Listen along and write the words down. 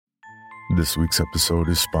This week's episode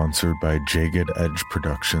is sponsored by Jagged Edge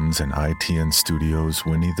Productions and ITN Studios'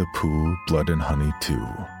 Winnie the Pooh, Blood and Honey 2.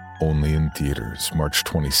 Only in theaters, March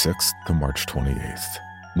 26th to March 28th.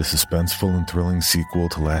 The suspenseful and thrilling sequel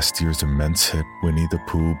to last year's immense hit, Winnie the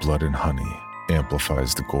Pooh, Blood and Honey,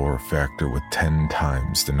 amplifies the gore factor with 10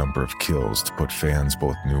 times the number of kills to put fans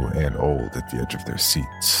both new and old at the edge of their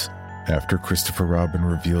seats. After Christopher Robin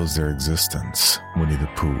reveals their existence, Winnie the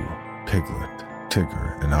Pooh, Piglet,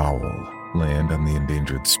 Tigger, and Owl land on the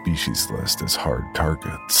endangered species list as hard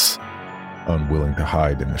targets. Unwilling to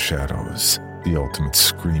hide in the shadows, the Ultimate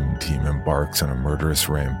Scream Team embarks on a murderous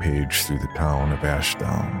rampage through the town of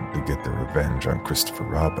Ashdown to get their revenge on Christopher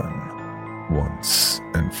Robin, once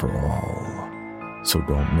and for all. So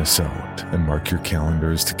don't miss out, and mark your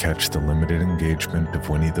calendars to catch the limited engagement of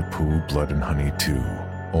Winnie the Pooh, Blood and Honey 2,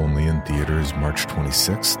 only in theaters March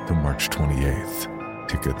 26th to March 28th.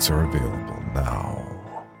 Tickets are available now.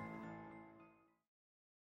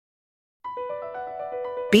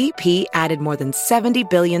 BP added more than $70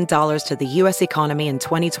 billion to the U.S. economy in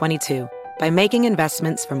 2022 by making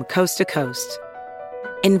investments from coast to coast.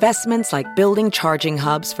 Investments like building charging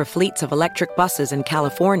hubs for fleets of electric buses in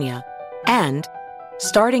California and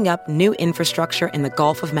starting up new infrastructure in the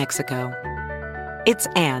Gulf of Mexico. It's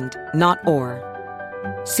and, not or.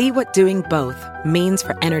 See what doing both means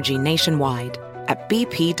for energy nationwide at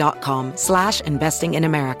bp.com/investing in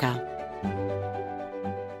America.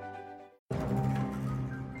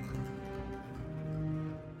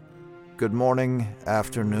 Good morning,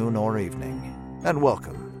 afternoon, or evening, and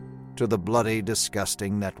welcome to the Bloody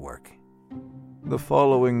Disgusting Network. The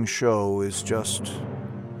following show is just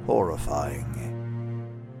horrifying.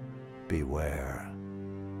 Beware.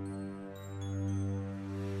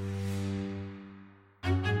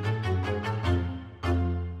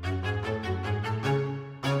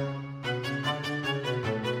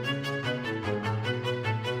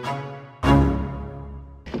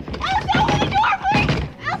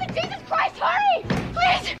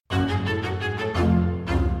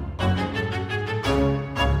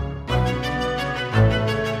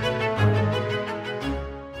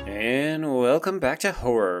 Welcome back to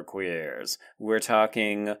Horror Queers. We're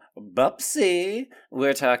talking Bupsy,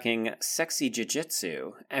 we're talking sexy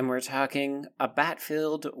jiu-jitsu, and we're talking a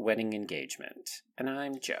bat-filled wedding engagement. And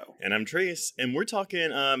I'm Joe. And I'm Trace, and we're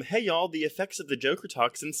talking, hey y'all, the effects of the Joker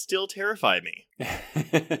toxin still terrify me.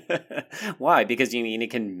 Why? Because you mean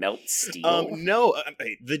it can melt steel? No,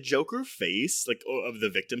 the Joker face, like, of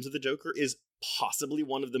the victims of the Joker, is possibly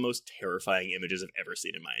one of the most terrifying images I've ever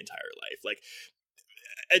seen in my entire life. Like,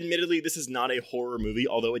 admittedly, this is not a horror movie,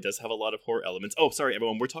 although it does have a lot of horror elements. Oh, sorry,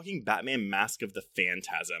 everyone. We're talking Batman Mask of the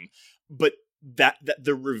Phantasm. But that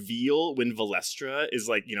the reveal when Valestra is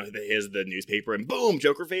like, he has the newspaper and boom,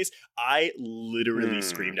 Joker face. I literally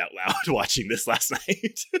screamed out loud watching this last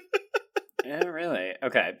night. Yeah, really?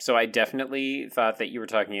 Okay, so I definitely thought that you were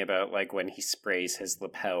talking about, like, when he sprays his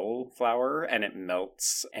lapel flower and it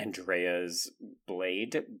melts Andrea's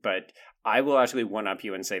blade, but I will actually one-up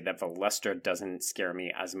you and say that Valestra doesn't scare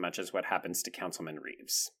me as much as what happens to Councilman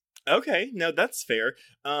Reeves. Okay, no, that's fair.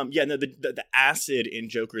 The acid in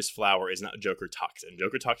Joker's flower is not Joker toxin.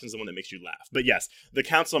 Joker toxin is the one that makes you laugh. But yes, the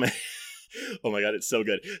Councilman... Oh my god, it's so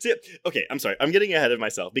good. So, okay, I'm sorry. I'm getting ahead of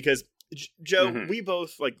myself because, Joe, we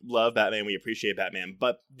both love Batman. We appreciate Batman.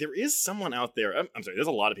 But there is someone out there. I'm sorry. There's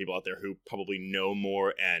a lot of people out there who probably know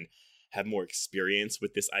more and have more experience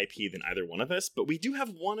with this IP than either one of us. But we do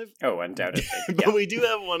have one of... Oh, undoubtedly. But we do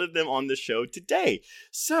have one of them on the show today.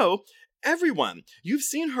 So... Everyone, you've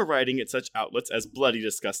seen her writing at such outlets as Bloody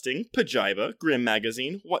Disgusting, Pajiba, Grim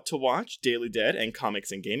Magazine, What to Watch, Daily Dead, and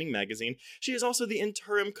Comics and Gaming Magazine. She is also the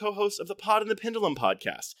interim co-host of the Pod and the Pendulum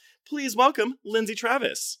podcast. Please welcome Lindsay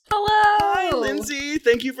Traves. Hello! Hi, Lindsay.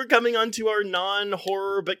 Thank you for coming on to our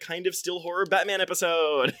non-horror but kind of still horror Batman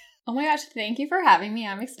episode. Oh my gosh, thank you for having me.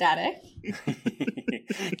 I'm ecstatic.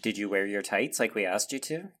 Did you wear your tights like we asked you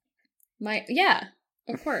to? Yeah,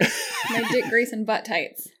 of course. My Dick Grayson butt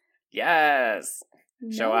tights. Yes!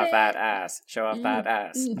 Show off that ass. Show off that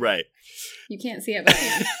ass. Right. You can't see it, but I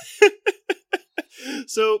can.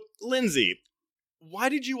 So, Lindsay, why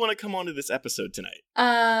did you want to come on to this episode tonight?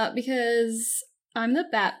 Because I'm the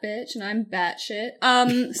Bat bitch and I'm batshit.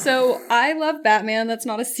 So I love Batman. That's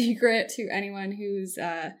not a secret to anyone who's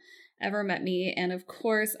ever met me. And of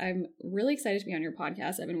course, I'm really excited to be on your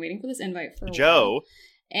podcast. I've been waiting for this invite for a while. Joe.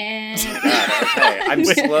 And okay, I'm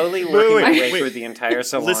slowly working my way through the entire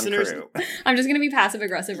salon Listeners, crew. I'm just going to be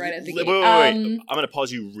passive-aggressive right at the gate. Wait. I'm going to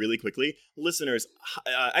pause you really quickly. Listeners,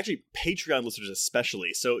 actually Patreon listeners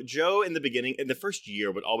especially. So Joe in the beginning, in the first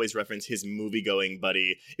year, would always reference his movie-going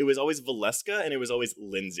buddy. It was always Valeska and it was always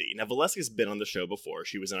Lindsay. Now, Valeska's been on the show before.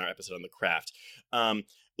 She was in our episode on The Craft.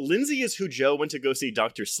 Lindsay is who Joe went to go see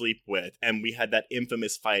Dr. Sleep with, and we had that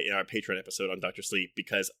infamous fight in our Patreon episode on Dr. Sleep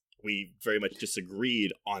because we very much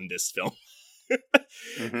disagreed on this film.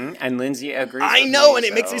 And Lindsay agrees. I with know, me, and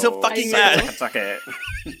it makes me so fucking mad. Suck it.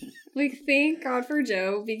 Like, thank God for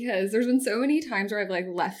Joe, because there's been so many times where I've, like,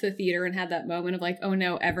 left the theater and had that moment of, like, oh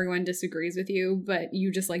no, everyone disagrees with you, but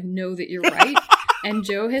you just, like, know that you're right. And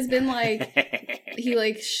Joe has been, like, he,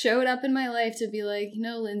 like, showed up in my life to be like,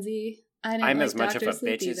 no, Lindsay, I didn't I'm like as much Dr. of a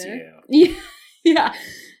Sleep bitch as either. you. Yeah.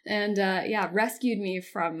 And, rescued me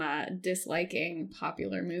from disliking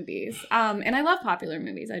popular movies. And I love popular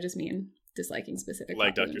movies. I just mean disliking specific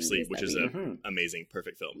like popular Dr. Sleep, movies which is an amazing,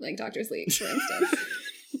 perfect film. like Dr. Sleep, for instance.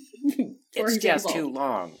 It's just too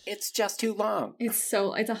long. It's just too long. It's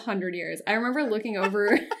 100 years. I remember looking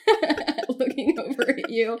over at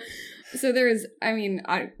you. So there's,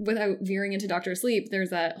 without veering into Dr. Sleep,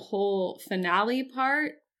 there's that whole finale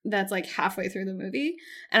part that's like halfway through the movie.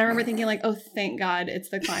 And I remember thinking like, oh, thank God it's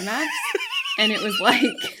the climax. And it was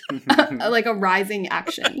like a rising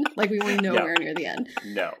action. Like we were nowhere near the end.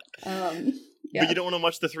 No. Yeah. But you don't want to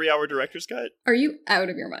watch the 3-hour director's cut? Are you out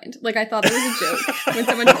of your mind? Like I thought it was a joke. When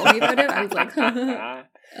someone told me about it, I was like, I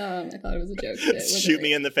thought it was a joke. Shoot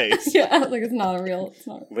me in the face. Yeah, I was like, it's not real.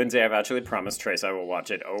 Lindsay, I've actually promised Trace I will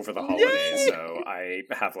watch it over the holidays, so I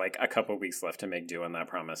have like a couple weeks left to make do on that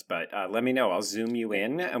promise. But let me know. I'll Zoom you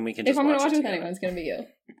in, and we can just if I'm going to watch it with together. anyone, it's going to be you.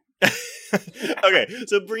 Okay,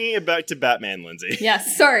 so bringing it back to Batman, Lindsay.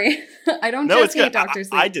 Yes, sorry. I don't just hate Dr.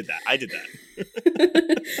 Sleep. I did that.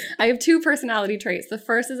 I have two personality traits. The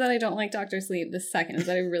first is that I don't like Dr. Sleep. The second is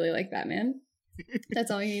that I really like Batman. That's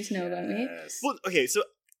all you need to know about me. Well, okay, so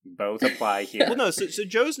both apply here. Well, no. So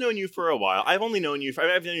Joe's known you for a while. I've known you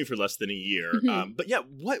for less than a year. Mm-hmm. But yeah,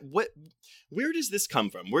 where does this come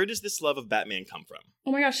from? Where does this love of Batman come from?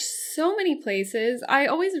 Oh my gosh, so many places. I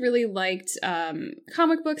always really liked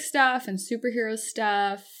comic book stuff and superhero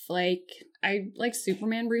stuff. Like, I liked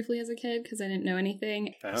Superman briefly as a kid because I didn't know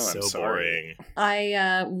anything. Oh, so I'm sorry. boring.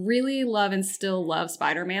 I really love and still love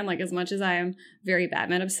Spider-Man. Like, as much as I am very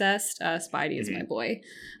Batman obsessed, Spidey is my boy.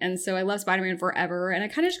 And so I love Spider-Man forever. And I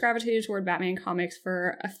kind of just gravitated toward Batman comics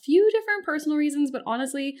for a few different personal reasons. But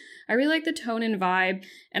honestly, I really like the tone and vibe.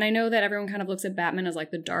 And I know that everyone kind of looks at Batman as like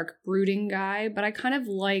the dark, brooding guy. But I kind of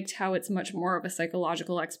liked how it's much more of a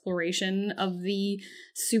psychological exploration of the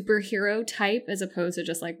superhero type as opposed to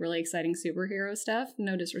just like really exciting superhero stuff.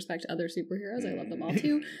 No disrespect to other superheroes. I love them all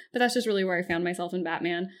too. But that's just really where I found myself in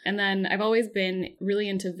Batman. And then I've always been really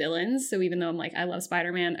into villains. So even though I'm like, I love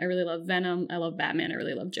Spider-Man, I really love Venom, I love Batman, I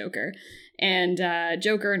really love Joker. And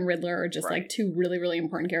Joker and Riddler are just like two really, really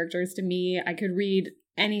important characters to me. I could read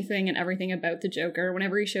anything and everything about the Joker.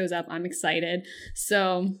 Whenever he shows up, I'm excited.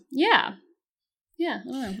 So yeah. Yeah,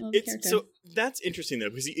 I don't know. So that's interesting though,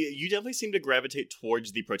 because you definitely seem to gravitate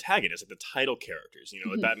towards the protagonist, like the title characters,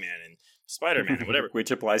 like Batman and Spider-Man and whatever.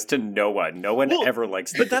 Which applies to no one. No one ever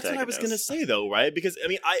likes the But that's protagonist. what I was going to say though, right? Because I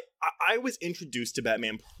mean, I was introduced to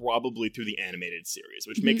Batman probably through the animated series,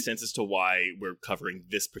 which makes sense as to why we're covering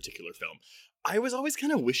this particular film. I was always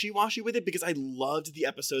kind of wishy-washy with it because I loved the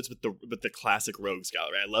episodes with the classic rogues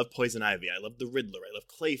gallery. I love Poison Ivy, I love the Riddler, I love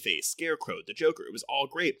Clayface, Scarecrow, the Joker. It was all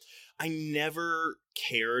great. I never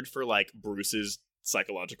cared for like Bruce's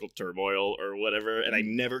psychological turmoil or whatever, and I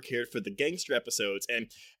never cared for the gangster episodes.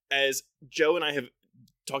 And as Joe and I have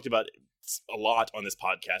talked about a lot on this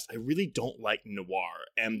podcast, I really don't like noir.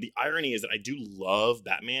 And the irony is that I do love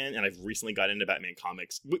Batman, and I've recently got into Batman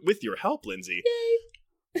comics with your help, Lindsay.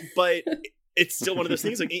 Yay! But it's still one of those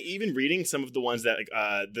things, like even reading some of the ones that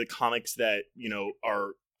the comics that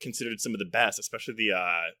are considered some of the best, especially the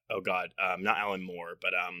not Alan Moore,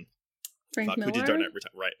 but Frank Miller, who did Dark Knight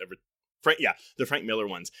the Frank Miller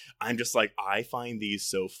ones. I'm just like, I find these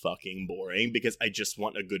so fucking boring because I just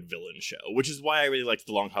want a good villain show, which is why I really liked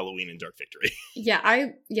The Long Halloween and Dark Victory.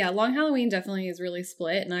 Long Halloween definitely is really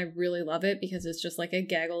split, and I really love it because it's just like a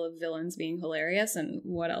gaggle of villains being hilarious, and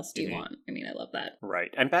what else do you want? I mean, I love that.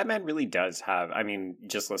 Right. And Batman really does have, I mean,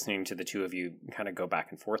 just listening to the two of you kind of go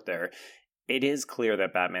back and forth there, it is clear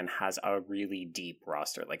that Batman has a really deep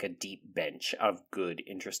roster, like a deep bench of good,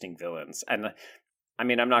 interesting villains. And I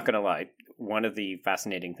mean, I'm not going to lie. One of the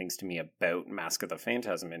fascinating things to me about Mask of the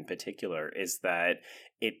Phantasm in particular is that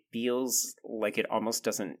it feels like it almost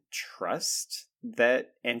doesn't trust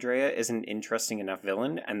that Andrea is an interesting enough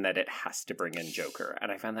villain and that it has to bring in Joker.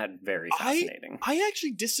 And I found that very fascinating. I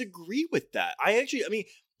actually disagree with that. I mean,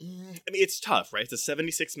 it's tough, right? It's a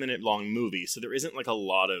 76-minute long movie, so there isn't like a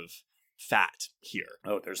lot of fat here.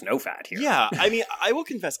 Oh, there's no fat here. Yeah, I mean, I will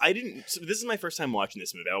confess, so this is my first time watching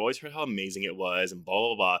this movie. I always heard how amazing it was and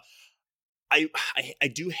blah, blah, blah. I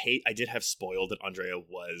did have spoiled that Andrea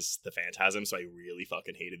was the Phantasm, so I really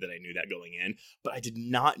fucking hated that I knew that going in, but I did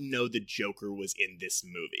not know the Joker was in this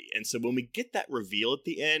movie. And so when we get that reveal at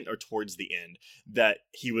the end, or towards the end, that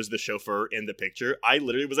he was the chauffeur in the picture, I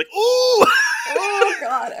literally was like, ooh! Oh,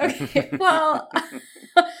 God. Okay. Well,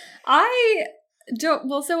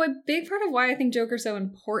 so a big part of why I think Joker's so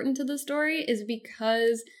important to the story is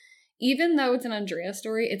because even though it's an Andrea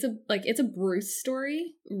story, it's a Bruce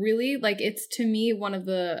story, really. Like, it's, to me, one of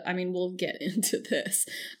the, I mean, we'll get into this,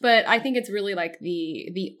 but I think it's really like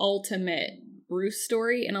the ultimate Bruce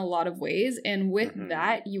story in a lot of ways. And with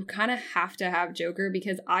that, you kind of have to have Joker,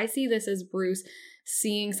 because I see this as Bruce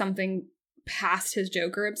seeing something past his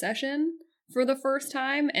Joker obsession for the first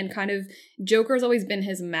time, and kind of Joker's always been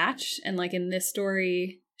his match, and like in this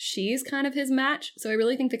story, she's kind of his match. So I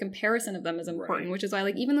really think the comparison of them is important, which is why,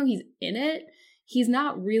 like, even though he's in it, he's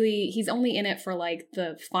only in it for like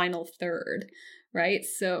the final third, right?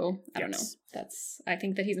 So I don't know. I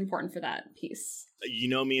think that he's important for that piece. You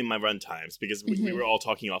know me and my run times, because we were all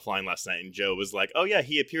talking offline last night, and Joe was like, oh yeah,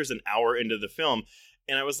 he appears an hour into the film.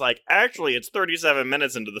 And I was like, actually, it's 37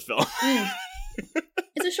 minutes into the film.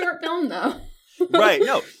 It's a short film, though. Right.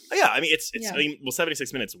 No. Yeah. I mean, it's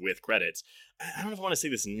 76 minutes with credits. I don't know if I want to say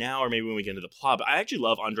this now or maybe when we get into the plot, but I actually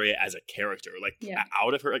love Andrea as a character. Like,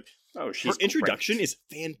 out of her, like, her introduction is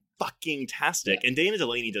fan-fucking-tastic. Yeah. And Dana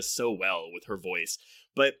Delaney does so well with her voice.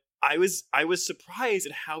 But I was surprised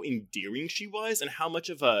at how endearing she was, and how much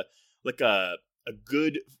of a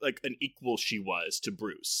good, like, an equal she was to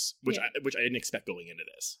Bruce, which I didn't expect going into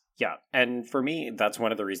this. Yeah, and for me, that's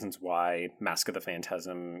one of the reasons why Mask of the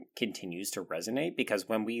Phantasm continues to resonate, because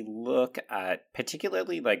when we look at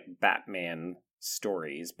particularly like Batman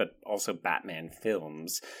stories, but also Batman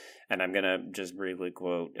films, and I'm going to just briefly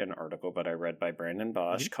quote an article that I read by Brandon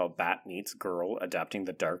Bosch called Bat Meets Girl, Adapting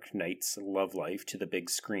the Dark Knight's Love Life to the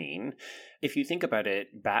Big Screen. If you think about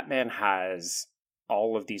it, Batman has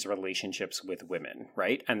all of these relationships with women,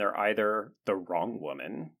 right? And they're either the wrong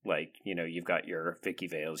woman, like, you know, you've got your Vicky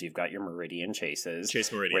Vales, you've got your Meridian Chases, Chase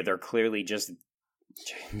Meridian, where they're clearly just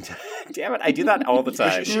damn it, I do that all the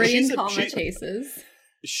time. Meridian Chases.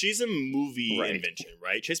 She's a movie invention,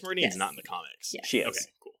 right? Chase Meridian is not in the comics. Yes. She is. Okay,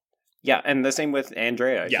 cool. Yeah, and the same with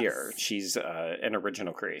Andrea here. She's an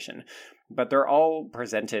original creation. But they're all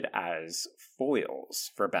presented as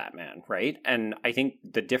foils for Batman, right? And I think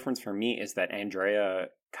the difference for me is that Andrea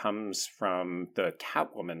comes from the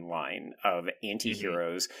Catwoman line of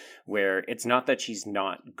anti-heroes, where it's not that she's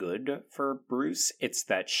not good for Bruce, it's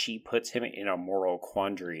that she puts him in a moral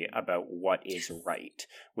quandary about what is right,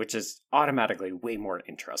 which is automatically way more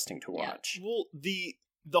interesting to watch. Well,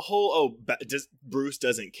 the whole, Bruce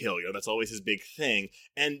doesn't kill, you know, that's always his big thing.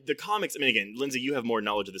 And the comics, I mean, again, Lindsay, you have more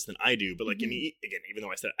knowledge of this than I do, but like, again, even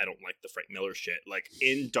though I said I don't like the Frank Miller shit, like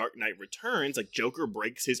in Dark Knight Returns, like Joker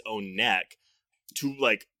breaks his own neck to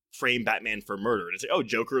like frame Batman for murder. And it's like, oh,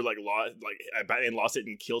 Joker Batman lost it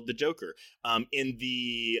and killed the Joker. In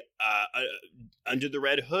the Under the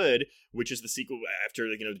Red Hood, which is the sequel after,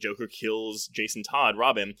 like, you know, the Joker kills Jason Todd,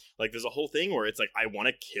 Robin, like there's a whole thing where it's like, I want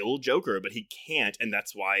to kill Joker, but he can't, and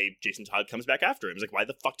that's why Jason Todd comes back after him. It's like, why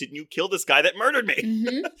the fuck didn't you kill this guy that murdered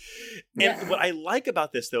me? And what I like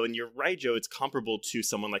about this, though, and you're right, Joe, it's comparable to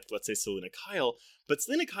someone like, let's say, Selina Kyle, but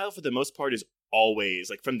Selina Kyle for the most part is always,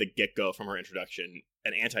 like from the get-go, from her introduction,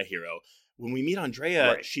 an anti-hero. When we meet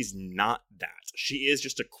Andrea, she's not that. She is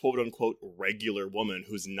just a quote-unquote regular woman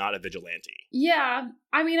who's not a vigilante. Yeah.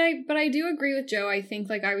 I mean, I do agree with Joe. I think,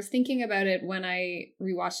 like, I was thinking about it when I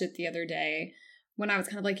rewatched it the other day, when I was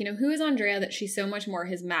kind of like, you know, who is Andrea that she's so much more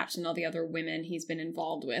his match than all the other women he's been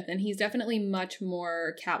involved with? And he's definitely much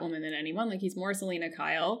more Catwoman than anyone. Like, he's more Selina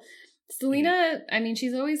Kyle. Selina, I mean,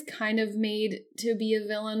 she's always kind of made to be a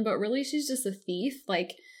villain, but really she's just a thief.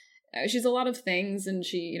 Like, she's a lot of things, and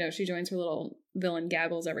she joins her little villain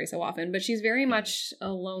gaggles every so often, but she's very much a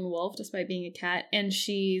lone wolf despite being a cat, and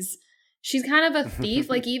she's kind of a thief.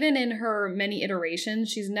 Like, even in her many iterations,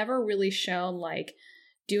 she's never really shown, like,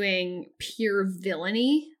 doing pure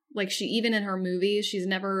villainy. Like, even in her movies, she's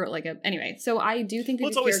never, like, anyway, so I do think that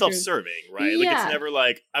it's always self-serving, right? Yeah. Like, it's never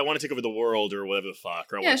like, I want to take over the world or whatever the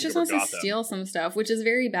fuck, or I want to take over Gotham. She just wants to steal some stuff, which is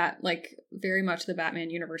very bad, like, very much the Batman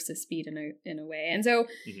universe's speed in a way. And so,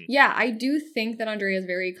 yeah, I do think that Andrea is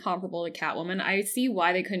very comparable to Catwoman. I see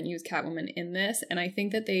why they couldn't use Catwoman in this, and I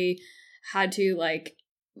think that they had to, like,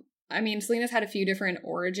 I mean, Selina's had a few different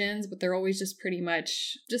origins, but they're always just pretty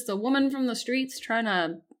much just a woman from the streets trying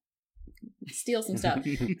to steal some stuff.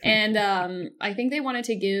 And I think they wanted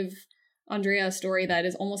to give Andrea a story that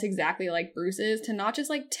is almost exactly like Bruce's, to not just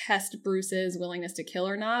like test Bruce's willingness to kill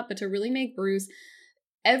or not, but to really make Bruce,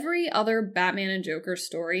 every other Batman and Joker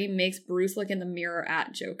story makes Bruce look in the mirror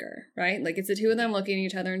at Joker, right? Like, it's the two of them looking at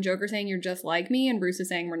each other and Joker saying, "You're just like me," and Bruce is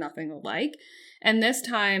saying, "We're nothing alike." And this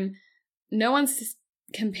time, no one's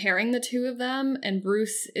comparing the two of them, and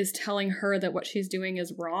Bruce is telling her that what she's doing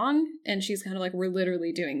is wrong, and she's kind of like, "We're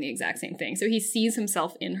literally doing the exact same thing." So he sees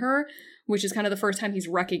himself in her, which is kind of the first time he's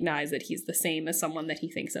recognized that he's the same as someone that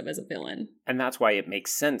he thinks of as a villain. And that's why it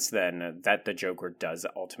makes sense then that the Joker does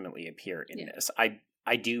ultimately appear in this.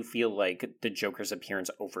 I do feel like the Joker's appearance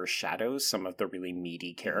overshadows some of the really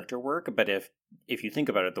meaty character work, but if you think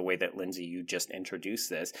about it the way that, Lindsay, you just introduced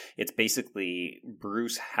this, it's basically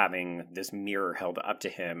Bruce having this mirror held up to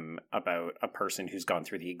him about a person who's gone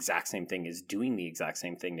through the exact same thing, is doing the exact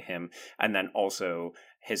same thing to him, and then also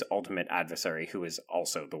his ultimate adversary, who is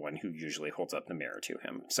also the one who usually holds up the mirror to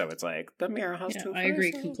him. So it's like, the mirror has two faces. I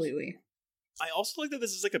agree completely. I also like that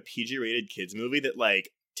this is like a PG-rated kids movie that, like,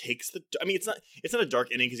 takes the, I mean, it's not a dark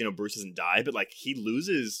ending because, you know, Bruce doesn't die, but, like, he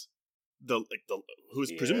loses the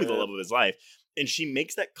who's presumably the love of his life, and she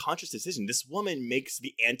makes that conscious decision. This woman makes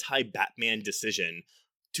the anti-Batman decision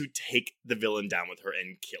to take the villain down with her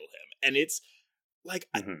and kill him, and it's like,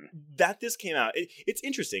 that this came out, it's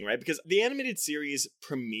interesting, right? Because the animated series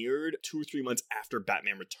premiered 2 or 3 months after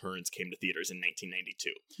Batman Returns came to theaters in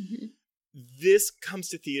 1992. This comes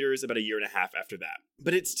to theaters about a year and a half after that.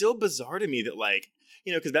 But it's still bizarre to me that, like,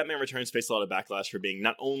 you know, because Batman Returns faced a lot of backlash for being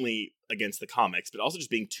not only against the comics, but also just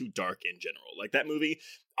being too dark in general. Like, that movie,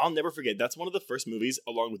 I'll never forget, that's one of the first movies,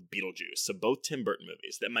 along with Beetlejuice, so both Tim Burton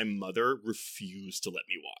movies, that my mother refused to let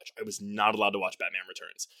me watch. I was not allowed to watch Batman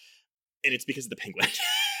Returns. And it's because of the penguin.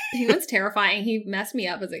 Penguin's terrifying. He messed me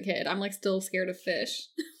up as a kid. I'm, like, still scared of fish.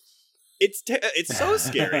 It's so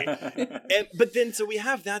scary. But then, so we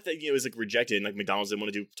have that, you know, is like rejected, and like McDonald's didn't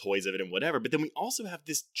want to do toys of it and whatever. But then we also have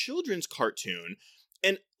this children's cartoon,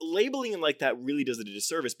 and labeling it like that really does it a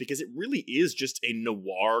disservice, because it really is just a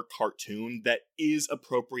noir cartoon that is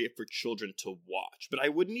appropriate for children to watch. But I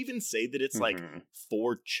wouldn't even say that it's like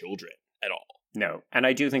for children at all. No, and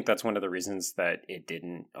I do think that's one of the reasons that it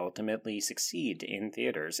didn't ultimately succeed in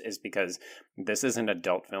theaters, is because this is an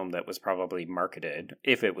adult film that was probably marketed,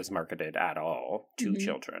 if it was marketed at all, to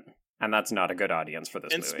children. And that's not a good audience for this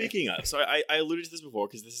movie. And speaking of, so I alluded to this before,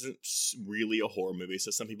 because this isn't really a horror movie, so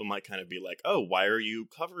some people might kind of be like, "Oh, why are you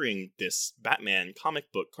covering this Batman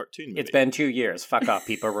comic book cartoon movie?" It's been 2 years. Fuck off,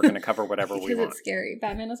 people. We're going to cover whatever we want. Because it's scary.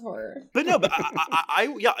 Batman is horror. But no, but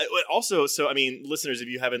I also, so I mean, listeners,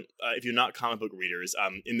 if you're not comic book readers,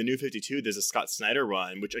 in the New 52, there's a Scott Snyder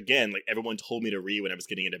run, which again, like, everyone told me to read when I was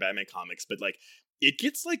getting into Batman comics, but like, it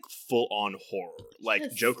gets like full on horror,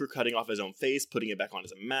 like Joker cutting off his own face, putting it back on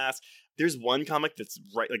as a mask. There's one comic that's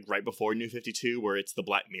right before New 52 where it's the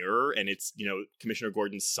Black Mirror, and it's, you know, Commissioner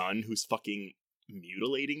Gordon's son who's fucking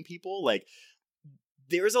mutilating people. Like,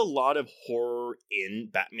 there's a lot of horror in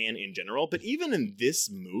Batman in general, but even in this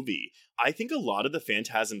movie, I think a lot of the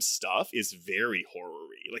Phantasm stuff is very horror-y.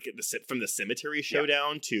 Like, from the cemetery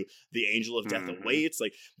showdown to the Angel of Death awaits.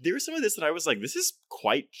 Like, there's some of this that I was like, this is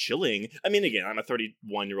quite chilling. I mean, again, I'm a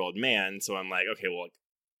 31-year-old man, so I'm like, okay, well, like,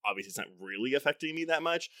 obviously it's not really affecting me that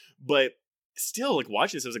much, but still, like,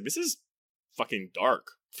 watching this, I was like, this is fucking dark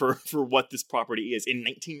for what this property is in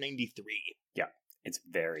 1993. Yeah. It's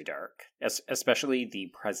very dark, especially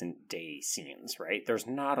the present day scenes, right? There's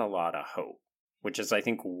not a lot of hope, which is, I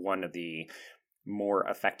think, one of the more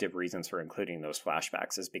effective reasons for including those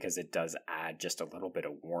flashbacks, is because it does add just a little bit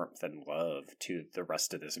of warmth and love to the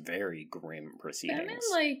rest of this very grim proceedings. Batman,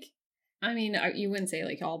 like, I mean, you wouldn't say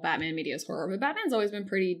like all Batman media is horror, but Batman's always been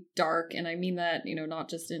pretty dark, and I mean that, you know, not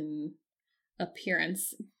just in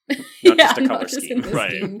appearance. Not just a color scheme.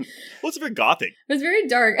 Right. Well, it's very gothic. It's very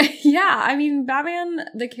dark. Yeah, I mean, Batman,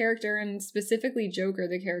 the character, and specifically Joker,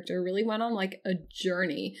 the character, really went on like a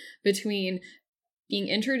journey between being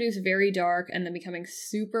introduced very dark and then becoming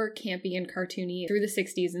super campy and cartoony through the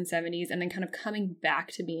 60s and 70s, and then kind of coming back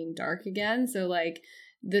to being dark again. So like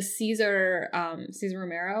the Cesar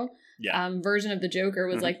Romero version of the Joker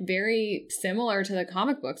was like very similar to the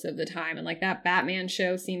comic books of the time, and like that Batman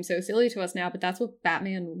show seems so silly to us now, but that's what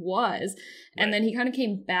Batman was. And then he kind of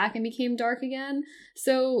came back and became dark again.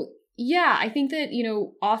 So Yeah, I think that,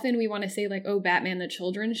 often we want to say like, oh, Batman the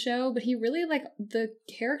children's show, but he really like the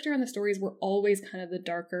character and the stories were always kind of the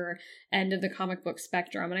darker end of the comic book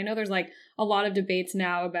spectrum. And I know there's like a lot of debates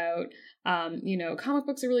now about, comic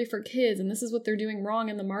books are really for kids and this is what they're doing wrong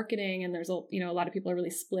in the marketing. And there's a lot of people are really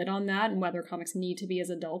split on that and whether comics need to be as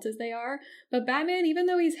adult as they are. But Batman, even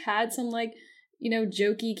though he's had some like,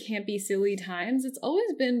 jokey, campy, silly times, it's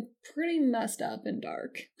always been pretty messed up and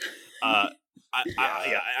dark. I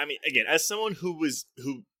mean, again, as someone who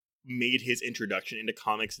made his introduction into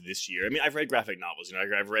comics this year, I mean, I've read graphic novels,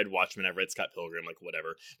 I've read Watchmen, I've read Scott Pilgrim, like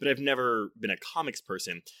whatever, but I've never been a comics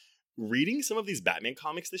person. Reading some of these Batman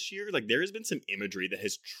comics this year, like there has been some imagery that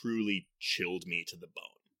has truly chilled me to the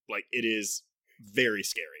bone. Like it is very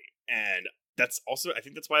scary, and that's also, I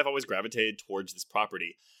think that's why I've always gravitated towards this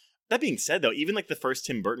property. That being said, though, even like the first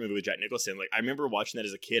Tim Burton movie with Jack Nicholson, like I remember watching that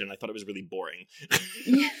as a kid and I thought it was really boring.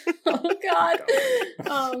 Yeah. Oh God.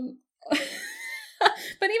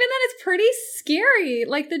 But even then, it's pretty scary.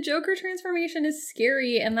 Like the Joker transformation is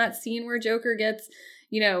scary, and that scene where Joker gets,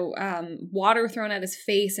 water thrown at his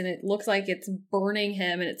face, and it looks like it's burning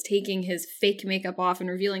him, and it's taking his fake makeup off and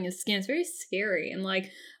revealing his skin. It's very scary, and like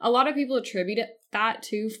a lot of people attribute that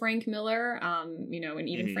to Frank Miller, and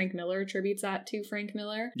even Frank Miller attributes that to Frank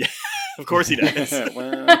Miller. Yeah, of course he does.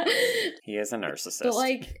 Well, he is a narcissist. But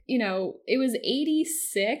like, it was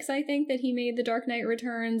 86, I think, that he made The Dark Knight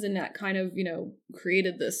Returns, and that kind of,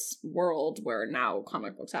 created this world where now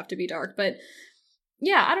comic books have to be dark. But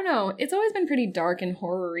yeah, I don't know. It's always been pretty dark and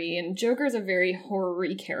horror-y, and Joker's a very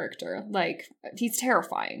horror-y character. Like, he's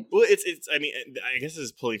terrifying. Well, I mean, I guess this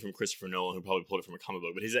is pulling from Christopher Nolan, who probably pulled it from a comic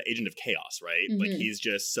book, but he's an agent of chaos, right? Mm-hmm. Like, he's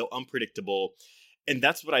just so unpredictable, and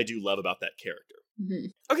that's what I do love about that character.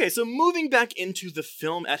 Mm-hmm. Okay, so moving back into the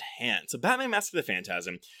film at hand. So Batman Mask of the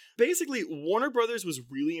Phantasm. Basically, Warner Brothers was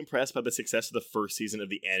really impressed by the success of the first season of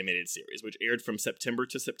the animated series, which aired from September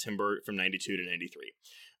to September from 92 to 93.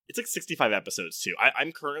 It's like 65 episodes, too.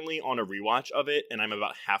 I'm currently on a rewatch of it, and I'm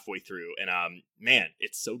about halfway through. And, man,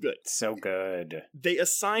 it's so good. So good. They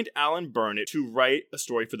assigned Alan Burnett to write a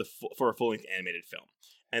story for a full-length animated film.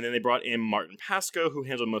 And then they brought in Martin Pascoe, who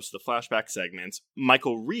handled most of the flashback segments,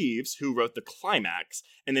 Michael Reeves, who wrote the climax,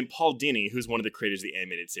 and then Paul Dini, who's one of the creators of the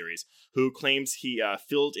animated series, who claims he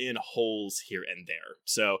filled in holes here and there.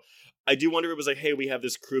 So I do wonder if it was like, hey, we have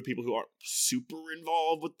this crew of people who aren't super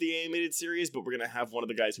involved with the animated series, but we're going to have one of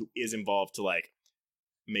the guys who is involved to, like,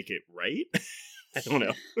 make it right? I don't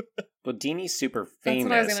know. Well, Dini's super famous. That's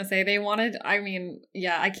what I was going to say. They wanted,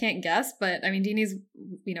 I can't guess, but Dini's,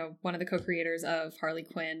 one of the co-creators of Harley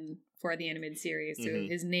Quinn for the animated series. So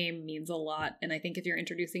his name means a lot. And I think if you're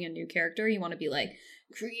introducing a new character, you want to be like,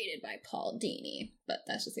 created by Paul Dini. But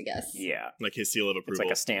that's just a guess. Yeah. Like his seal of approval. It's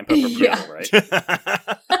like a stamp of approval, right?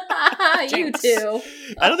 You too.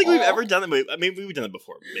 I don't think we've ever done that. I mean, we've done it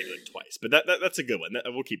before, maybe like twice, but that's a good one.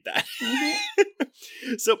 We'll keep that.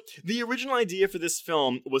 Mm-hmm. So the original idea for this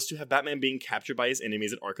film was to have Batman being captured by his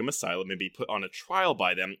enemies at Arkham Asylum and be put on a trial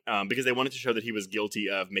by them because they wanted to show that he was guilty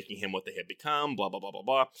of making him what they had become, blah, blah, blah, blah,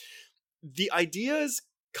 blah. The idea's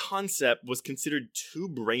concept was considered too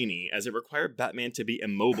brainy as it required Batman to be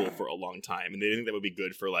immobile for a long time, and they didn't think that would be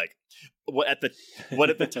good for like what at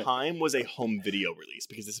the time was a home video release,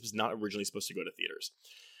 because this was not originally supposed to go to theaters.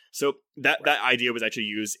 So that idea was actually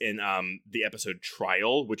used in the episode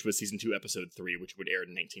Trial, which was season 2 episode 3, which would air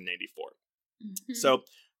in 1994. Mm-hmm. So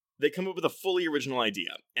they come up with a fully original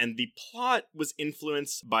idea, and the plot was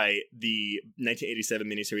influenced by the 1987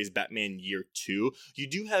 miniseries Batman Year 2. You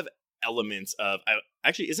do have elements of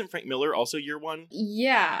actually, isn't Frank Miller also Year 1?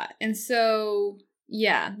 Yeah, and so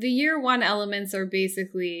the Year 1 elements are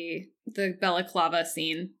basically the balaclava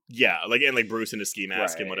scene. Yeah, like Bruce in a ski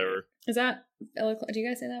mask and whatever. Is that balaclava? Do you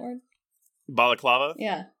guys say that word? Balaclava?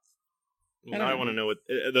 Yeah. Now I want to know what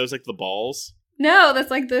are those, like the balls? No, that's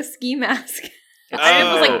like the ski mask.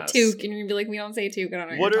 I was like toque, and you'd be like, we don't say toque. I don't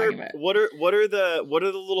know what you're talking about. What are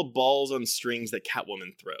the little balls on strings that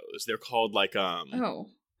Catwoman throws? They're called like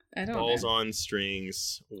I don't balls know. On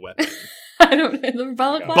strings weapon. I don't know. The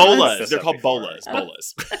balaclava. Bolas. They're called bolas.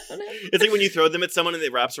 Bolas. It's like when you throw them at someone and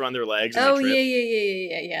it wraps around their legs. And they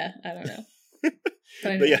trip. Yeah. I don't know.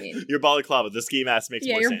 But yeah, your balaclava. The ski mask makes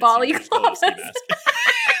more sense. Yeah, your balaclava.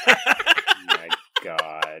 Oh my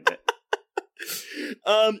God.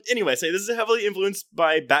 Anyway, so this is heavily influenced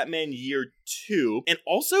by Batman Year 2, and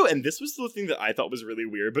also, and this was the thing that I thought was really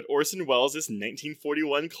weird, but Orson Welles'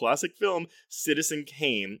 1941 classic film Citizen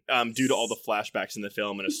Kane, due to all the flashbacks in the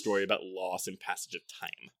film and a story about loss and passage of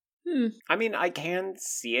time. I mean, I can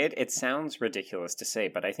see it. It sounds ridiculous to say,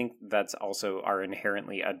 but I think that's also our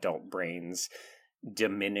inherently adult brains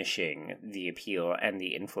diminishing the appeal and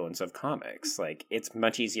the influence of comics. Like, it's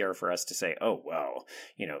much easier for us to say, oh, well,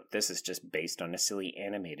 this is just based on a silly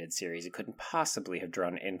animated series. It couldn't possibly have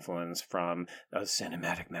drawn influence from a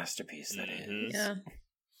cinematic masterpiece that is. Yeah.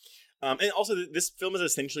 And also, this film is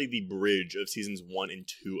essentially the bridge of seasons 1 and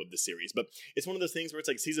 2 of the series. But it's one of those things where it's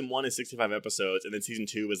like season 1 is 65 episodes, and then season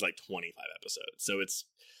 2 is like 25 episodes. So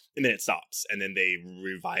and then it stops, and then they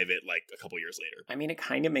revive it like a couple years later. I mean, it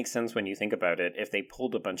kind of makes sense when you think about it. If they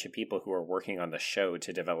pulled a bunch of people who are working on the show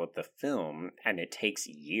to develop the film, and it takes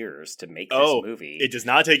years to make this movie. It does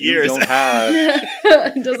not take years. You don't have...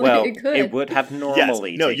 It doesn't well, like it could. It would have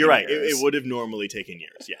normally No, taken you're right. years. It would have normally taken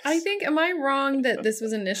years, yes. I think, am I wrong that this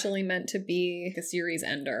was initially meant to be a series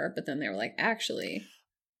ender, but then they were like, actually...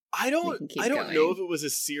 I don't know if it was a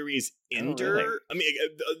series ender. Really? I mean,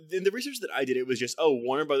 in the research that I did, it was just,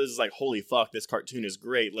 Warner Brothers is like, holy fuck, this cartoon is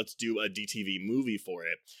great. Let's do a DTV movie for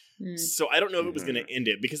it. So I don't know if it was going to end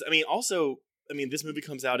it. Because, this movie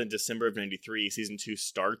comes out in December of 93. Season 2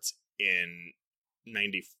 starts in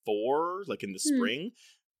 94, like in the spring.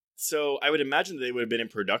 So I would imagine that they would have been in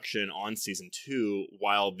production on season 2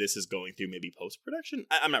 while this is going through maybe post-production.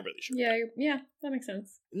 I'm not really sure. Yeah, that makes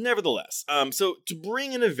sense. Nevertheless, so to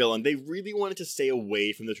bring in a villain, they really wanted to stay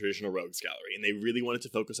away from the traditional rogues gallery, and they really wanted to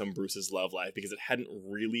focus on Bruce's love life because it hadn't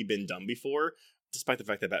really been done before, despite the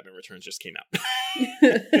fact that Batman Returns just came out.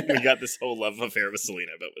 We got this whole love affair with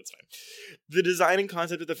Selina, but it's fine. The design and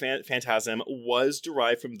concept of the Phantasm was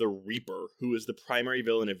derived from the Reaper, who is the primary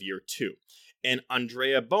villain of Year 2. And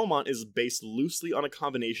Andrea Beaumont is based loosely on a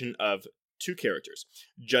combination of two characters,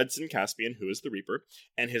 Judson Caspian, who is the Reaper,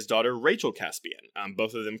 and his daughter Rachel Caspian,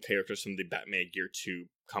 both of them characters from the Batman Year 2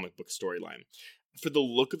 comic book storyline. For the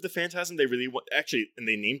look of the Phantasm, they really want, and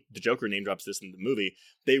they named, the Joker name drops this in the movie,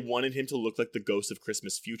 they wanted him to look like the Ghost of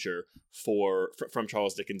Christmas Future from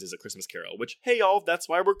Charles Dickens' A Christmas Carol, which, hey y'all, that's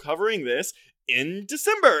why we're covering this in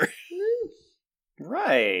December.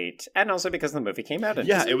 Right. And also because the movie came out in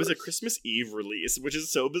December. It was a Christmas Eve release, which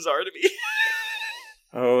is so bizarre to me.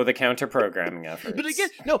 Oh, the counter-programming efforts. But again,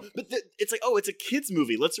 it's like, it's a kid's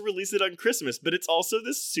movie. Let's release it on Christmas. But it's also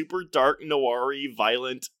this super dark, noir-y,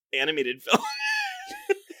 violent animated film.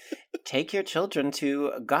 Take your children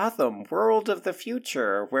to Gotham, World of the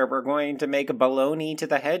Future, where we're going to make baloney to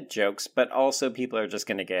the head jokes, but also people are just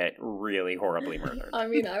going to get really horribly murdered. I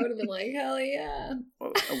mean, I would have been like, hell yeah.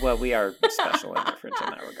 Well, we are special and different in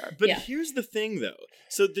that regard. But here's the thing, though.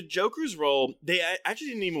 So the Joker's role, they actually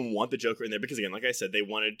didn't even want the Joker in there because, again, like I said, they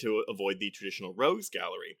wanted to avoid the traditional rogues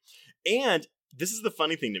gallery. And this is the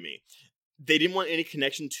funny thing to me. They didn't want any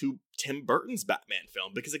connection to Tim Burton's Batman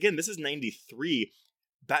film because, again, this is 93.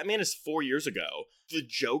 Batman is 4 years ago. The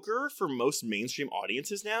Joker, for most mainstream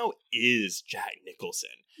audiences now, is Jack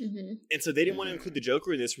Nicholson. Mm-hmm. And so they didn't want to include the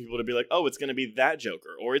Joker in this for people to be like, it's going to be that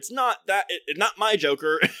Joker. Or it's not not my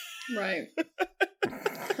Joker. Right.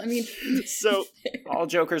 I mean... So... all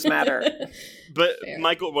Jokers matter. But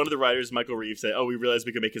one of the writers, Michael Reeves, said, we realized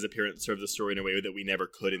we could make his appearance serve the story in a way that we never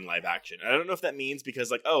could in live action. And I don't know if that means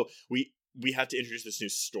because, we have to introduce this new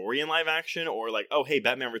story in live action, or hey,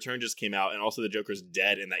 Batman Returns just came out, and also the Joker's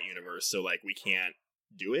dead in that universe, so we can't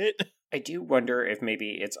do it. I do wonder if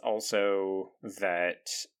maybe it's also that.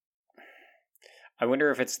 I wonder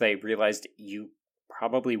if it's they realized you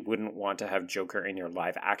probably wouldn't want to have Joker in your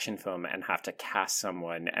live action film and have to cast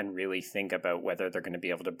someone and really think about whether they're going to be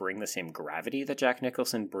able to bring the same gravity that Jack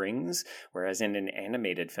Nicholson brings. Whereas in an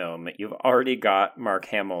animated film, you've already got Mark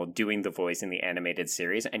Hamill doing the voice in the animated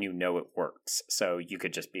series and it works. So you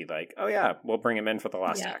could just be like, oh yeah, we'll bring him in for the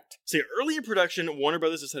last act. So early in production, Warner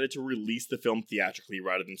Brothers decided to release the film theatrically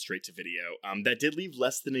rather than straight to video. That did leave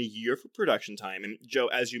less than a year for production time. And Joe,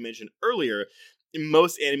 as you mentioned earlier,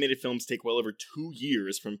 most animated films take well over 2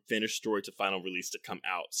 years from finished story to final release to come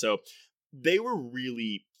out. So they were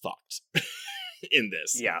really fucked in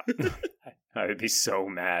this. Yeah. I would be so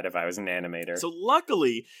mad if I was an animator. So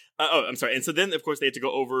luckily, I'm sorry. And so then, of course, they had to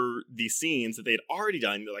go over the scenes that they had already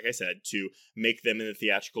done, like I said, to make them in the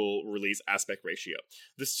theatrical release aspect ratio.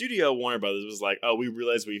 The studio, Warner Brothers, was like, we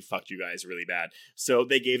realized we fucked you guys really bad. So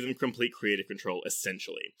they gave them complete creative control,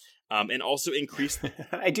 essentially. And also increased...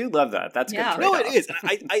 I do love that. That's good. No, it is.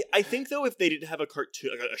 I think, though, if they didn't have a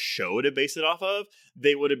cartoon, a show to base it off of,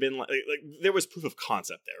 they would have been like there was proof of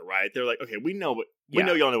concept there, right? They're like, okay, we know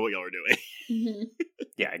y'all know what y'all are doing. Mm-hmm.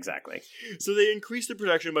 Yeah, exactly. So they increased the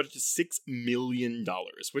production budget to $6 million,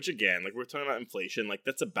 which again, we're talking about inflation,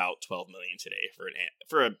 that's about $12 million today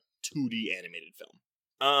for a 2D animated film.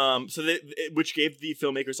 Which gave the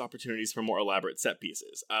filmmakers opportunities for more elaborate set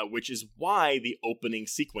pieces, which is why the opening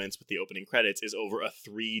sequence with the opening credits is over a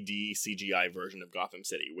 3D CGI version of Gotham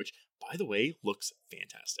City, which, by the way, looks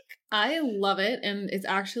fantastic. I love it, and it's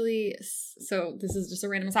actually, so this is just a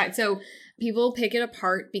random aside. So people pick it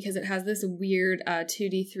apart because it has this weird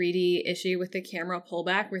 2D, 3D issue with the camera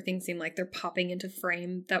pullback where things seem like they're popping into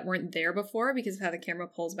frame that weren't there before because of how the camera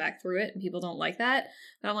pulls back through it, and people don't like that.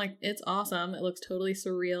 But I'm like, it's awesome. It looks totally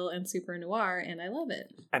surreal and super noir, and I love it.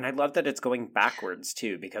 And I love that it's going backwards,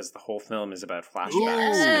 too, because the whole film is about flashbacks.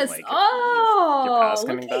 Yes! And, like, oh! your past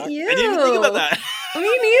coming Look at back. you! I didn't even think about that.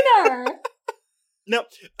 Me neither! No,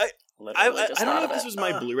 I don't know thought if this was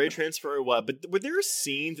my Blu-ray transfer or what, but were there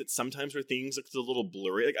scenes that sometimes where things looked a little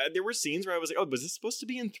blurry? Like there were scenes where I was like, "Oh, was this supposed to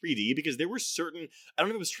be in 3D?" Because there were certain, I don't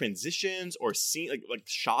know if it was transitions or scene like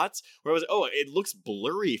shots where I was like, "Oh, it looks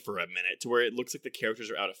blurry for a minute," to where it looks like the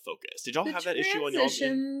characters are out of focus. Did y'all have that issue on y'all?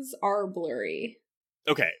 Transitions are blurry.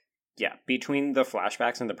 Okay. Yeah, between the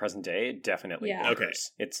flashbacks and the present day, it definitely Yeah. blurs. Okay.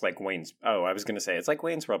 It's like Wayne's. Oh, I was going to say it's like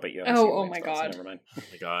Wayne's World, but you. Oh my God. So never mind. Oh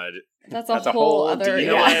my God. That's a whole other deep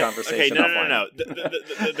conversation. Okay, no.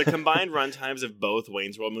 The combined runtimes of both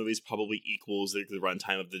Wayne's World movies probably equals the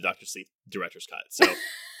runtime of the Dr. Sleep director's cut. So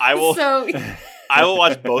I will. I will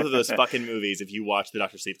watch both of those fucking movies if you watch the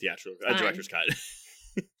Dr. Sleep theatrical director's cut.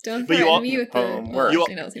 Don't But threaten me with the homework. it's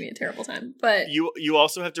gonna be a terrible time. But you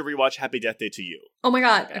also have to rewatch Happy Death Day to You. oh my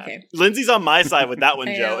God, okay. Lindsay's on my side with that one,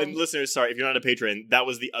 I Joe. am. And listeners, sorry if you're not a patron, that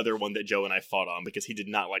was the other one that Joe and I fought on because he did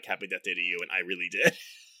not like Happy Death Day to You, and I really did.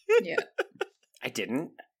 Yeah. I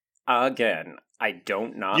didn't. Again, I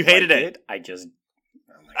don't not. You hated like it. I just.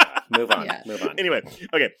 Oh my God. Move on. Yeah. Anyway,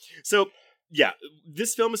 okay, so yeah,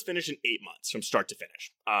 this film is finished in 8 months from start to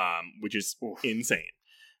finish, which is insane.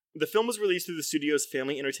 The film was released through the studio's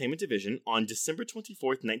Family Entertainment Division on December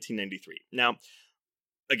 24th, 1993. Now,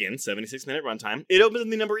 again, 76-minute runtime. It opened in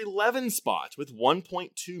the number 11 spot with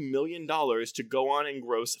 $1.2 million to go on and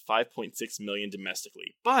gross $5.6 million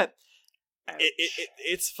domestically. But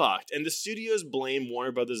it's fucked. And the studios blame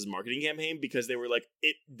Warner Brothers' marketing campaign because they were like,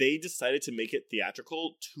 they decided to make it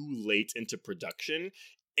theatrical too late into production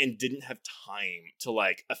and didn't have time to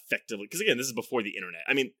like effectively, because again, this is before the internet.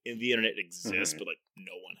 I mean, the internet exists, but like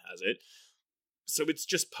no one has it. So it's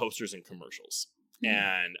just posters and commercials.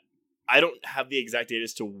 And I don't have the exact date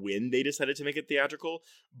as to when they decided to make it theatrical,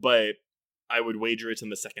 but I would wager it's in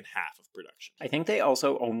the second half of production. I think they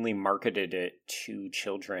also only marketed it to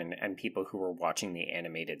children and people who were watching the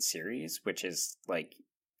animated series, which is like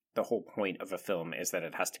the whole point of a film is that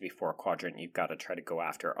it has to be 4-quadrant. You've got to try to go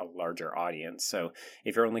after a larger audience. So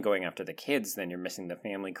if you're only going after the kids, then you're missing the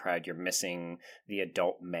family crowd. You're missing the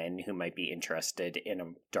adult men who might be interested in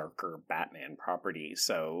a darker Batman property.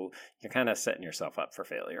 So you're kind of setting yourself up for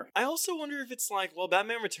failure. I also wonder if it's like, well,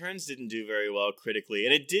 Batman Returns didn't do very well critically,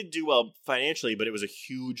 and it did do well financially, but it was a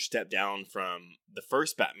huge step down from the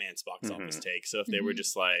first Batman's box office take. So if they were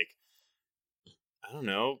just like, I don't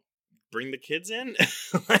know, bring the kids in?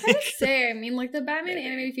 I would say, I mean, like the Batman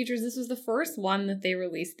animated features, this was the first one that they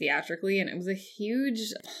released theatrically, and it was a huge,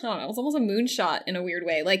 I don't know, it was almost a moonshot in a weird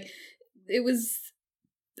way. Like, it was,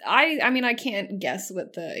 I mean, I can't guess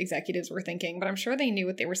what the executives were thinking, but I'm sure they knew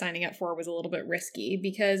what they were signing up for was a little bit risky,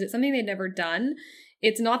 because it's something they'd never done.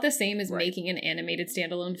 It's not the same as making an animated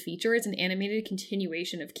standalone feature. It's an animated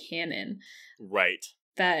continuation of canon. Right.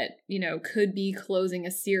 That, you know, could be closing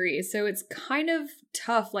a series. So it's kind of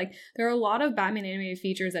tough. Like, there are a lot of Batman animated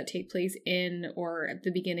features that take place in or at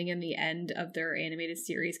the beginning and the end of their animated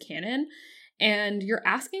series canon. And you're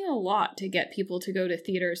asking a lot to get people to go to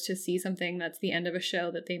theaters to see something that's the end of a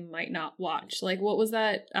show that they might not watch. Like, what was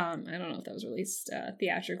that? I don't know if that was released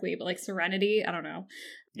theatrically, but like Serenity? I don't know.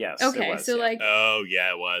 Yes. Okay, it was, so yeah. like... Oh,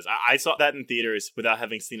 yeah, it was. I saw that in theaters without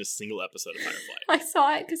having seen a single episode of Firefly. I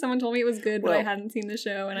saw it because someone told me it was good, but I hadn't seen the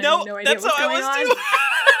show, and I had no idea that's what was how going I was on. too.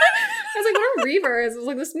 I was like, what are reavers? I was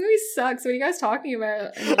like, this movie sucks. What are you guys talking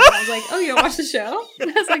about? And I was like, oh, you don't watch the show?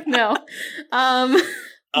 And I was like, no.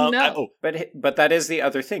 No. But that is the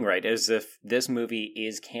other thing, right? Is if this movie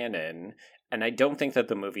is canon, and I don't think that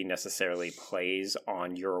the movie necessarily plays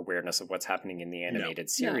on your awareness of what's happening in the animated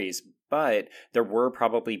series, but there were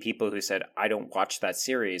probably people who said, I don't watch that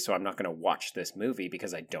series, so I'm not going to watch this movie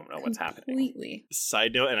because I don't know what's happening. Completely.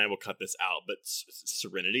 Side note, and I will cut this out, but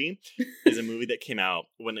Serenity is a movie that came out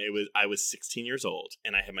when I was 16 years old,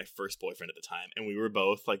 and I had my first boyfriend at the time, and we were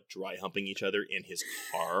both like dry humping each other in his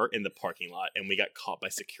car in the parking lot, and we got caught by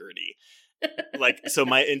security. Like, so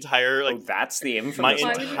my entire that's the infamous.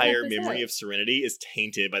 My entire memory of Serenity is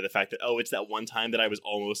tainted by the fact that it's that one time that I was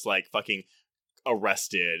almost like fucking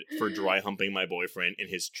arrested for dry humping my boyfriend in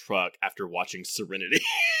his truck after watching Serenity.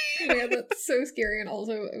 Oh my God, that's so scary and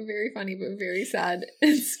also a very funny but very sad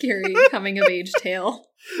and scary coming of age tale.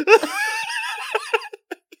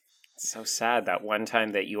 So sad that one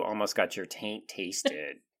time that you almost got your taint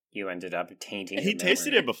tasted, you ended up tainting. He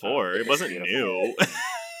tasted it before. It wasn't new.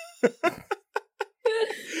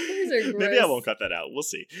 Maybe I won't cut that out. We'll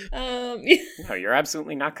see. No, you're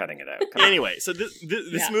absolutely not cutting it out. Anyway, so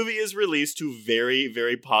this movie is released to very,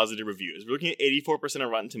 very positive reviews. We're looking at 84% on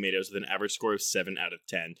Rotten Tomatoes with an average score of 7 out of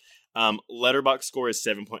 10. Letterboxd score is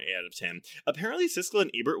 7.8 out of 10. Apparently, Siskel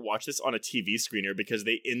and Ebert watched this on a TV screener because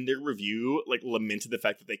they, in their review, like lamented the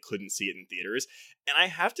fact that they couldn't see it in theaters. And I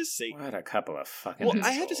have to say, what a couple of fucking. Well,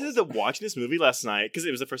 I have to say that watching this movie last night, because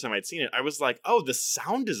it was the first time I'd seen it, I was like, oh, the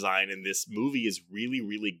sound design in this movie is really,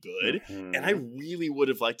 really good. Mm-hmm. And I really would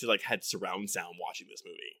have liked to like had surround sound watching this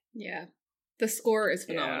movie. Yeah, the score is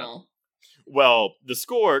phenomenal. Yeah. Well, the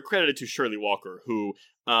score credited to Shirley Walker, who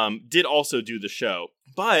did also do the show,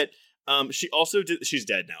 but she also did. She's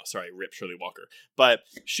dead now. Sorry, rip Shirley Walker. But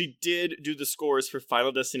she did do the scores for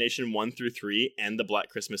Final Destination 1 through 3 and the Black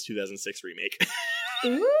Christmas 2006 remake.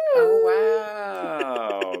 Ooh. Oh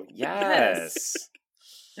wow! Yes.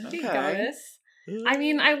 Okay. Goddess. I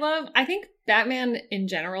mean, I think Batman in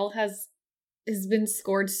general has been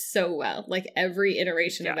scored so well. Like every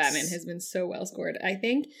iteration of Batman has been so well scored. I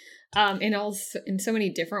think. In so many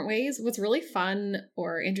different ways. What's really fun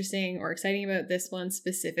or interesting or exciting about this one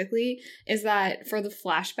specifically is that for the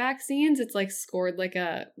flashback scenes, it's like scored like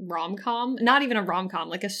a rom-com, not even a rom-com,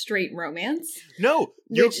 like a straight romance. No,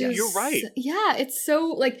 you're right. Yeah, it's so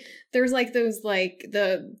like there's like those like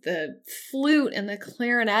the flute and the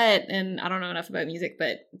clarinet, and I don't know enough about music,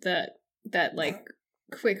 but that like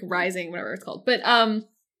quick rising, whatever it's called, but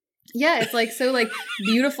yeah, it's like so like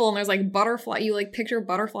beautiful, and there's like butterfly. You like picture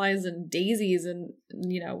butterflies and daisies, and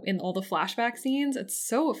you know, in all the flashback scenes, it's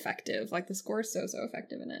so effective. Like the score is so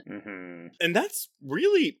effective in it. Mm-hmm. And that's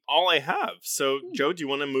really all I have. So, Joe, do you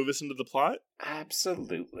want to move us into the plot?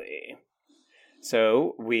 Absolutely.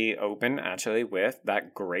 So we open actually with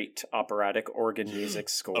that great operatic organ music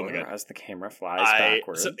score as the camera flies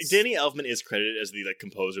backwards. So Danny Elfman is credited as the like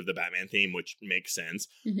composer of the Batman theme, which makes sense.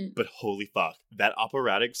 Mm-hmm. But holy fuck, that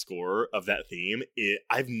operatic score of that theme,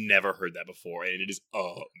 I've never heard that before, and it is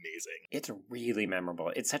amazing. It's really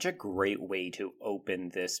memorable. It's such a great way to open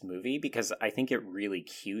this movie because I think it really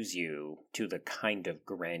cues you to the kind of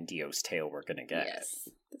grandiose tale we're going to get. Yes,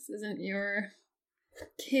 this isn't your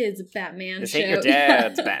kids' Batman this show. Ain't your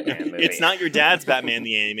dad's Batman movie. It's not your dad's Batman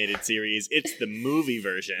the animated series. It's the movie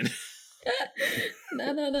version.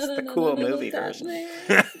 No, it's the cool movie version.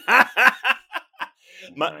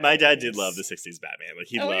 My dad did love the 60s Batman. Like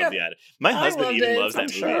he loved the ad. My husband even loves that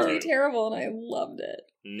movie. It was really terrible, and I loved it.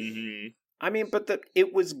 Mm-hmm. I mean, but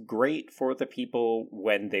it was great for the people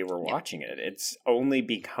when they were watching it. It's only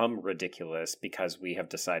become ridiculous because we have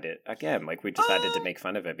decided, again, like we decided to make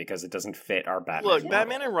fun of it because it doesn't fit our Batman. Look, model.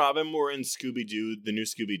 Batman and Robin were in Scooby-Doo, the new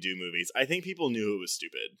Scooby-Doo movies. I think people knew it was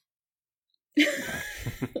stupid.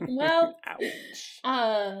 Well, ouch.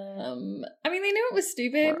 I mean, they knew it was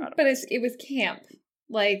stupid, but it was camp.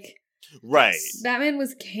 Like, right. Batman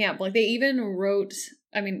was camp. Like, they even wrote,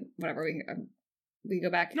 I mean, whatever, we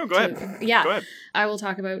go back. No, go ahead. Yeah. Go ahead. I will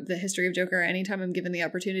talk about the history of Joker anytime I'm given the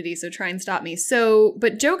opportunity, so try and stop me. So,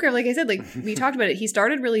 but Joker, like I said, like we talked about it, he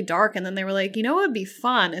started really dark, and then they were like, you know what would be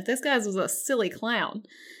fun if this guy was a silly clown?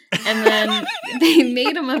 And then they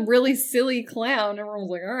made him a really silly clown. Everyone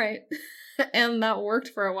was like, all right. And that worked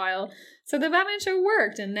for a while. So the Batman show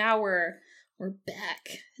worked, and now we're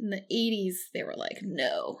back. In the 80s, they were like,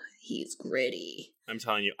 no, he's gritty. I'm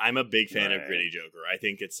telling you, I'm a big fan of gritty Joker. I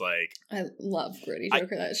think it's like... I love gritty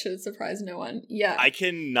Joker. That should surprise no one. Yeah. I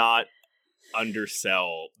cannot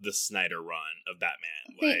undersell the Snyder run of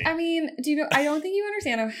Batman. Like, I mean, I don't think you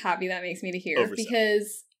understand how happy that makes me to hear. Oversell.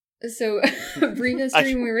 Because, so, brief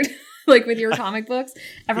history, when we were... like with your comic books,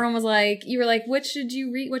 everyone was like, you were like, what should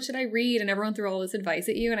you read? What should I read? And everyone threw all this advice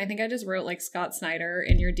at you. And I think I just wrote like Scott Snyder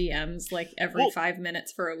in your DMs like every 5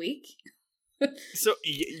 minutes for a week. So,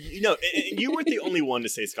 you know, and you weren't the only one to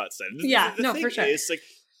say Scott Snyder. The thing for sure. Is, like,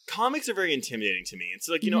 comics are very intimidating to me. And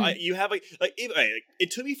so, like, you know, you have like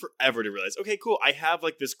it took me forever to realize, okay, cool, I have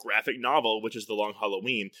like this graphic novel, which is The Long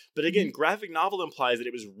Halloween. But again, graphic novel implies that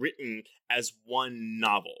it was written as one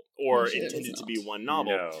novel or intended to be one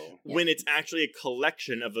novel. No. When it's actually a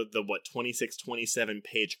collection of the 26, 27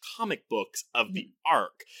 page comic books of the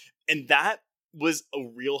arc. And that was a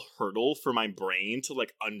real hurdle for my brain to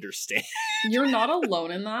like understand. You're not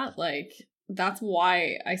alone in that. Like that's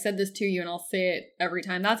why I said this to you, and I'll say it every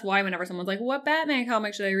time. That's why whenever someone's like, what Batman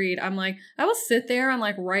comic should I read? I'm like, I will sit there and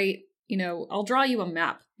like write, I'll draw you a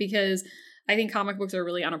map, because I think comic books are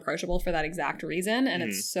really unapproachable for that exact reason, and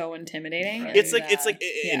it's so intimidating. Right. It's like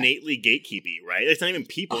innately gatekeepy, right? It's not even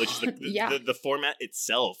people. It's just the format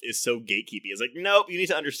itself is so gatekeepy. It's like, nope, you need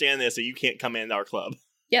to understand this, or you can't come in our club.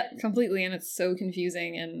 Yep, completely, and it's so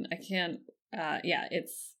confusing, and I can't.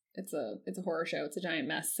 It's a horror show. It's a giant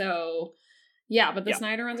mess. So yeah, but the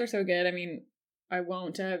Snyder runs are so good. I mean, I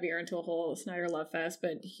won't veer into a whole Snyder love fest,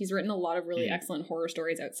 but he's written a lot of really excellent horror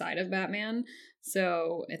stories outside of Batman.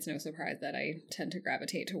 So it's no surprise that I tend to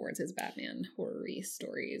gravitate towards his Batman horror-y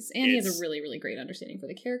stories. And he has a really, really great understanding for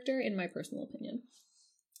the character, in my personal opinion,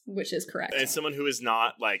 which is correct. And someone who is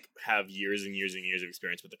not like have years and years and years of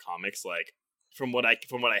experience with the comics, like from what I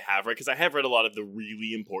have read, because I have read a lot of the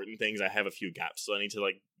really important things. I have a few gaps so I need to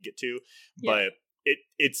like get to, but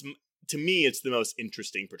it's. To me, it's the most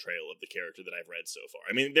interesting portrayal of the character that I've read so far.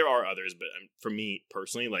 I mean, there are others, but for me,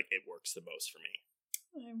 personally, like, it works the most for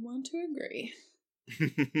me. I want to agree.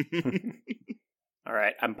 All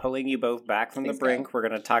right, I'm pulling you both back from the brink. We're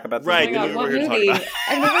going to talk about the movie. What movie?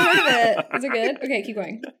 I've never heard of it. Is it good? Okay, keep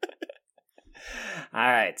going. All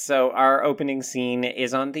right, so our opening scene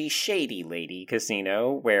is on the Shady Lady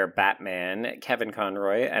Casino, where Batman, Kevin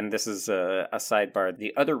Conroy, and this is a sidebar,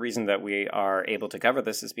 the other reason that we are able to cover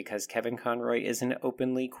this is because Kevin Conroy is an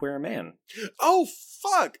openly queer man. Oh,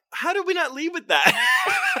 fuck! How did we not leave with that?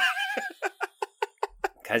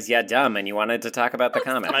 Because you're dumb and you wanted to talk about the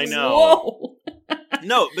comics. I know. Whoa.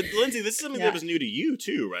 No, but Lindsay, this is something that was new to you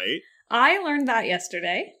too, right? I learned that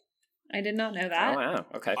yesterday. I did not know that. Oh, wow.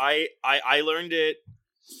 Okay. I learned it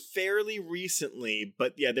fairly recently,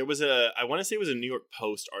 but yeah, there was I want to say it was a New York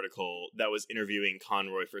Post article that was interviewing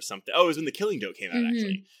Conroy for something. Oh, it was when The Killing Joke came out,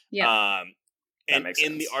 actually. Yeah. And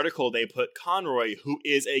in the article, they put Conroy, who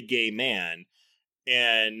is a gay man,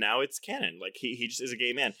 and now it's canon. Like, he just is a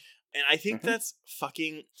gay man. And I think that's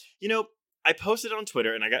fucking... I posted on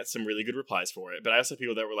Twitter, and I got some really good replies for it, but I also have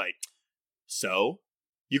people that were like, so...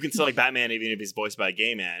 You can still like Batman even if he's voiced by a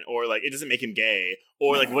gay man, or like it doesn't make him gay,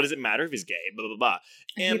 or like what does it matter if he's gay? Blah blah blah.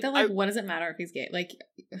 And I hate that. Like, what does it matter if he's gay? Like,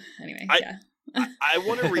 anyway, I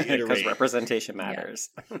want to reiterate because representation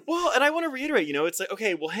matters. Yeah. Well, and I want to reiterate. It's like,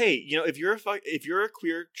 okay, well, hey, if you're a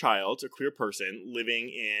queer child, a queer person living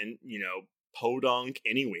in podunk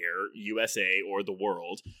anywhere, USA or the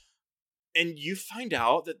world, and you find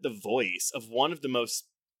out that the voice of one of the most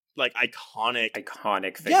like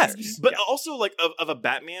iconic figures. Yes, but also like of a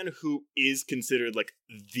Batman who is considered like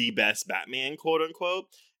the best Batman, quote unquote,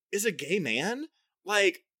 is a gay man.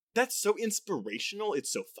 Like, that's so inspirational.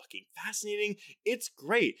 It's so fucking fascinating. It's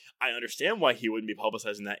great. I understand why he wouldn't be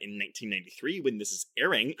publicizing that in 1993 when this is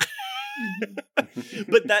airing.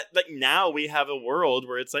 But that, like, now we have a world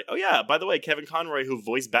where it's like, oh yeah, by the way, Kevin Conroy, who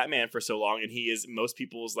voiced Batman for so long and he is most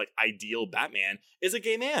people's like ideal Batman, is a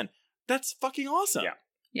gay man. That's fucking awesome. Yeah.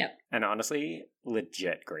 Yep. And honestly,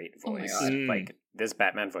 legit great voice. Oh my God. Like, this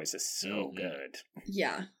Batman voice is so good.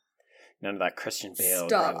 Yeah. None of that Christian Bale.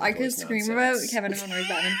 Stop. I could scream about nonsense. Kevin Conroy's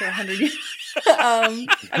Batman for 100 years.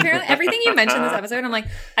 Apparently, everything you mentioned this episode, I'm like,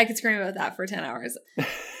 I could scream about that for 10 hours.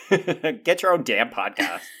 Get your own damn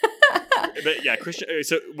podcast. But yeah, Christian.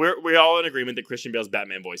 So we're all in agreement that Christian Bale's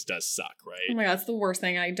Batman voice does suck, right? Oh my God, it's the worst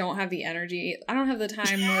thing. I don't have the energy. I don't have the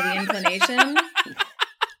time nor the inclination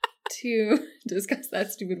to discuss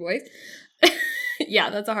that stupid voice.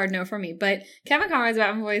 Yeah, that's a hard no for me. But Kevin Conroy's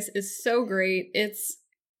Batman voice is so great.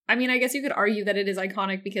 I mean, I guess you could argue that it is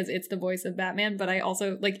iconic because it's the voice of Batman, but I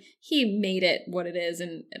also, like, he made it what it is,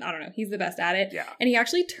 and I don't know, he's the best at it. Yeah. And he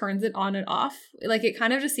actually turns it on and off. Like, it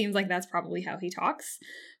kind of just seems like that's probably how he talks,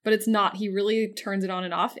 but it's not. He really turns it on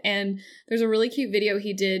and off. And there's a really cute video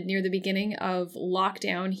he did near the beginning of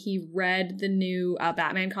lockdown. He read the new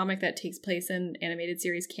Batman comic that takes place in animated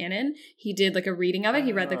series canon. He did, like, a reading of it.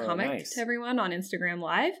 He read the comic to everyone on Instagram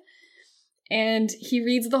Live. And he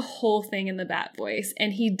reads the whole thing in the Bat voice.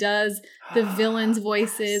 And he does the villains'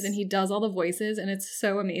 voices and he does all the voices. And it's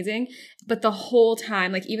so amazing. But the whole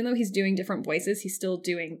time, like, even though he's doing different voices, he's still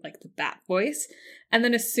doing, like, the Bat voice. And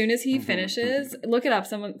then as soon as he finishes, look it up.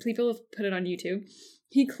 People have put it on YouTube.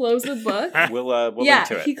 He closed the book. We'll link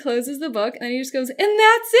to it. He closes the book and he just goes, and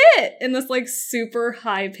that's it! In this, like, super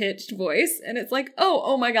high-pitched voice. And it's like,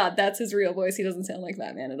 oh my God, that's his real voice. He doesn't sound like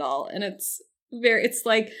Batman at all. And it's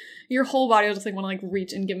like your whole body will just like want to like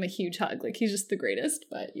reach and give him a huge hug. Like, he's just the greatest.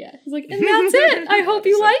 But yeah, he's like, and that's it. I hope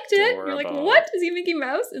you liked it. You're like, what? Is he Mickey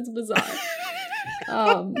Mouse? It's bizarre.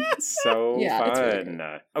 So yeah, fun.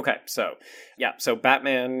 Okay, so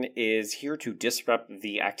Batman is here to disrupt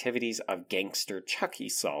the activities of gangster Chucky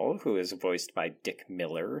Saul, who is voiced by Dick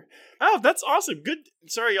Miller. Oh, that's awesome. Good.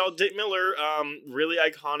 Sorry, y'all. Dick Miller, really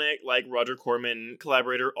iconic, like Roger Corman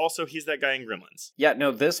collaborator. Also, he's that guy in Gremlins. Yeah,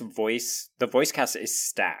 no, the voice cast is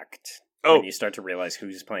stacked. Oh. When you start to realize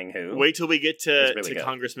who's playing who. Wait till we get to really good.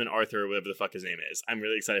 Congressman Arthur, whatever the fuck his name is. I'm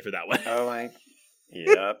really excited for that one.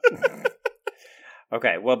 Yep.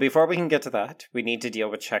 Okay, well, before we can get to that, we need to deal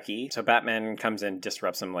with Chucky. So Batman comes in,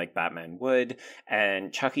 disrupts him like Batman would,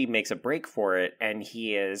 and Chucky makes a break for it, and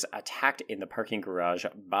he is attacked in the parking garage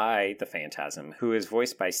by the Phantasm, who is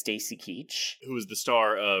voiced by Stacy Keach. Who is the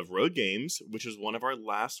star of Road Games, which is one of our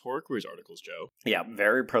last Horror Cruise articles, Joe. Yeah,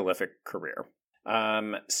 very prolific career.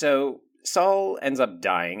 So Saul ends up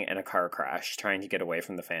dying in a car crash trying to get away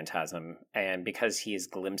from the Phantasm, and because he is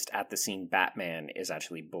glimpsed at the scene, Batman is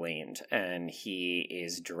actually blamed, and he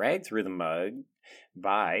is dragged through the mud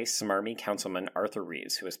by smarmy Councilman Arthur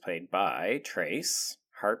Reeves, who is played by Trace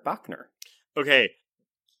Hart Bachner. Okay,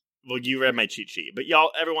 well, you read my cheat sheet, but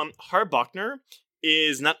y'all, everyone, Hart Bachner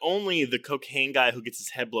is not only the cocaine guy who gets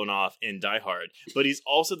his head blown off in Die Hard, but he's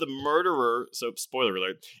also the murderer, so spoiler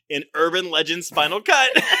alert, in Urban Legends Final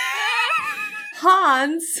Cut.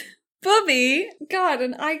 Hans Booby, God,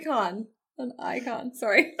 an icon.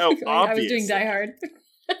 Sorry. Oh, I was doing Die Hard.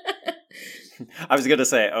 I was going to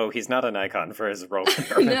say, he's not an icon for his role in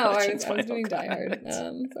Urban No, Legends I was doing Die Hard.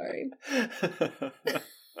 Sorry.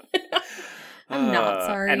 I'm not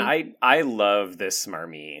sorry. And I love this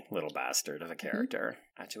smarmy little bastard of a character.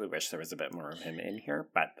 I actually wish there was a bit more of him in here,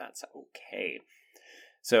 but that's okay.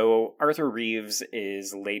 So Arthur Reeves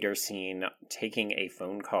is later seen taking a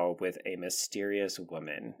phone call with a mysterious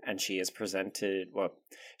woman, and she is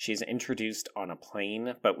she's introduced on a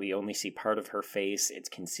plane, but we only see part of her face. It's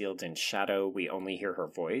concealed in shadow. We only hear her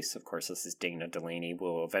voice. Of course, this is Dana Delaney.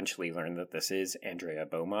 We'll eventually learn that this is Andrea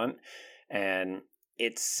Beaumont, and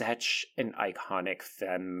it's such an iconic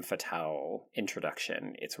femme fatale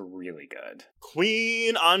introduction. It's really good.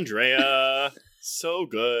 Queen Andrea. So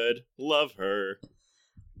good. Love her.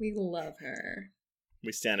 We love her.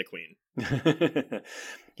 We stand a queen.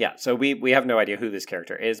 Yeah, so we have no idea who this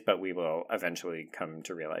character is, but we will eventually come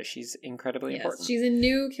to realize she's incredibly important. She's a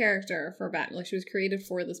new character for Batman. Like, she was created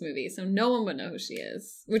for this movie, so no one would know who she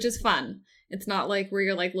is, which is fun. It's not like where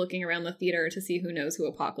you're like looking around the theater to see who knows who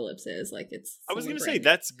Apocalypse is. Like, it's. I was going to say,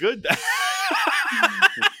 that's good.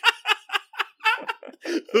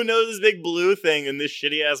 Who knows this big blue thing in this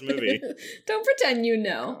shitty ass movie? Don't pretend you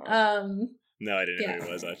know. No, I didn't know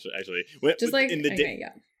who it was, actually. Just like, in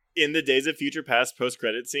the Days of Future Past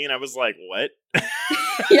post-credit scene, I was like, what?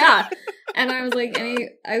 Yeah. And I was like,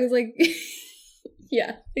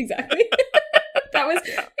 yeah, exactly. That was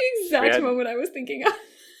the exact moment I was thinking of.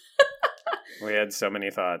 We had so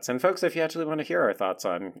many thoughts. And folks, if you actually want to hear our thoughts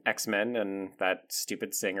on X-Men and that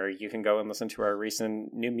stupid singer, you can go and listen to our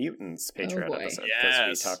recent New Mutants Patreon episode, because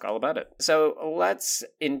we talk all about it. So let's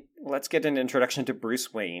get an introduction to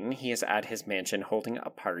Bruce Wayne. He is at his mansion holding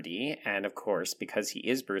a party, and of course, because he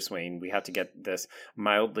is Bruce Wayne, we have to get this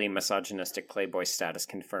mildly misogynistic playboy status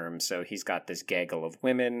confirmed. So he's got this gaggle of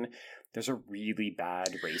women. There's a really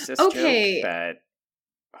bad racist joke that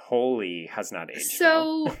wholly has not aged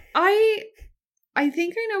so well. I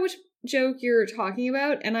think I know which joke you're talking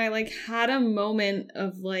about, and I had a moment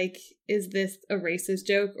of is this a racist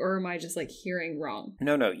joke, or am I just hearing wrong?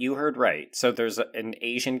 No, you heard right. So there's an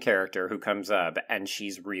Asian character who comes up and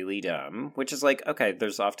she's really dumb, which is okay,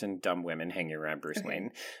 there's often dumb women hanging around Bruce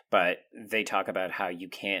Wayne, but they talk about how you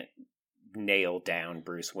can't nail down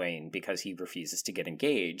Bruce Wayne because he refuses to get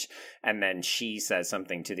engaged, and then she says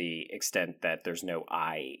something to the extent that there's no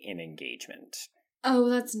I in engagement.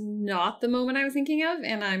 Oh, that's not the moment I was thinking of,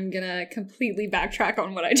 and I'm gonna completely backtrack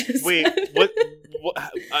on what I just said. What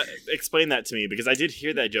explain that to me, because I did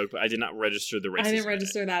hear that joke, but I did not register the racism. I didn't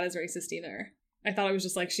register that as racist either. I thought it was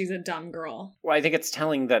just she's a dumb girl. Well, I think it's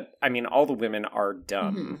telling that, all the women are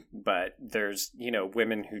dumb, but there's,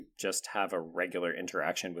 women who just have a regular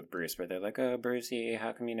interaction with Bruce where they're like, oh, Brucey,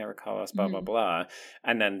 how come you never call us, blah, blah, blah.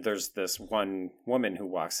 And then there's this one woman who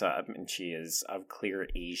walks up and she is of clear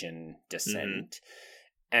Asian descent.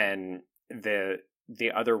 And the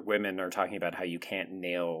other women are talking about how you can't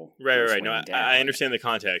nail right. No, I understand the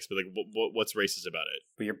context, but what's racist about it?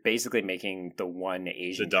 But you're basically making the one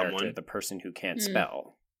Asian character the person who can't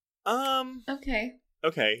spell. Okay,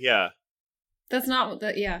 yeah. That's not what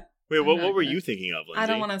the Wait, what were you thinking of, Lindsay? I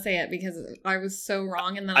don't want to say it because I was so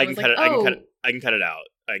wrong, and then I can cut it out. I can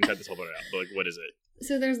cut this whole part out. But what is it?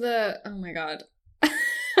 So there's oh my god.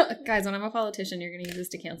 Guys, when I'm a politician, you're going to use this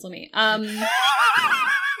to cancel me.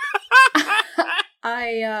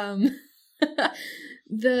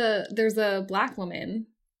 There's a black woman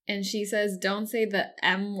and she says, "Don't say the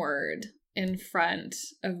M word in front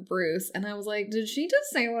of Bruce." And I was like, did she just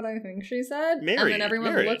say what I think she said? And then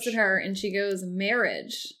everyone looks at her and she goes,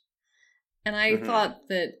 "Marriage." And I thought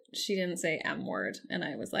that she didn't say M word. And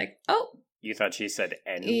I was like, oh. You thought she said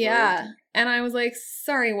N word? Yeah. And I was like,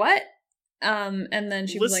 sorry, what? And then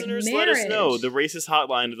she was like, "Marriage." Listeners, let us know. The racist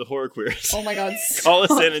hotline of the horror queers. Oh my god. Call us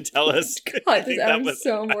in and tell us. God, I'm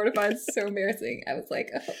so mortified. So embarrassing. I was like,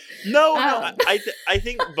 oh. No. I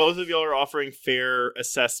think both of y'all are offering fair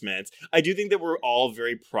assessments. I do think that we're all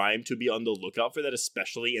very primed to be on the lookout for that,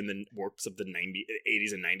 especially in the works of the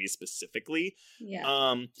 80s and 90s specifically.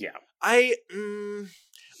 Yeah.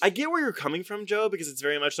 I get where you're coming from, Joe, because it's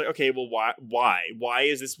very much like, okay, well, why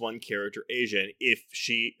is this one character Asian if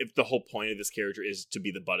the whole point of this character is to be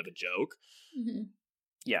the butt of a joke? Mm-hmm.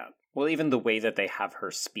 Yeah. Well, even the way that they have her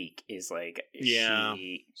speak is like,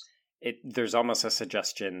 there's almost a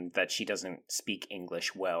suggestion that she doesn't speak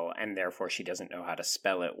English well, and therefore she doesn't know how to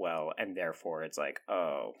spell it well, and therefore it's like,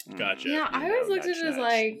 oh, gotcha. Yeah, I always looked at it as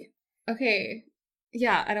like, okay.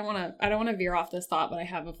 Yeah, I don't want to veer off this thought, but I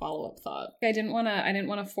have a follow-up thought. I didn't want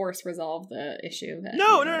to force resolve the issue.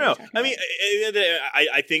 No. I mean,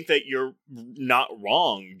 I think that you're not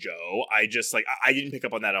wrong, Joe. I just I didn't pick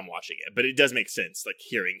up on that on watching it, but it does make sense, like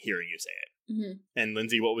hearing you say it. Mm-hmm. And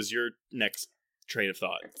Lindsay, what was your next train of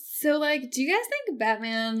thought? So, do you guys think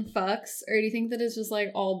Batman fucks, or do you think that it's just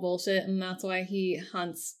all bullshit, and that's why he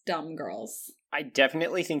hunts dumb girls? I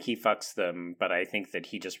definitely think he fucks them, but I think that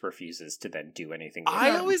he just refuses to then do anything with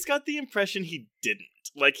I them. always got the impression he didn't.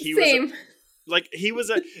 Same. I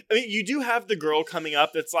mean, you do have the girl coming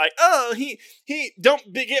up that's like, oh, he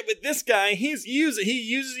don't get with this guy. He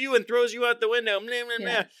uses you and throws you out the window. Blah, blah, blah.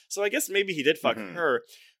 Yeah. So I guess maybe he did fuck her.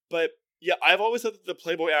 But yeah, I've always thought that the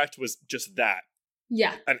Playboy act was just that.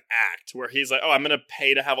 Yeah. An act where he's like, oh, I'm going to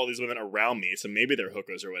pay to have all these women around me. So maybe they're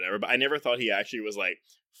hookers or whatever. But I never thought he actually was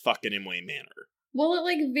fucking in Wayne Manor. Well,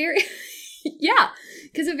 it very... yeah,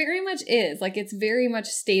 because it very much is. It's very much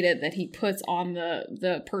stated that he puts on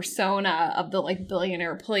the persona of the,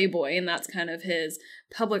 billionaire playboy, and that's kind of his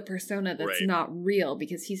public persona that's not real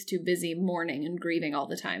because he's too busy mourning and grieving all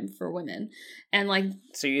the time for women. And,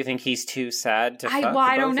 So you think he's too sad to fuck?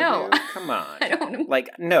 I don't know. Come on. I don't know.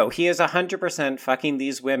 No, he is 100% fucking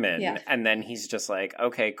these women, yeah. And then he's just like,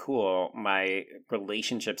 okay, cool, my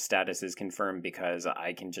relationship status is confirmed because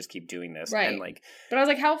I can just keep doing this. Right. And, but I was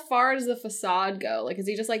like, how far does the facade go? Is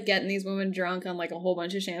he just, getting these women drunk on, a whole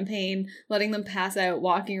bunch of champagne, letting them pass out,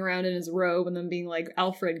 walking around in his robe, and then being like,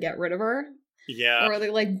 Alfred, get rid of her? Yeah. Or are they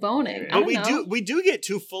boning? But we do get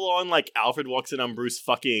two full on Alfred walks in on Bruce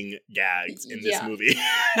fucking gags in this movie.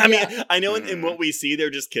 I mean, I know in what we see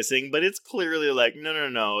they're just kissing, but it's clearly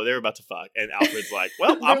no, they're about to fuck. And Alfred's like,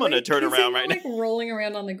 well, I'm gonna turn around right now. Rolling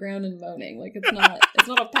around on the ground and moaning. It's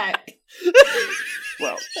not a peck.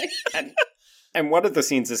 Well, and one of the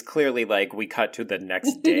scenes is clearly we cut to the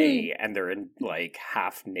next day and they're in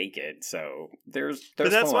half naked. So there's but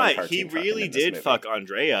that's why he really really did fuck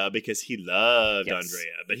Andrea because he loved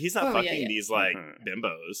Andrea, but he's not fucking these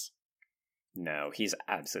bimbos. No, he's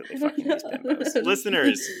absolutely fucking these bimbos.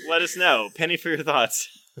 Listeners, let us know. Penny for your thoughts.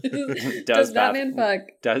 Does Batman fuck?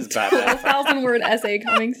 Does Batman fuck? 1,000-word essay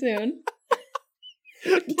coming soon.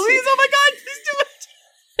 Please, oh my god, please do it.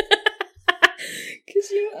 Could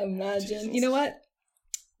you imagine? You know what?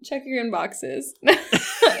 Check your inboxes.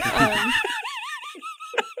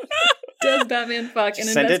 Does Batman fuck an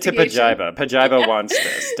investigation? Send it to Pajiba. Pajiba wants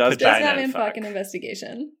this. Does Batman fuck an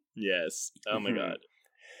investigation? Yes. Oh my god.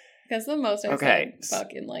 That's the most I've said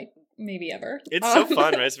fuck in maybe ever. It's so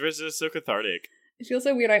fun, right? It's so cathartic. It feels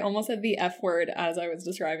so weird. I almost said the F word as I was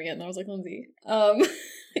describing it, and I was like, Lindsay.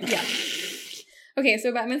 Yeah. Okay,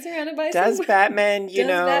 so Batman's surrounded by Does Batman, Does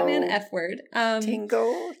Batman F word?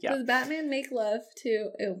 Tingle? Yeah. Does Batman make love to...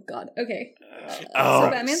 Oh, God. Okay. So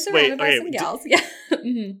Batman's surrounded by some gals. Yeah.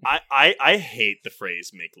 I hate the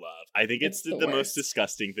phrase make love. I think it's the most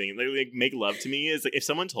disgusting thing. Make love to me is if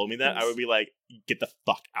someone told me that, I would be like, get the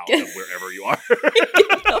fuck out of wherever you are.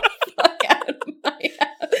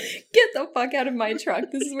 Get the fuck out of my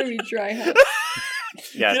truck. This is where we dry hunt.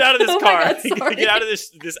 Yeah. Get out of this car. God, get out of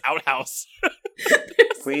this outhouse.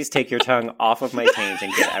 Please take your tongue off of my taint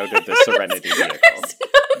and get out of the Serenity vehicle. There's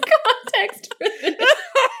no context for this.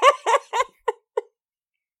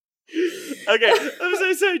 Okay, I'm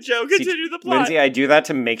so sorry, Joe. Continue the plot. Lindsay, I do that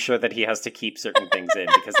to make sure that he has to keep certain things in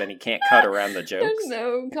because then he can't cut around the jokes. There's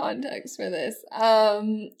no context for this.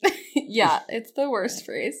 Yeah, it's the worst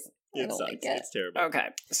phrase. I don't like it. It's terrible. Okay,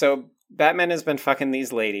 so Batman has been fucking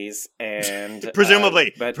these ladies, and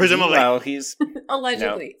presumably, well, he's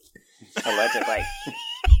allegedly. No, allegedly.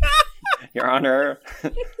 Your Honor,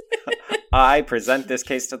 I present this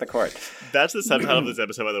case to the court. That's the subtitle of this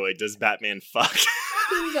episode, by the way. Does Batman fuck?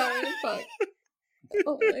 Does Batman fuck?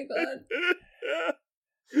 Oh my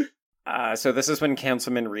god. So this is when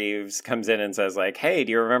Councilman Reeves comes in and says, like, hey,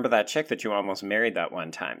 do you remember that chick that you almost married that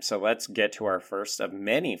one time? So let's get to our first of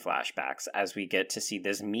many flashbacks as we get to see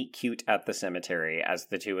this meet cute at the cemetery as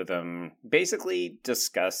the two of them basically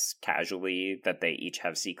discuss casually that they each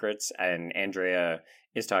have secrets, and Andrea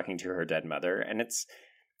is talking to her dead mother, and it's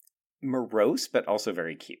morose but also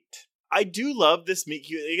very cute. I do love this meet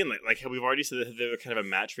cute again, like how we've already said that they're kind of a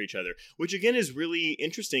match for each other, which again is really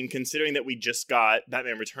interesting considering that we just got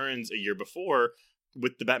Batman Returns a year before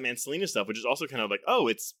with the Batman Selina stuff, which is also kind of like, oh,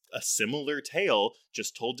 it's a similar tale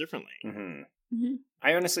just told differently. Mm-hmm. Mm-hmm.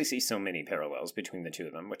 I honestly see so many parallels between the two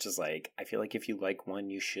of them, which is like, I feel like if you like one,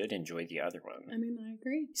 you should enjoy the other one. I mean, I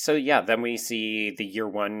agree. So yeah, then we see the year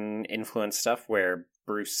one influence stuff where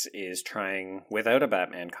Bruce is trying, without a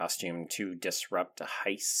Batman costume, to disrupt a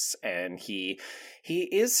heist, and he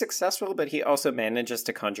is successful, but he also manages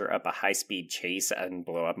to conjure up a high-speed chase and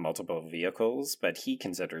blow up multiple vehicles, but he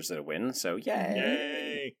considers it a win, so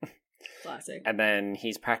yay! Classic. And then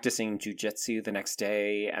he's practicing jujitsu the next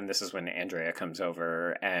day, and this is when Andrea comes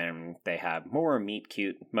over, and they have more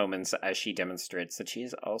meet-cute moments as she demonstrates that she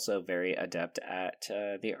is also very adept at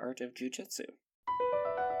the art of jujitsu.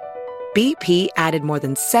 BP added more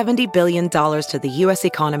than $70 billion to the U.S.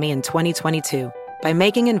 economy in 2022 by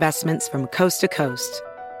making investments from coast to coast.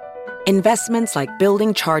 Investments like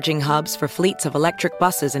building charging hubs for fleets of electric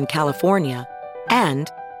buses in California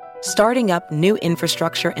and starting up new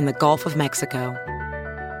infrastructure in the Gulf of Mexico.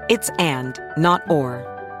 It's and, not or.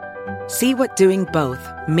 See what doing both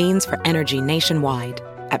means for energy nationwide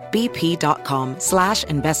at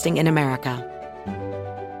bp.com/investing in America.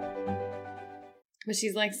 But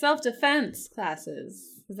she's like, self-defense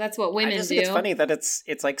classes. Because that's what women do. I just think it's funny that it's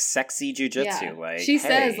like sexy jujitsu. Yeah. Like, she hey,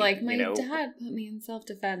 says, like, my dad put me in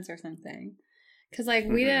self-defense or something. Because, like,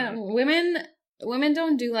 we didn't... Women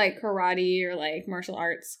don't do, like, karate or, like, martial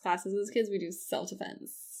arts classes as kids. We do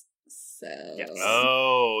self-defense. So... Yes.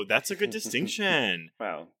 Oh, that's a good distinction.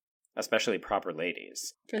 Well, especially proper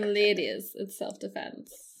ladies. For ladies, it's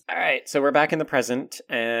self-defense. All right, so we're back in the present,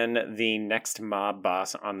 and the next mob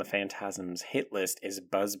boss on the Phantasm's hit list is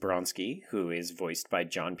Buzz Bronski, who is voiced by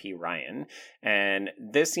John P. Ryan. And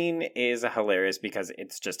this scene is hilarious because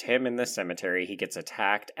it's just him in the cemetery. He gets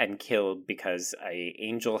attacked and killed because a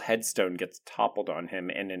angel headstone gets toppled on him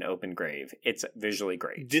in an open grave. It's visually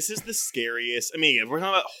great. This is the scariest. I mean, if we're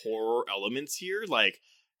talking about horror elements here, like,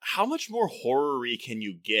 how much more horror-y can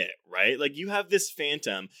you get, right? Like, you have this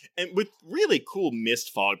phantom, and with really cool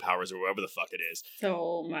mist fog powers or whatever the fuck it is.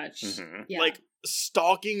 So much. Mm-hmm. Yeah. Like,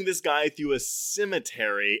 stalking this guy through a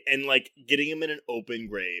cemetery and, like, getting him in an open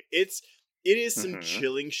grave. It is some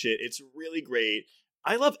chilling shit. It's really great.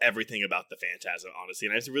 I love everything about the Phantasm, honestly,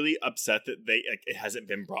 and I was really upset that it hasn't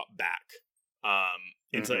been brought back.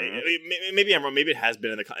 And so maybe I'm wrong. Maybe it has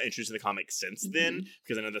been introduced in the comics since then,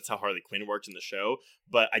 because I know that's how Harley Quinn worked in the show.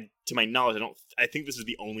 But to my knowledge, I think this is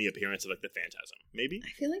the only appearance of like the Phantasm. Maybe I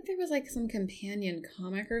feel like there was like some companion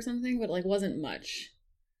comic or something, but like wasn't much.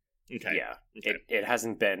 Okay. Yeah, okay. It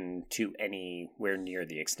hasn't been to anywhere near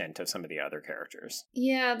the extent of some of the other characters.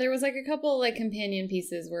 Yeah, there was like a couple like companion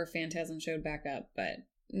pieces where Phantasm showed back up, but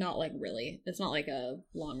not like really. It's not like a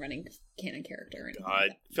long running canon character or anything.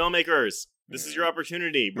 God, filmmakers. This is your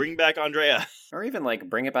opportunity. Bring back Andrea. Or even, like,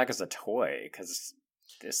 bring it back as a toy, because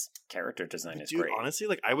this character design is great. Honestly,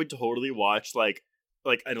 like, I would totally watch, like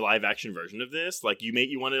a live-action version of this. Like, you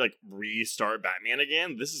want to, like, restart Batman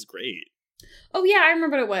again? This is great. Oh, yeah, I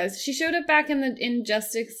remember what it was. She showed up back in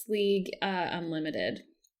Justice League Unlimited,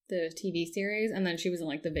 the TV series, and then she was in,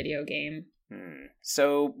 like, the video game.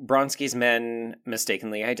 So, Bronski's men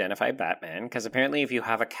mistakenly identify Batman, because apparently if you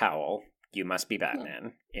have a cowl, you must be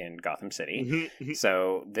Batman in Gotham City.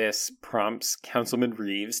 So this prompts Councilman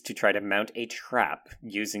Reeves to try to mount a trap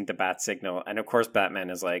using the bat signal. And of course, Batman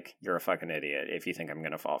is like, you're a fucking idiot if you think I'm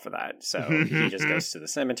going to fall for that. So he just goes to the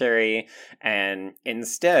cemetery. And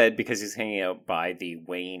instead, because he's hanging out by the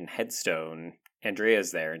Wayne headstone,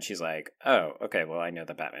 Andrea's there, and she's like, oh, okay, well, I know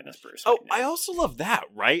that Batman is Bruce Wayne. I also love that,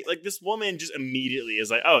 right? Like, this woman just immediately is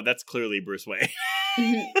like, oh, that's clearly Bruce Wayne.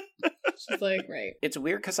 She's like, right. It's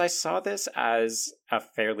weird because I saw this as a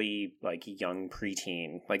fairly, like, young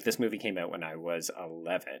preteen. Like, this movie came out when I was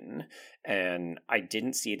 11, and I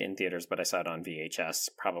didn't see it in theaters, but I saw it on VHS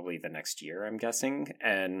probably the next year, I'm guessing.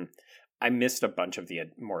 And I missed a bunch of the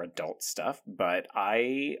more adult stuff, but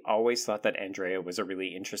I always thought that Andrea was a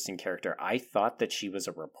really interesting character. I thought that she was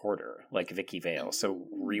a reporter, like Vicky Vale. So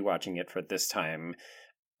rewatching it for this time,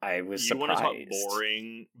 I was surprised. You want to talk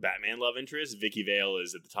boring Batman love interest? Vicky Vale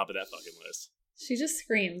is at the top of that fucking list. She just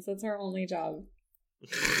screams. That's her only job.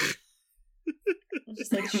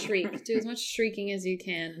 Just like shriek. Do as much shrieking as you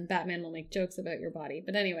can, and Batman will make jokes about your body.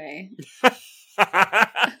 But anyway.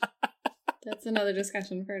 That's another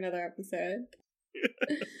discussion for another episode.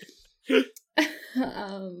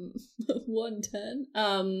 110.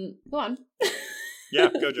 Go on. Yeah,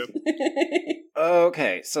 go, Joe.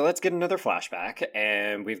 Okay, so let's get another flashback,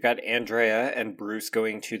 and we've got Andrea and Bruce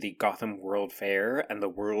going to the Gotham World Fair and the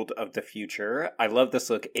world of the future. I love this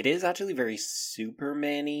look. It is actually very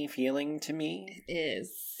Superman-y feeling to me. It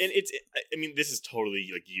is. And I mean, this is totally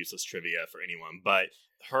like useless trivia for anyone, but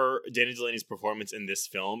Dana Delaney's performance in this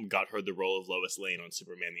film got her the role of Lois Lane on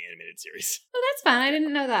Superman the Animated Series. Oh, that's fun. I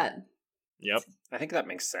didn't know that. Yep. I think that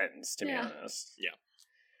makes sense, to be honest. Yeah.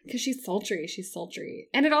 Because she's sultry. She's sultry.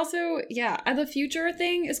 And it also, the future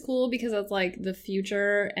thing is cool because it's like the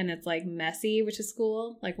future and it's like messy, which is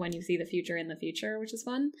cool. Like when you see the future in the future, which is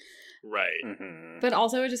fun. Right. Mm-hmm. But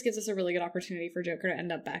also it just gives us a really good opportunity for Joker to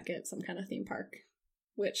end up back at some kind of theme park,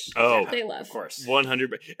 which they love. Of course. 100%.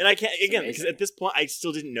 And I can't, again, because at this point, I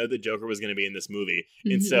still didn't know that Joker was going to be in this movie.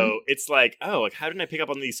 And so it's like, oh, like how didn't I pick up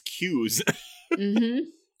on these cues?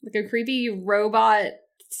 Like a creepy robot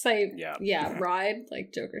type, ride,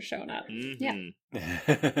 like Joker showing up.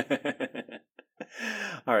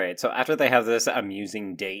 All right, so after they have this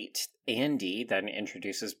amusing date, Andy then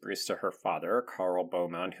introduces Bruce to her father, Carl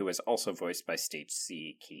Beaumont, who is also voiced by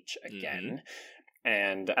Stacey Keach again.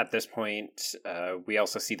 And at this point, we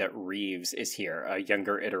also see that Reeves is here, a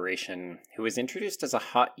younger iteration who is introduced as a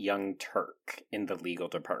hot young Turk in the legal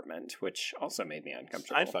department, which also made me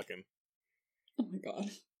uncomfortable. I'd fuck him. Oh my god.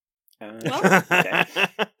 Okay.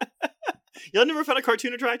 Y'all never found a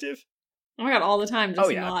cartoon attractive? Oh my god, all the time,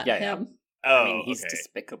 just not him. Oh, I mean, he's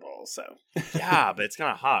despicable, so. Yeah, but it's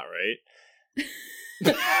kind of hot, right?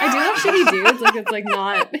 I do love shitty dudes. Like, it's like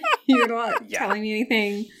not, you're not telling me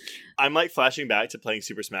anything. I'm like flashing back to playing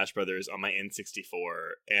Super Smash Brothers on my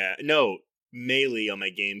N64. Melee on my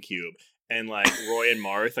GameCube. And like Roy and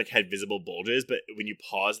Marth like had visible bulges, but when you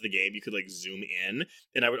pause the game, you could like zoom in,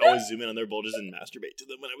 and I would always zoom in on their bulges and masturbate to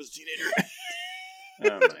them when I was a teenager.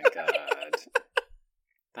 Oh my god.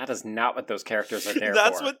 That is not what those characters are there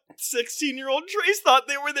That's for. what 16-year-old Trace thought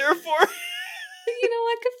they were there for. You know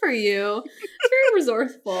what? Good for you. It's very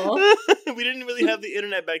resourceful. We didn't really have the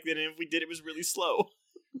internet back then, and if we did, it was really slow.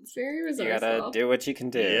 It's very resourceful. You gotta do what you can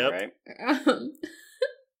do, right?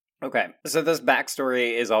 Okay, so this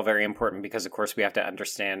backstory is all very important because, of course, we have to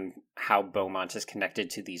understand how Beaumont is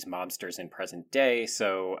connected to these mobsters in present day.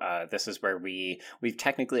 So this is where we've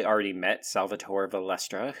technically already met Salvatore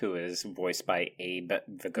Valestra, who is voiced by Abe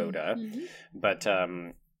Vigoda, but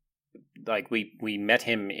we met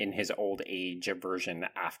him in his old age version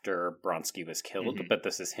after Bronski was killed, but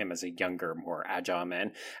this is him as a younger, more agile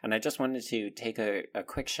man. And I just wanted to take a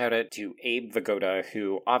quick shout out to Abe Vigoda,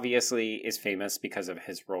 who obviously is famous because of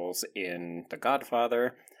his roles in The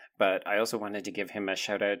Godfather, but I also wanted to give him a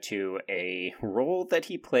shout out to a role that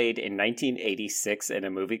he played in 1986 in a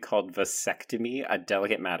movie called Vasectomy, A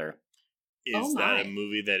Delicate Matter. Is that a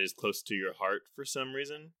movie that is close to your heart for some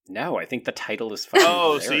reason? No, I think the title is fucking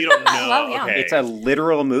hilarious. So you don't know. Well, yeah. Okay. It's a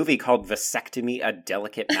literal movie called Vasectomy, A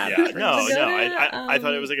Delicate Matter. Yeah, no. I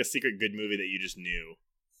thought it was like a secret good movie that you just knew.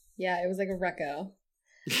 Yeah, it was like a reco.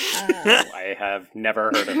 I have never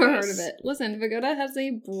heard of this. Never heard of it. Listen, Vigoda has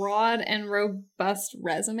a broad and robust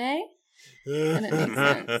resume, and it makes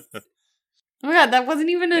sense. Oh my god, that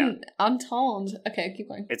wasn't even an untoned. Okay, keep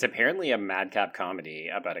going. It's apparently a madcap comedy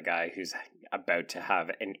about a guy who's about to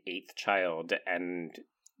have an 8th child, and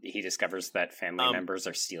he discovers that family members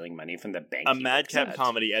are stealing money from the bank. A madcap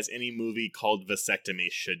comedy, as any movie called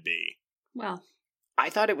Vasectomy should be. Well,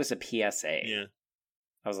 I thought it was a PSA. Yeah.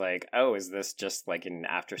 I was like, oh, is this just like an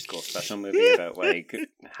after-school special movie about like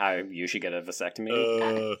how you should get a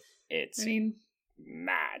vasectomy? It's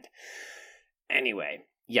mad. Anyway.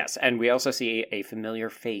 Yes, and we also see a familiar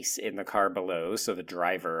face in the car below, so the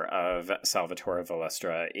driver of Salvatore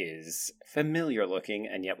Valestra is familiar looking,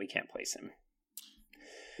 and yet we can't place him.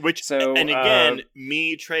 And again,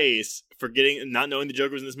 me, Trace, not knowing the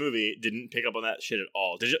Joker was in this movie, didn't pick up on that shit at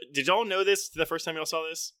all. Did y'all know this the first time y'all saw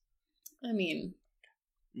this? I mean...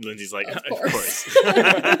 Lindsay's like, of course.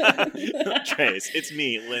 Trace, it's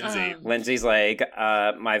me, Lindsay. Lindsay's like,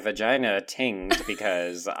 my vagina tinged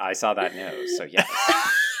because I saw that nose, so yes.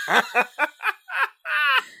 How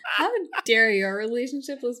Derry, your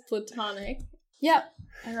relationship was platonic. Yep,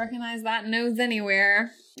 I recognize that nose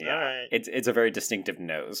anywhere. Yeah, right. It's a very distinctive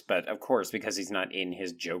nose, but of course, because he's not in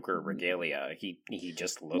his Joker regalia, he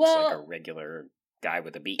just looks like a regular guy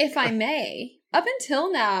with a beak. If I may, up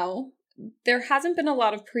until now, there hasn't been a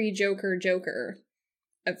lot of pre-Joker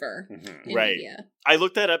ever in Right. media. I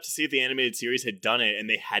looked that up to see if the animated series had done it, and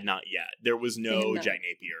they had not yet. There was no not. Jack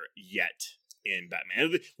Napier yet in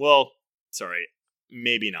Batman. Well, sorry,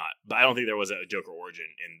 maybe not. But I don't think there was a Joker origin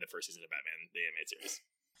in the first season of Batman, the animated series.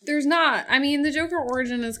 There's not. I mean, the Joker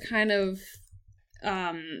origin is kind of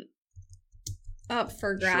up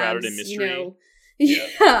for grabs. Shrouded in mystery. You know.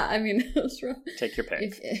 Yeah, I mean, take your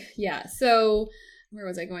pick. Yeah, so where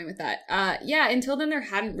was I going with that? Yeah, until then there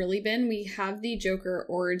hadn't really been. We have the Joker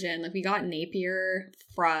origin. Like, we got Napier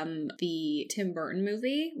from the Tim Burton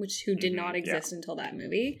movie, who did not exist until that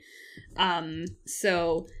movie.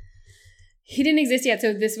 So he didn't exist yet.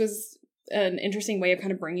 So this was an interesting way of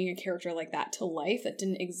kind of bringing a character like that to life that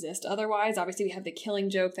didn't exist otherwise. Obviously, we have the Killing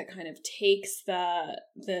Joke that kind of takes the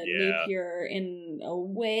Napier in a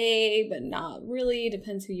way, but not really.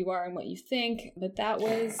 Depends who you are and what you think. But that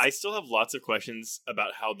was... I still have lots of questions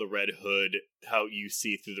about how you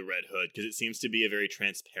see through the Red Hood, because it seems to be a very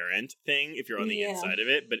transparent thing if you're on the inside of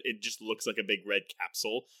it, but it just looks like a big red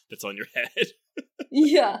capsule that's on your head.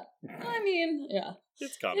 Yeah. I mean, yeah.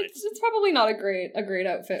 It's comics. It's probably not a great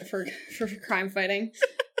outfit for crime fighting.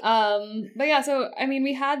 But yeah, so I mean,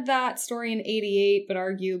 we had that story in 88, but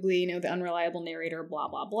arguably, the unreliable narrator, blah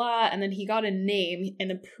blah blah, and then he got a name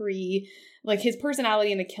and his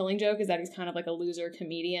personality in the Killing Joke is that he's kind of like a loser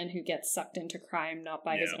comedian who gets sucked into crime not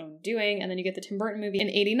by his own doing. And then you get the Tim Burton movie in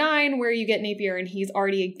 89 where you get Napier and he's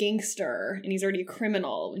already a gangster and he's already a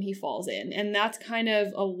criminal when he falls in, and that's kind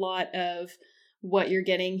of a lot of what you're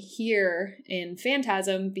getting here in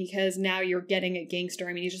Phantasm, because now you're getting a gangster.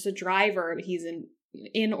 I mean, he's just a driver, but he's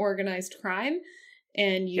in organized crime,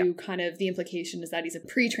 and the implication is that he's a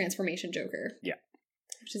pre-transformation Joker. Yeah.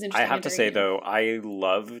 Which is interesting. I have to say, though, I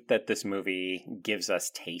love that this movie gives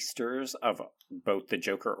us tasters of both the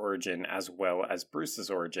Joker origin as well as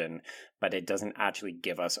Bruce's origin, but it doesn't actually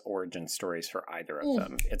give us origin stories for either of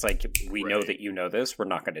them. It's like, we know that you know this, we're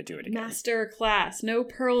not going to do it again. Master class, no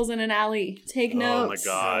pearls in an alley. Take notes.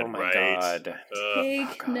 Oh my god.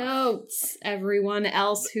 Take notes, everyone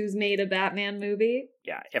else who's made a Batman movie.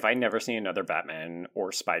 Yeah, if I never see another Batman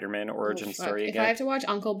or Spider-Man origin story again. If I have to watch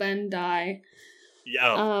Uncle Ben die...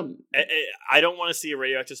 Yeah, I don't want to see a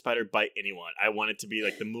radioactive spider bite anyone. I want it to be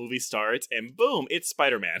like the movie starts and boom, it's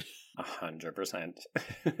Spider-Man.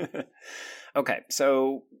 100%. Okay,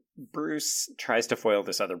 so Bruce tries to foil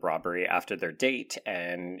this other robbery after their date,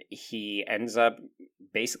 and he ends up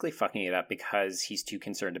basically fucking it up because he's too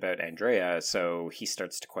concerned about Andrea, so he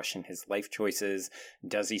starts to question his life choices.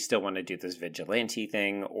 Does he still want to do this vigilante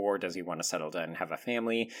thing, or does he want to settle down and have a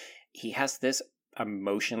family? He has this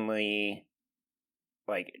emotional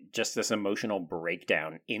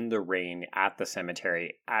breakdown in the rain at the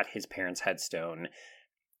cemetery at his parents' headstone.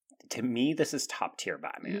 To me, this is top tier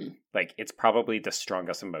Batman. Like, it's probably the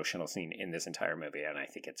strongest emotional scene in this entire movie, and I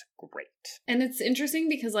think it's great. And it's interesting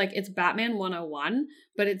because, it's Batman 101,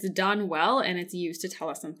 but it's done well, and it's used to tell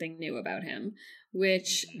us something new about him,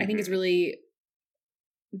 which I think is really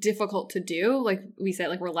difficult to do. Like we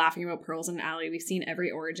said, we're laughing about pearls in an alley. We've seen every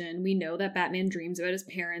origin. We know that Batman dreams about his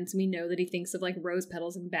parents. We know that he thinks of rose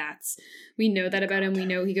petals and bats. We know that about him. We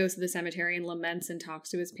know he goes to the cemetery and laments and talks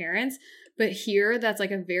to his parents. But here, that's a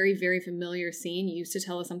very, very familiar scene used to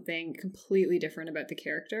tell us something completely different about the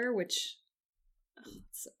character, which,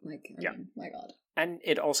 my God. And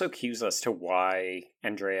it also cues us to why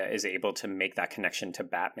Andrea is able to make that connection to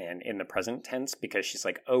Batman in the present tense, because she's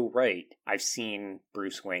like, oh, right, I've seen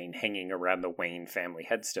Bruce Wayne hanging around the Wayne family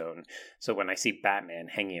headstone. So when I see Batman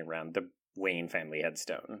hanging around the Wayne family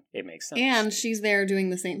headstone, it makes sense. And she's there doing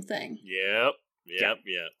the same thing. Yep.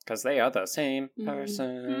 Because they are the same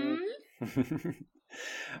person.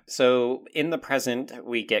 So, in the present,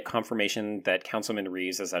 we get confirmation that Councilman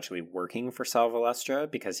Reeves is actually working for Sal Valestra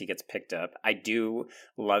because he gets picked up. I do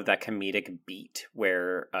love that comedic beat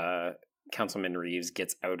where Councilman Reeves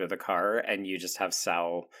gets out of the car and you just have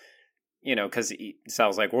Sal, because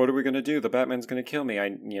Sal's like, what are we going to do? The Batman's going to kill me.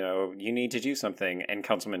 You need to do something. And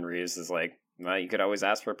Councilman Reeves is like, well, you could always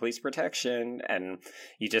ask for police protection. And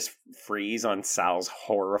you just freeze on Sal's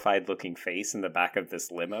horrified looking face in the back of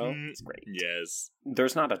this limo. It's great. Yes.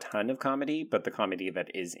 There's not a ton of comedy, but the comedy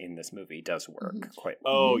that is in this movie does work quite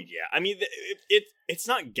well. Oh, yeah. I mean, it's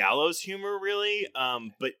not gallows humor, really.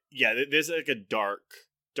 But yeah, there's a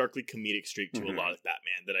darkly comedic streak to a lot of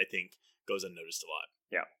Batman that I think goes unnoticed a lot.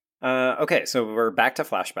 Yeah. Okay, so we're back to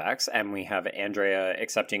flashbacks, and we have Andrea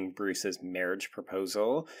accepting Bruce's marriage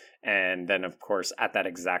proposal. And then, of course, at that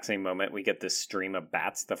exact same moment, we get this stream of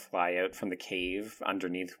bats that fly out from the cave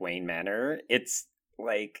underneath Wayne Manor. It's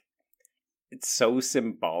like, it's so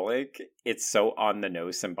symbolic. It's so on the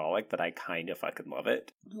nose symbolic that I kind of fucking love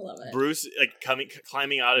it. I love it. Bruce, like,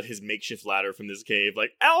 climbing out of his makeshift ladder from this cave,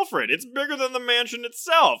 like, Alfred, it's bigger than the mansion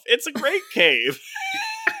itself. It's a great cave.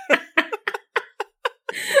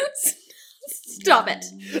 Stop it.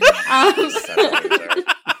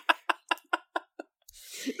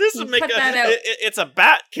 This would make it's a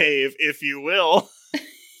bat cave, if you will.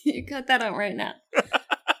 You cut that out right now.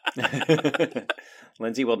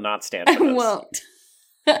 Lindsay will not stand for this. I won't.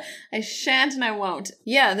 I shan't and I won't.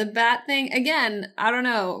 Yeah, the bat thing, again, I don't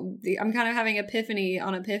know. I'm kind of having epiphany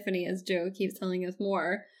on epiphany as Joe keeps telling us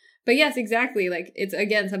more. But yes, exactly. Like, it's,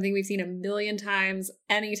 again, something we've seen a million times.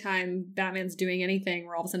 Anytime Batman's doing anything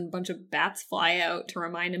where all of a sudden a bunch of bats fly out to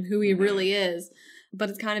remind him who he really is. But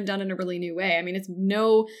it's kind of done in a really new way. I mean, it's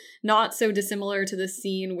not so dissimilar to the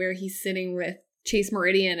scene where he's sitting with Chase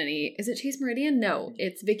Meridian and is it Chase Meridian? No,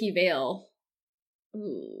 it's Vicky Vale.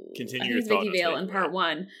 Ooh, Continue I think your it's thought. Vicky Vale in part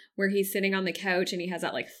 1, where he's sitting on the couch and he has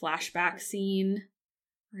that like flashback scene.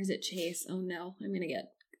 Or is it Chase? Oh no, I'm gonna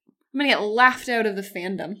get laughed out of the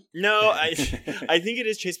fandom. No, I think it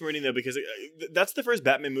is Chase Meridian though, because that's the first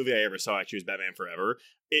Batman movie I ever saw. Actually, was Batman Forever.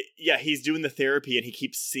 He's doing the therapy and he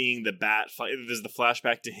keeps seeing the bat. There's the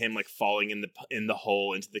flashback to him like falling in the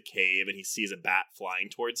hole into the cave, and he sees a bat flying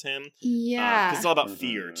towards him. Yeah, because it's all about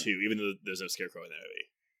fear too. Even though there's no scarecrow in that movie.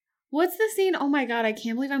 What's the scene? Oh my god, I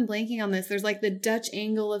can't believe I'm blanking on this. There's like the Dutch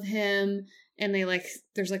angle of him, and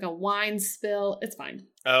there's like a wine spill. It's fine.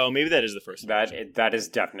 Oh, maybe that is the first. That is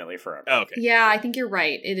definitely Forever. Oh, okay. Yeah, I think you're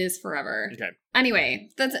right. It is Forever. Okay.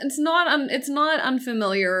 Anyway, it's not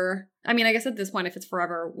unfamiliar. I mean, I guess at this point, if it's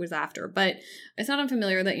Forever was after, but it's not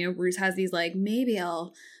unfamiliar that, you know, Bruce has these like, maybe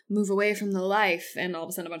I'll move away from the life, and all of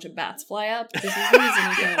a sudden a bunch of bats fly up. This is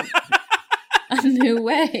using a new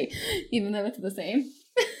way, even though it's the same.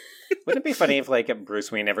 Wouldn't it be funny if, like,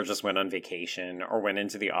 Bruce Wayne ever just went on vacation or went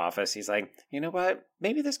into the office? He's like, you know what?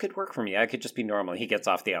 Maybe this could work for me. I could just be normal. He gets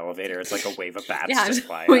off the elevator. It's like a wave of bats just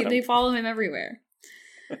fly at him. They follow him everywhere.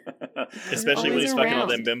 Especially when he's fucking all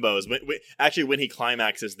them bimbos. When he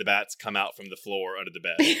climaxes, the bats come out from the floor under the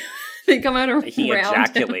bed. They come out around He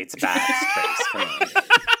ejaculates bats, Trace. Come on.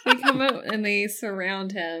 They come out and they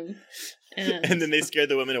surround him. And then they scared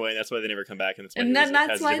the women away, and that's why they never come back. And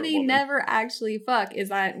that's why they never actually fuck, is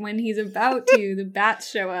that when he's about to, the bats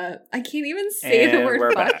show up. I can't even say the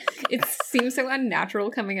word fuck. Back. It seems so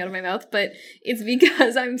unnatural coming out of my mouth, but it's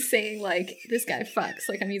because I'm saying, like, this guy fucks.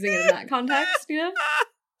 Like, I'm using it in that context, you know?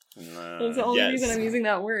 That's the only reason I'm using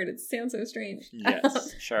that word. It sounds so strange.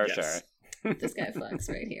 Yes. Sure. This guy fucks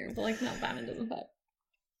right here. But, like, no, Batman doesn't fuck.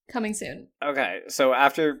 Coming soon. Okay, so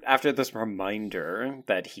after this reminder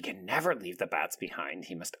that he can never leave the bats behind,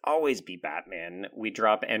 he must always be Batman, we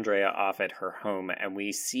drop Andrea off at her home, and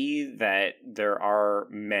we see that there are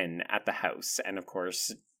men at the house. And of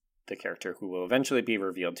course, the character who will eventually be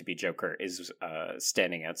revealed to be Joker is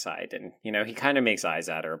standing outside. And, you know, he kind of makes eyes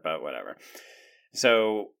at her, but whatever.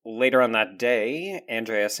 So later on that day,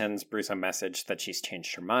 Andrea sends Bruce a message that she's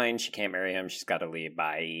changed her mind. She can't marry him. She's got to leave.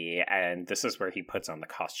 Bye. And this is where he puts on the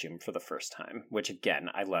costume for the first time, which, again,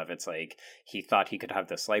 I love. It's like he thought he could have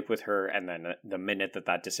this life with her, and then the minute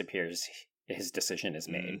that disappears, his decision is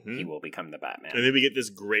made. Mm-hmm. He will become the Batman. And then we get this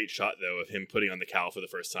great shot, though, of him putting on the cowl for the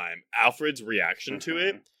first time. Alfred's reaction to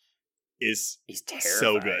it is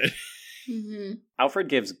so good. Mm-hmm. Alfred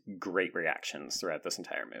gives great reactions throughout this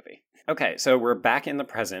entire movie. Okay, so we're back in the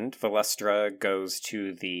present. Valestra goes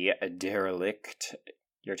to the derelict...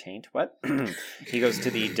 Your taint? What? He goes to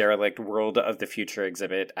the derelict World of the Future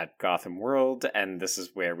exhibit at Gotham World, and this is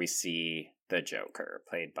where we see the Joker,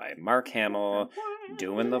 played by Mark Hamill,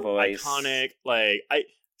 doing the voice. Iconic. Good.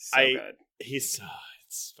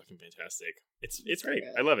 It's fucking fantastic. It's great.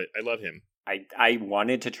 I love it. I love him. I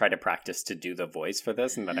wanted to try to practice to do the voice for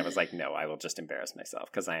this, and then I was like, no, I will just embarrass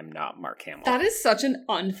myself because I am not Mark Hamill. That is such an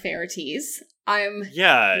unfair tease. I'm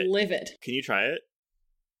livid. Can you try it?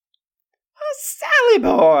 Oh, Sally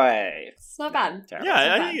boy! It's not bad. Terrible.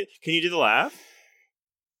 Yeah, I think. Can you do the laugh?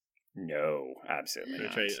 No, absolutely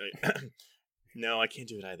not. No, I can't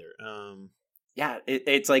do it either. Yeah,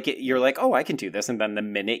 it's like you're like, oh, I can do this, and then the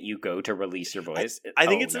minute you go to release your voice, I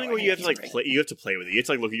think it's something where you have to play. You have to play with it. You have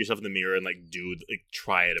to look at yourself in the mirror and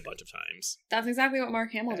try it a bunch of times. That's exactly what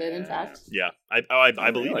Mark Hamill did. In fact, yeah,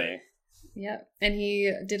 I believe it. Yeah, and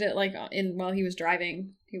he did it while he was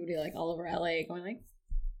driving. He would be all over LA, going like.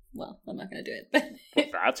 well, I'm not going to do it. Well,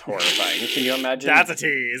 that's horrifying. Can you imagine? That's a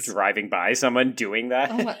tease. Driving by someone doing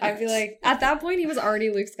that. I feel like at that point he was already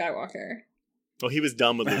Luke Skywalker. Well, he was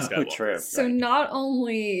done with Luke Skywalker. Oh, true. So right. not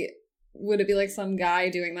only would it be like some guy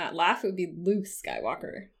doing that laugh, it would be Luke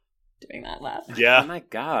Skywalker doing that laugh. Yeah. Oh my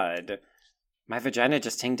god. My vagina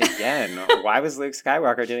just tinged again. Why was Luke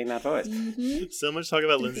Skywalker doing that voice? Mm-hmm. So much talk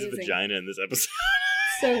about Confusing. Lindsay's vagina in this episode.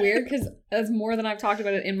 So weird, because that's more than I've talked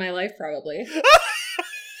about it in my life, probably.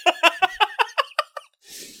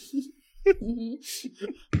 Mm-hmm.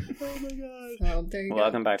 Oh my god. So there you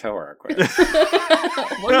Welcome back to Horror Quiz. go.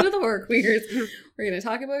 Welcome to the Horror Queers. We're going to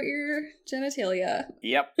talk about your genitalia.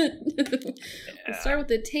 Yep. We'll start with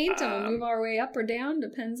the taint and we'll move our way up or down.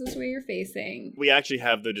 Depends which way you're facing. We actually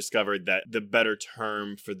have, though, discovered that the better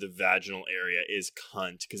term for the vaginal area is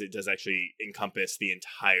cunt, because it does actually encompass the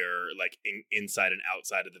entire, like, inside and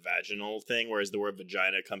outside of the vaginal thing, whereas the word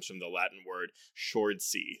vagina comes from the Latin word sword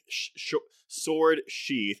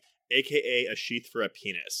sheath, aka a sheath for a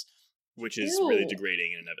penis, which is really Ew.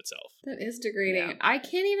 degrading in and of itself. That is degrading. Yeah. I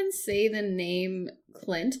can't even say the name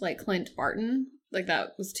Clint, like Clint Barton. Like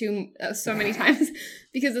that was so many times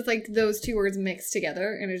because it's like those two words mixed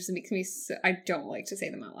together and it just makes me so, I don't like to say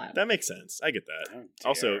them out loud. That makes sense. I get that. Oh, dear.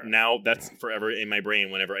 Also, now that's forever in my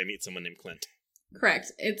brain whenever I meet someone named Clint.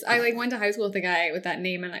 Correct. I like went to high school with a guy with that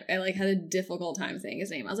name and I like had a difficult time saying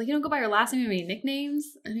his name. I was like, you don't go by your last name, you have any nicknames?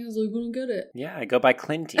 And he was like, I don't get it. Yeah, I go by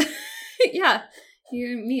Clinty. Yeah.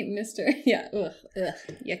 You meet Mr. Yeah. Ugh.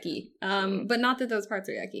 Yucky. But not that those parts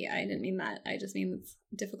are yucky. I didn't mean that. I just mean it's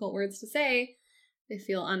difficult words to say. They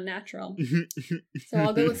feel unnatural. So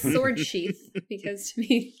I'll go with sword sheath because to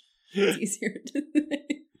me it's easier to say.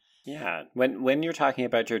 Yeah. When you're talking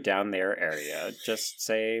about your down there area, just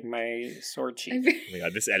say my sword sheath. Oh my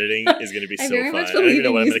god, this editing is going to be so I very fun. much I don't believe even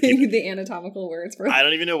know what in I'm going to using keep. the anatomical words for I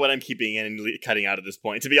don't even know what I'm keeping in and cutting out at this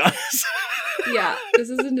point, to be honest. Yeah, this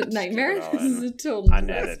is a nightmare. Keep it all This is in. a total disaster.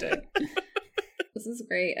 Unedited. This is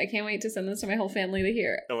great. I can't wait to send this to my whole family to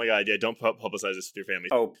hear. Oh my god, yeah, don't publicize this with your family.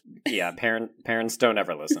 Oh, yeah, parents don't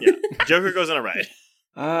ever listen. Yeah. Joker goes on a ride.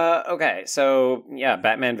 Okay, so yeah,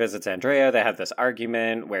 Batman visits Andrea. They have this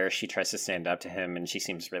argument where she tries to stand up to him and she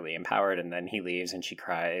seems really empowered, and then he leaves and she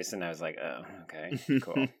cries, and I was like, oh, okay,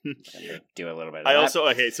 cool. I'm gonna do a little bit of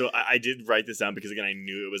that. So I did write this down because again I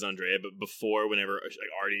knew it was Andrea, but before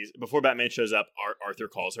before Batman shows up, Arthur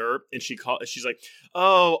calls her and she's like,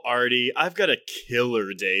 "Oh, Artie, I've got a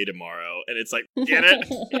killer day tomorrow," and it's like, get it?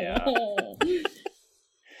 Yeah.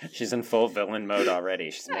 She's in full villain mode already.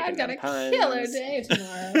 She's making I've got them a puns. killer day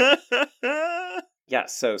tomorrow. Yeah,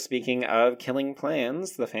 so speaking of killing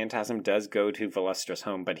plans, the Phantasm does go to Velustra's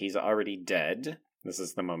home, but he's already dead. This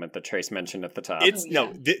is the moment that Trace mentioned at the top.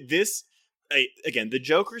 Again, the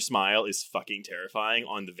Joker smile is fucking terrifying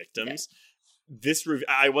on the victims.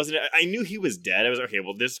 I knew he was dead. I was okay,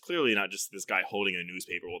 well, this is clearly not just this guy holding a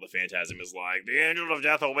newspaper while the Phantasm is like, the angel of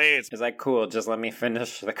death awaits. It's like, cool, just let me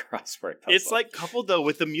finish the crossword puzzle. It's like coupled though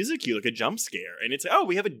with the music cue, like a jump scare. And it's like, oh,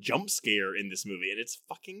 we have a jump scare in this movie, and it's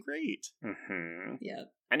fucking great. Mm-hmm. Yeah.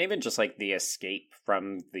 And even just like the escape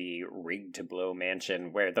from the rig to blow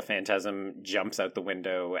mansion where the Phantasm jumps out the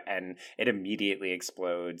window and it immediately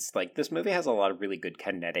explodes. Like, this movie has a lot of really good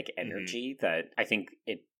kinetic energy that I think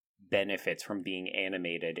it benefits from being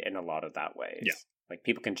animated in a lot of that ways. Yeah. Like,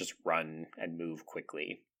 people can just run and move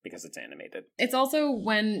quickly because it's animated. It's also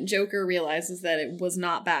when Joker realizes that it was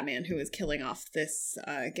not Batman who was killing off this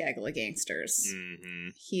gaggle of gangsters.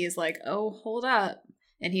 Mm-hmm. He is like, oh, hold up.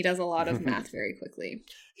 And he does a lot of math very quickly.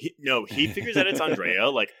 He figures out it's Andrea,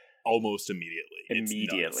 like, almost immediately.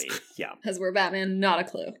 Immediately, yeah. Because we're Batman, not a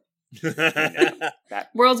clue.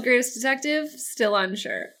 That World's greatest detective, still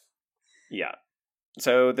unsure. Yeah.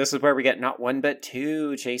 So this is where we get not one but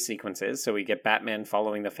two chase sequences. So we get Batman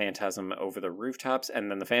following the Phantasm over the rooftops, and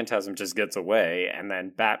then the Phantasm just gets away, and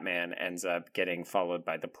then Batman ends up getting followed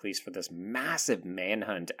by the police for this massive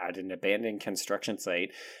manhunt at an abandoned construction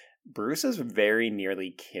site. Bruce is very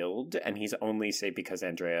nearly killed, and he's only saved because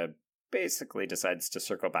Andrea basically decides to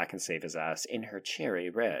circle back and save his ass in her cherry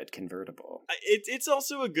red convertible. it's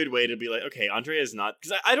also a good way to be like, okay, Andrea is not,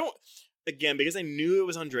 because I don't, again, because I knew it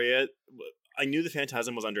was Andrea. I knew the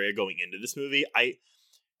Phantasm was Andrea going into this movie. I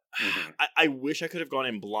wish I could have gone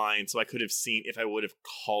in blind so I could have seen if I would have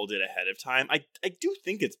called it ahead of time. I do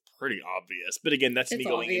think it's pretty obvious, but again, that's me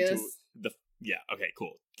going obvious. into the yeah. Okay,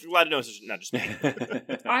 cool. Glad to know it's not just me.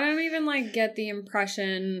 I don't even get the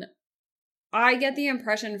impression. I get the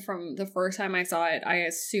impression from the first time I saw it, I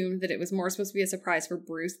assumed that it was more supposed to be a surprise for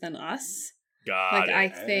Bruce than us. Got it. I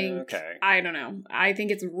think, Okay. I don't know. I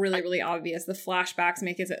think it's really, really obvious. The flashbacks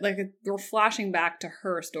make it, like, we're flashing back to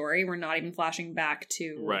her story. We're not even flashing back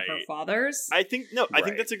to her father's. I think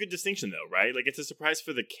that's a good distinction, though, right? Like, it's a surprise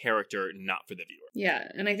for the character, not for the viewer. Yeah,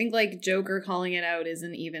 and I think, like, Joker calling it out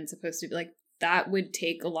isn't even supposed to be, like, that would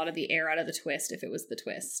take a lot of the air out of the twist if it was the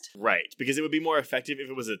twist. Right. Because it would be more effective if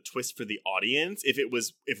it was a twist for the audience, if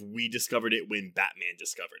we discovered it when Batman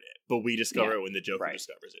discovered it. But we discover it when the Joker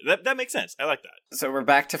discovers it. That makes sense. I like that. So we're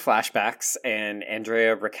back to flashbacks, and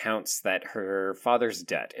Andrea recounts that her father's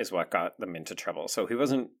debt is what got them into trouble. So he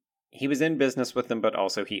was in business with them, but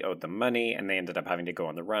also he owed them money, and they ended up having to go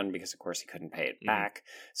on the run because, of course, he couldn't pay it back.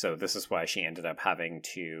 So this is why she ended up having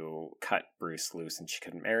to cut Bruce loose, and she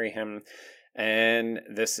couldn't marry him. And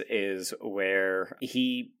this is where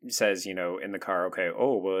he says, in the car, okay,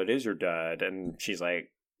 oh, well, it is your dad. And she's like,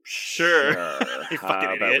 sure.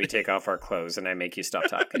 How about we take off our clothes and I make you stop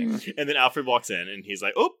talking? And then Alfred walks in and he's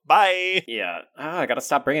like, oh, bye. Yeah. I gotta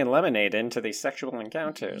stop bringing lemonade into these sexual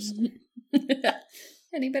encounters.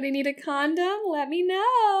 Anybody need a condom? Let me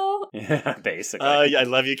know. Yeah, basically. I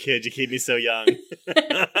love you, kid. You keep me so young.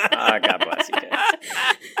 God bless you, kid.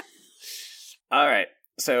 All right.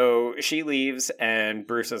 So she leaves, and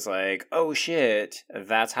Bruce is like, oh shit,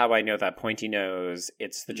 that's how I know that pointy nose.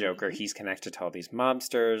 It's the Joker. He's connected to all these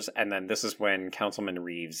mobsters. And then this is when Councilman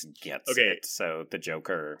Reeves gets it. So the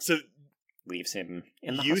Joker leaves him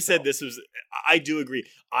in the hospital. You said this was... I do agree.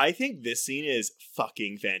 I think this scene is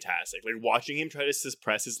fucking fantastic. Like, watching him try to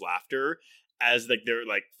suppress his laughter as, like, they're,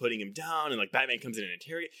 like, putting him down and, like, Batman comes in and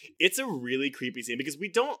interrogates. It's a really creepy scene because we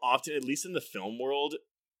don't often, at least in the film world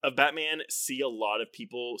of Batman, see a lot of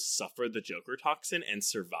people suffer the Joker toxin and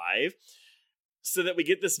survive, so that we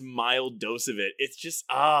get this mild dose of it. It's just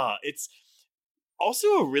it's also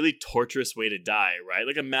a really torturous way to die, right?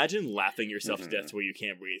 Like, imagine laughing yourself to death to where you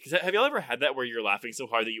can't breathe. Because have y'all ever had that where you're laughing so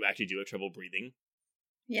hard that you actually do have trouble breathing?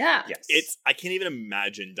 Yeah. Yes. I can't even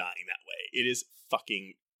imagine dying that way. It is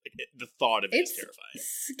fucking... the thought of it is terrifying.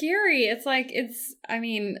 Scary. It's like,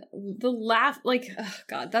 the laugh, like, oh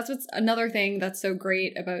God, that's what's another thing that's so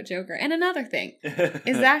great about Joker. And another thing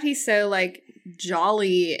is that he's so, like,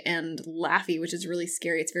 jolly and laughy, which is really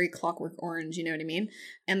scary. It's very Clockwork Orange, you know what I mean?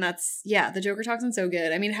 And that's, the Joker toxin's so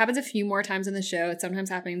good. I mean, it happens a few more times in the show. It sometimes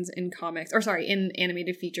happens in in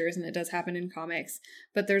animated features, and it does happen in comics.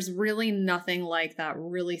 But there's really nothing like that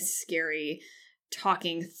really scary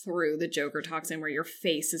talking through the Joker toxin where your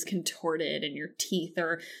face is contorted and your teeth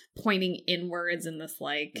are pointing inwards in this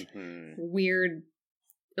weird,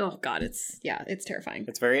 oh God, it's terrifying.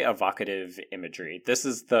 It's very evocative imagery. This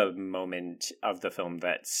is the moment of the film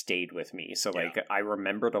that stayed with me. So I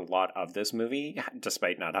remembered a lot of this movie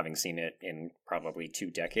despite not having seen it in probably 2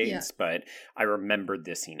 decades, but I remembered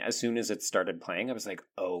this scene. As soon as it started playing, I was like,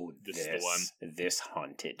 oh, this is the one. This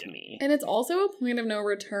haunted me. And it's also a point of no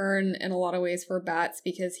return in a lot of ways for Bats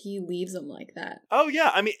because he leaves him like that. Oh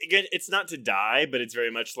yeah, I mean, again, it's not to die, but it's very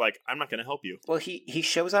much like, I'm not going to help you. Well, he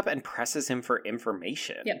shows up and presses him for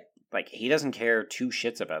information. Yep. Like, he doesn't care 2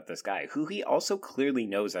 shits about this guy, who he also clearly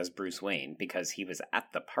knows as Bruce Wayne because he was at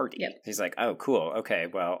the party. Yep. He's like, oh, cool. Okay,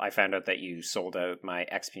 well, I found out that you sold out my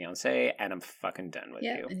ex-fiancée, and I'm fucking done with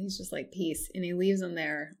you. And he's just like, peace. And he leaves him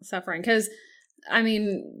there suffering. Because, I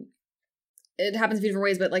mean, it happens in different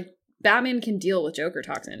ways, but, like, Batman can deal with Joker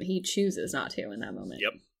toxin. He chooses not to in that moment.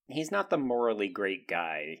 Yep. He's not the morally great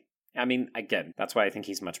guy. I mean, again, that's why I think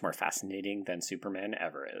he's much more fascinating than Superman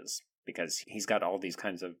ever is. Because he's got all these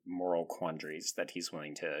kinds of moral quandaries that he's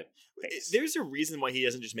willing to face. There's a reason why he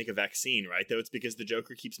doesn't just make a vaccine, right? Though it's because the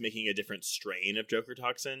Joker keeps making a different strain of Joker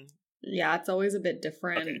toxin. Yeah, it's always a bit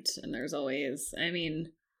different. Okay. And there's always, I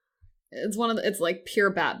mean, it's like pure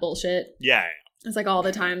bat bullshit. Yeah. It's like all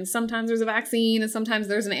the time. Sometimes there's a vaccine and sometimes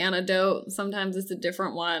there's an antidote. Sometimes it's a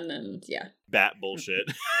different one. And yeah. Bat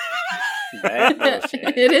bullshit. Bat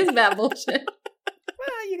bullshit. It is bat bullshit.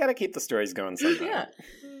 Well, you gotta keep the stories going somehow. Yeah.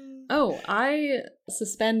 Oh, I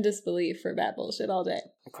suspend disbelief for bat bullshit all day.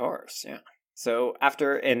 Of course, yeah. So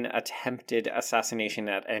after an attempted assassination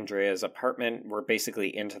at Andrea's apartment, we're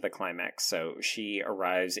basically into the climax. So she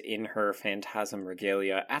arrives in her Phantasm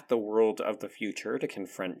regalia at the world of the future to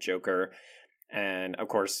confront Joker. And of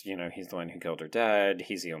course, he's the one who killed her dad.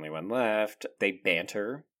 He's the only one left. They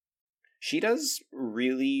banter. She does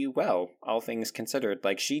really well, all things considered.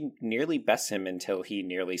 Like, she nearly bests him until he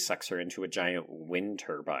nearly sucks her into a giant wind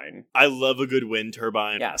turbine. I love a good wind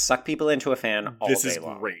turbine. Yeah, suck people into a fan all day long. This is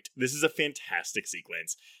great. This is a fantastic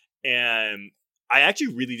sequence. And I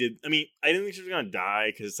actually really did... I mean, I didn't think she was going to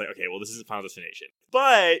die, because it's like, okay, well, this is a Final Destination.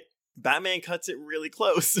 But Batman cuts it really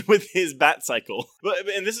close with his bat cycle.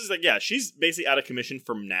 And this is like, yeah, she's basically out of commission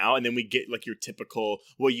from now, and then we get like your typical,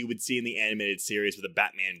 what you would see in the animated series with a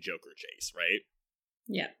Batman Joker chase, right?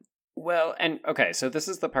 Yeah. Well, and okay, so this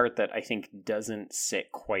is the part that I think doesn't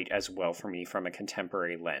sit quite as well for me from a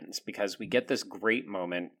contemporary lens, because we get this great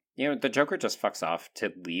moment, the Joker just fucks off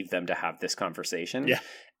to leave them to have this conversation. Yeah.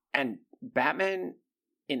 And Batman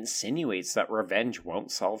insinuates that revenge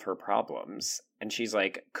won't solve her problems. And she's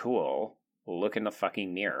like, cool, look in the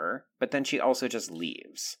fucking mirror. But then she also just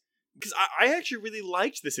leaves. Because I actually really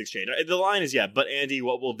liked this exchange. The line is, but Andy,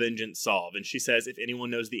 what will vengeance solve? And she says, if anyone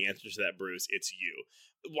knows the answer to that, Bruce, it's you.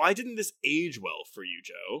 Why didn't this age well for you,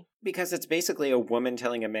 Joe? Because it's basically a woman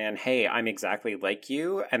telling a man, hey, I'm exactly like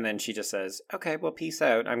you. And then she just says, okay, well, peace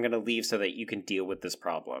out. I'm going to leave so that you can deal with this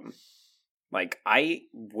problem. Like, I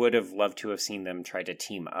would have loved to have seen them try to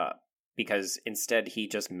team up. Because instead he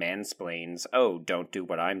just mansplains, oh, don't do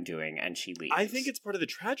what I'm doing, and she leaves. I think it's part of the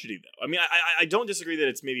tragedy, though. I mean, I don't disagree that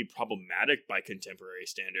it's maybe problematic by contemporary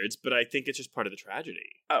standards, but I think it's just part of the tragedy.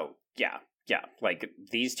 Oh, yeah. Like,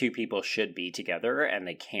 these two people should be together, and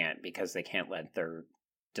they can't, because they can't let their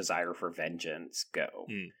desire for vengeance go.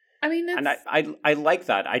 I mean, and I like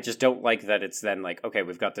that. I just don't like that it's then like, okay,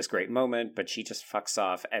 we've got this great moment, but she just fucks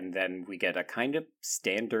off, and then we get a kind of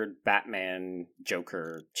standard Batman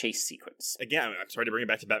Joker chase sequence. Again, I'm sorry to bring it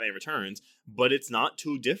back to Batman Returns, but it's not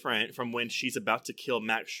too different from when she's about to kill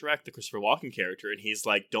Max Schreck, the Christopher Walken character, and he's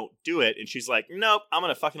like, don't do it, and she's like, nope, I'm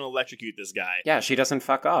gonna fucking electrocute this guy. Yeah, she doesn't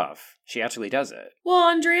fuck off. She actually does it. Well,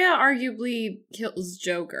 Andrea arguably kills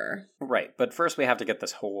Joker. Right, but first we have to get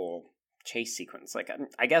this whole chase sequence. Like,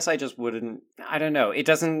 I guess I just wouldn't, I don't know, it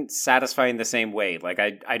doesn't satisfy in the same way. Like,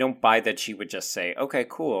 I don't buy that she would just say, okay,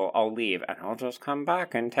 cool, I'll leave and I'll just come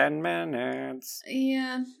back in 10 minutes.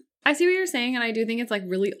 Yeah, I see what you're saying, and I do think it's like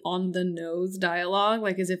really on the nose dialogue,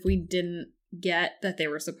 like as if we didn't get that they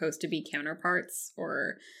were supposed to be counterparts.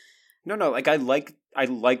 Or no, like I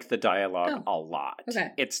like the dialogue a lot. Okay.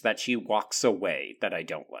 It's that she walks away that I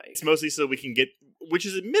don't like. It's mostly so we can get, which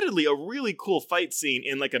is admittedly a really cool fight scene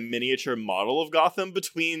in like a miniature model of Gotham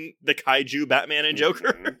between the kaiju Batman and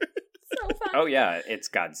Joker. Mm-hmm. So fun. Oh yeah, it's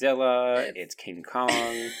Godzilla, it's King Kong.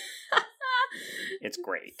 It's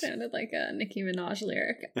great. Sounded like a Nicki Minaj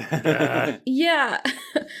lyric. Yeah.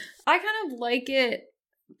 I kind of like it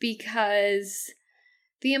because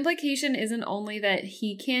the implication isn't only that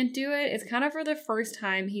he can't do it, it's kind of for the first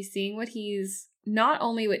time he's seeing not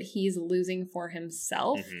only what he's losing for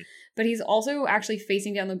himself, but he's also actually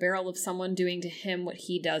facing down the barrel of someone doing to him what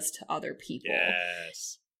he does to other people.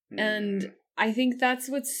 Yes. And I think that's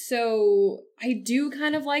what's so... I do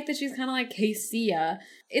kind of like that she's kind of like, hey, see ya.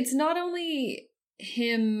 It's not only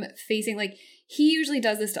him facing, like, he usually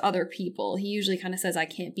does this to other people. He usually kind of says, I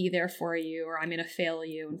can't be there for you, or I'm going to fail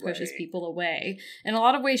you, and pushes people away. In a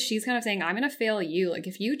lot of ways, she's kind of saying, I'm going to fail you. Like,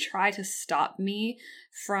 if you try to stop me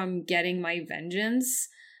from getting my vengeance,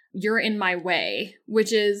 you're in my way,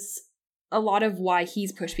 which is a lot of why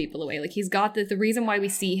he's pushed people away. Like, he's got the reason why we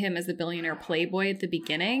see him as the billionaire playboy at the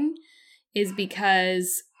beginning is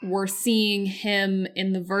because we're seeing him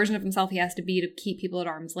in the version of himself he has to be to keep people at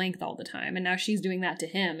arm's length all the time. And now she's doing that to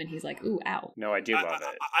him, and he's like, ooh, ow. No, I do love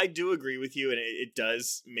it. I do agree with you, and it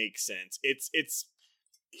does make sense. It's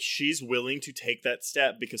she's willing to take that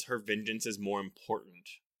step because her vengeance is more important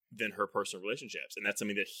than her personal relationships, and that's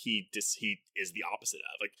something that he is the opposite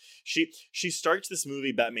of. Like, she starts this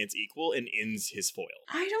movie Batman's equal and ends his foil.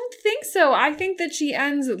 I don't think so. I think that she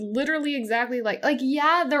ends literally exactly like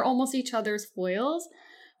yeah, they're almost each other's foils,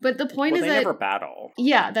 but the point is they that never battle.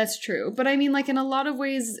 Yeah, that's true. But I mean, like, in a lot of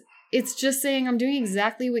ways, it's just saying I'm doing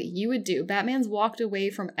exactly what you would do. Batman's walked away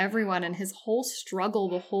from everyone, and his whole struggle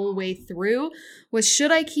the whole way through was,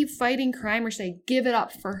 should I keep fighting crime or should I give it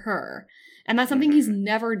up for her? And that's something he's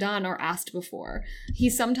never done or asked before.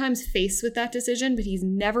 He's sometimes faced with that decision, but he's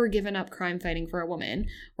never given up crime fighting for a woman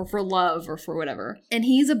or for love or for whatever. And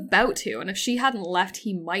he's about to. And if she hadn't left,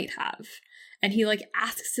 he might have. And he like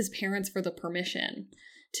asks his parents for the permission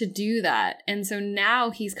to do that. And so now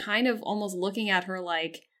he's kind of almost looking at her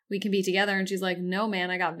like, we can be together. And she's like, no, man,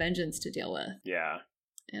 I got vengeance to deal with. Yeah.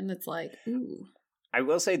 And it's like, ooh. I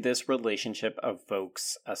will say this relationship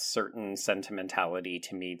evokes a certain sentimentality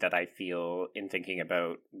to me that I feel in thinking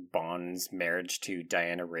about Bond's marriage to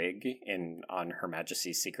Diana Rigg on Her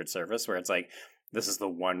Majesty's Secret Service, where it's like, this is the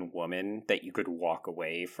one woman that you could walk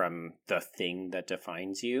away from the thing that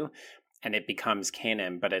defines you. And it becomes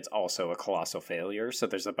canon, but it's also a colossal failure. So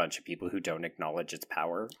there's a bunch of people who don't acknowledge its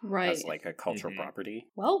power as like a cultural property.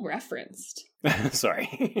 Well referenced.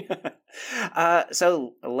 Sorry.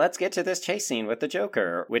 So let's get to this chase scene with the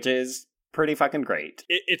Joker, which is pretty fucking great.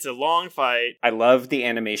 It's a long fight. I love the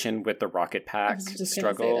animation with the rocket pack just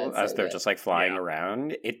struggle say, as so they're good. just like flying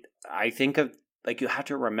around. I think of, like, you have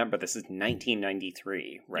to remember this is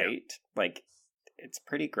 1993, right? Yeah. Like, it's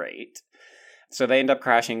pretty great. So they end up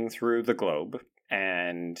crashing through the globe,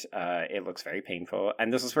 and it looks very painful.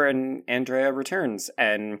 And this is where Andrea returns,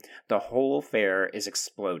 and the whole fair is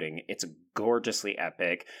exploding. It's gorgeously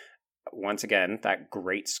epic. Once again, that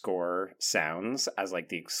great score sounds as like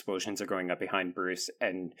the explosions are going up behind Bruce,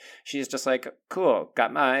 and she's just like, cool,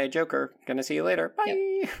 got my Joker, gonna see you later, bye.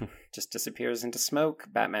 Yep. Just disappears into smoke.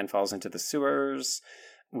 Batman falls into the sewers.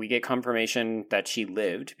 We get confirmation that she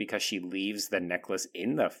lived because she leaves the necklace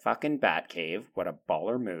in the fucking Batcave. What a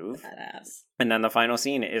baller move. Badass. And then the final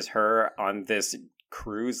scene is her on this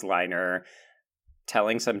cruise liner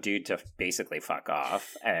telling some dude to basically fuck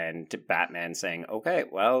off, and Batman saying, okay,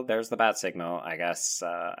 well, there's the bat signal. I guess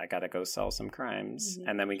I gotta go solve some crimes. Mm-hmm.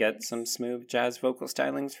 And then we get some smooth jazz vocal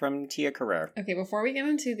stylings from Tia Carrere. Okay, before we get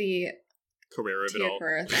into the Tia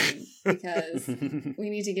Carrere thing, because we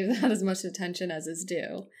need to give that as much attention as is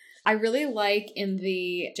due. I really like in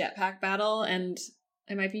the jetpack battle, and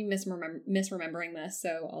I might be misremembering this, so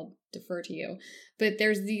I'll defer to you. But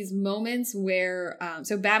there's these moments where,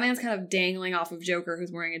 so Batman's kind of dangling off of Joker,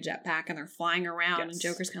 who's wearing a jetpack, and they're flying around, and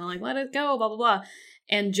Joker's kind of like, let it go, blah, blah, blah.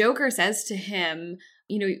 And Joker says to him,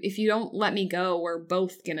 you know, if you don't let me go, we're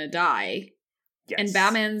both gonna die. Yes. And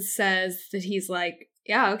Batman says that he's like,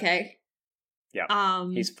 yeah, okay. Yeah,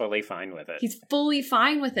 he's fully fine with it. He's fully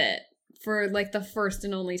fine with it for, like, the first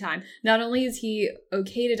and only time. Not only is he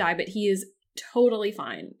okay to die, but he is totally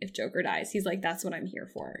fine if Joker dies. He's like, that's what I'm here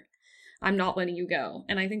for. I'm not letting you go.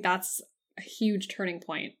 And I think that's a huge turning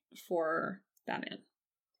point for Batman.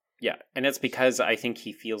 Yeah, and it's because I think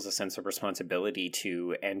he feels a sense of responsibility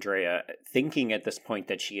to Andrea, thinking at this point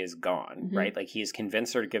that she is gone, mm-hmm. right? Like, he's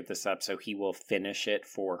convinced her to give this up, so he will finish it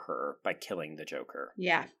for her by killing the Joker.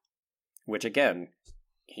 Yeah. Which, again,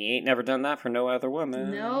 he ain't never done that for no other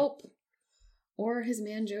woman. Nope. Or his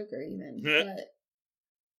man Joker, even.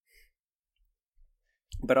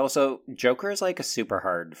 But also, Joker is, like, a super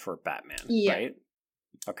hard for Batman, right?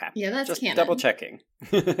 Okay. Yeah, that's just canon. Double checking.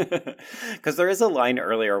 Because there is a line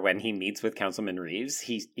earlier when he meets with Councilman Reeves.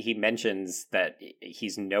 He mentions that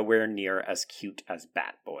he's nowhere near as cute as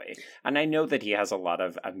Batboy. And I know that he has a lot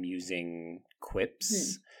of amusing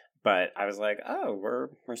quips, but I was like, oh, we're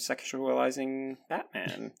sexualizing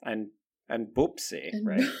Batman and Boopsie,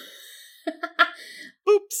 right?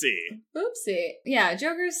 Boopsie. Yeah,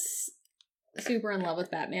 Joker's super in love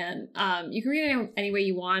with Batman. You can read it any way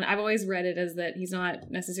you want. I've always read it as that he's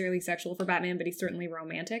not necessarily sexual for Batman, but he's certainly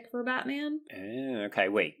romantic for Batman. Okay,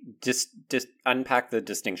 wait. Just unpack the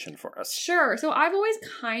distinction for us. Sure. So I've always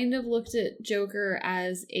kind of looked at Joker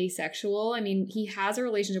as asexual. I mean, he has a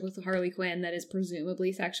relationship with Harley Quinn that is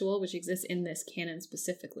presumably sexual, which exists in this canon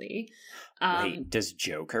specifically. Wait, does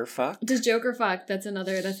Joker fuck? Does Joker fuck? That's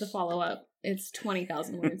the follow-up. It's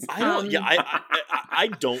 20,000 words. I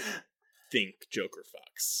don't think Joker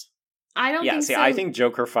fucks. I don't think so. I think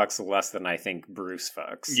Joker fucks less than I think Bruce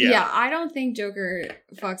fucks. Yeah, I don't think Joker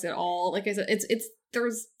fucks at all. Like I said,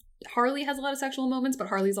 Harley has a lot of sexual moments, but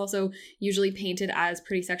Harley's also usually painted as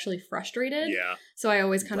pretty sexually frustrated. Yeah. So I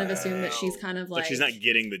always kind of assume that she's kind of like she's not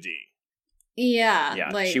getting the D. Yeah. Yeah,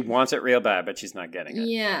 like, she wants it real bad, but she's not getting it.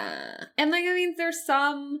 Yeah. And like, I mean, there's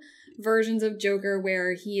some versions of Joker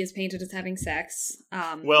where he is painted as having sex.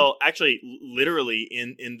 Well, actually, literally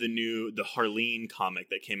in the Harleen comic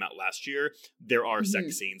that came out last year, there are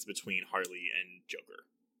sex scenes between Harley and Joker.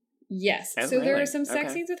 Yes. Oh, so really? there are some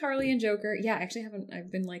sex scenes with Harley and Joker. Yeah, actually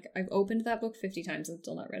I've opened that book 50 times and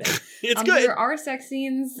still not read it. It's good. There are sex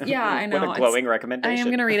scenes. Yeah, I know. What a glowing recommendation. I am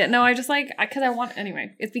going to read it. No, I just because I want,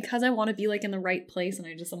 anyway, it's because I want to be like in the right place, and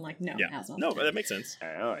I'm like, no, it has not. No, but that makes sense.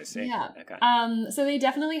 Oh, I see. Yeah. Okay. So they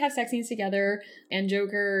definitely have sex scenes together, and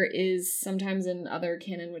Joker is sometimes in other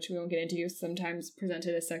canon, which we won't get into, sometimes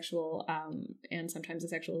presented as sexual, and sometimes a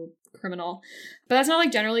sexual criminal. But that's not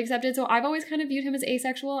like generally accepted, so I've always kind of viewed him as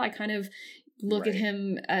asexual. I kind of look at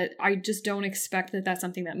him, I just don't expect that that's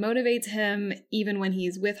something that motivates him. Even when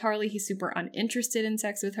he's with Harley, he's super uninterested in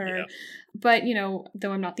sex with her. Yeah. But, you know,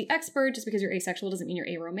 though I'm not the expert, just because you're asexual doesn't mean you're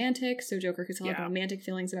aromantic. So Joker could still have romantic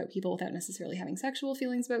feelings about people without necessarily having sexual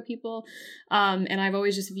feelings about people. And I've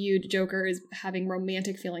always just viewed Joker as having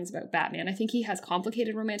romantic feelings about Batman. I think he has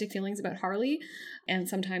complicated romantic feelings about Harley and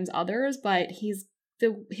sometimes others, but he's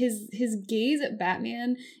his gaze at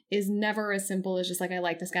Batman is never as simple as just like, I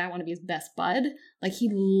like this guy, I want to be his best bud. Like, he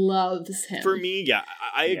loves him. For me, yeah,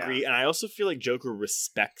 I agree. And I also feel like Joker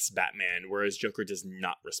respects Batman, whereas Joker does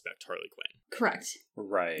not respect Harley Quinn. Correct.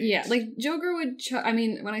 Right. Yeah, like Joker would, I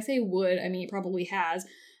mean, when I say would, I mean, he probably has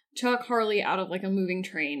chuck Harley out of like a moving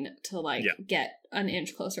train to like get an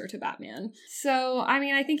inch closer to Batman. So, I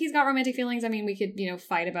mean, I think he's got romantic feelings. I mean, we could,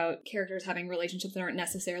 fight about characters having relationships that aren't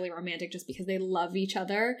necessarily romantic just because they love each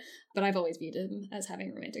other. But I've always viewed him as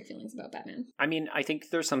having romantic feelings about Batman. I mean, I think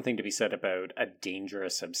there's something to be said about a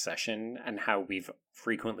dangerous obsession and how we've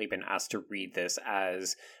frequently been asked to read this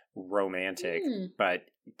as romantic, but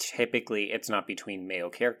typically it's not between male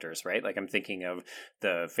characters, right? Like, I'm thinking of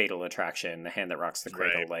the Fatal Attraction, The Hand That Rocks the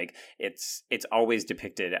Cradle. Right. Like, it's always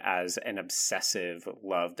depicted as an obsessive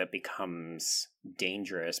love that becomes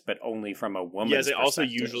dangerous, but only from a woman's perspective. Yeah, also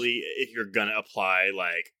usually, if you're gonna apply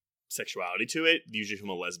like sexuality to it, usually from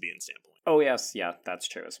a lesbian standpoint. Oh yes, yeah, that's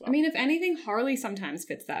true as well. I mean, if anything, Harley sometimes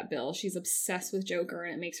fits that bill. She's obsessed with Joker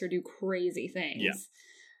and it makes her do crazy things.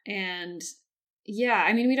 Yeah. And yeah,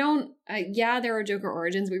 I mean, we don't, there are Joker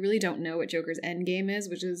origins. We really don't know what Joker's endgame is,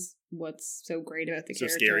 which is what's so great about the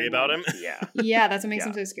character. So scary about him? Yeah. Yeah, that's what makes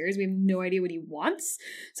him so scary, is we have no idea what he wants.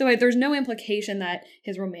 So there's no implication that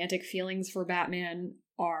his romantic feelings for Batman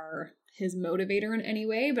are his motivator in any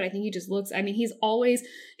way, but I think he just looks, I mean, he's always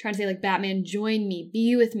trying to say, like, Batman, join me,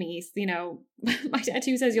 be with me, my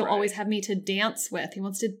tattoo says you'll always have me to dance with. He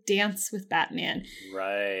wants to dance with Batman.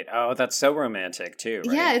 Right. Oh, that's so romantic too,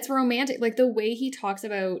 right? Yeah, it's romantic. Like, the way he talks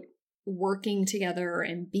about working together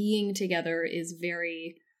and being together is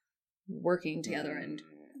very working together and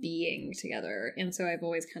being together. And so I've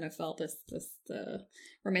always kind of felt this the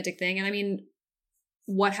romantic thing. And I mean,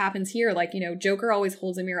 what happens here, like, Joker always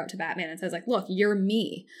holds a mirror up to Batman and says, like, look, you're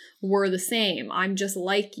me. We're the same. I'm just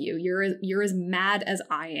like you. You're as mad as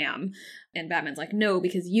I am. And Batman's like, no,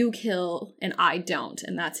 because you kill and I don't.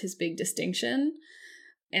 And that's his big distinction.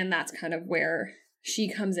 And that's kind of where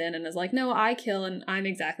she comes in and is like, no, I kill and I'm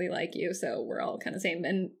exactly like you. So we're all kind of same.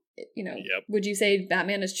 And, would you say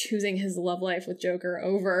Batman is choosing his love life with Joker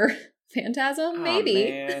over Phantasm? Maybe.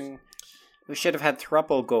 Man. We should have had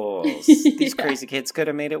throuple goals. These crazy kids could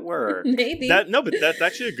have made it work. Maybe. But that's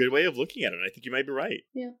actually a good way of looking at it. I think you might be right.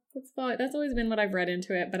 Yeah, that's always been what I've read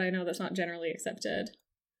into it, but I know that's not generally accepted.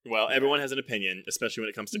 Well, everyone has an opinion, especially when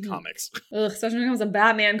it comes to comics. Ugh, especially when it comes to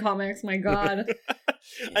Batman comics, my god.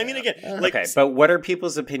 I mean, again, okay, but what are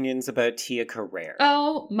people's opinions about Tia Carrere?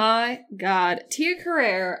 Oh my god. Tia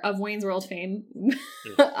Carrere of Wayne's World fame.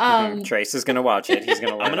 Trace is going to watch it. He's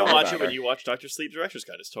going to I'm going to watch it when you watch Dr. Sleep Director's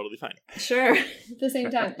Cut. It's totally fine. Sure. At the same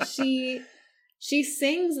time, she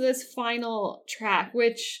sings this final track,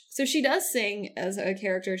 so she does sing as a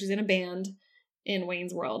character. She's in a band in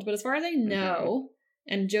Wayne's World, but as far as I know,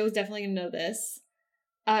 and Joe's definitely going to know this,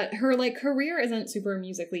 her career isn't super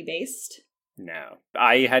musically based. No.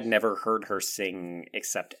 I had never heard her sing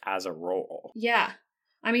except as a role. Yeah.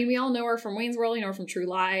 I mean, we all know her from Wayne's World, from True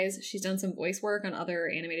Lies. She's done some voice work on other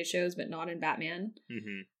animated shows, but not in Batman.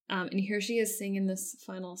 Mm-hmm. And here she is singing this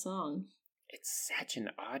final song. It's such an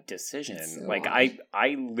odd decision. So odd.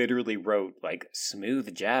 I literally wrote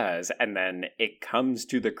smooth jazz, and then it comes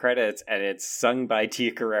to the credits and it's sung by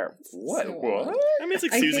Tia Carrere. What? So what? odd. I mean, it's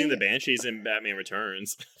like Susie and the Banshees in Batman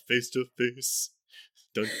Returns. Face to face.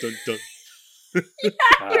 Dun dun dun.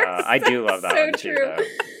 I do love that one too, though.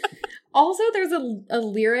 Also, there's a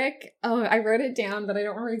lyric. Oh, I wrote it down, but I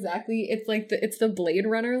don't remember exactly. It's it's the Blade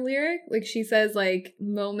Runner lyric. Like, she says,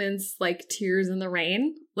 moments like tears in the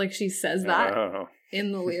rain. Like, she says that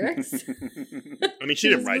in the lyrics. I mean, she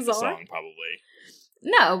didn't write the song, probably.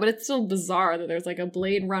 No, but it's still bizarre that there's a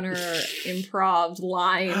Blade Runner improv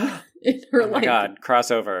line in her. Oh my god,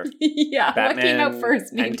 crossover. Yeah, Batman what came out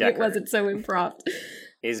first? Maybe it wasn't so improv.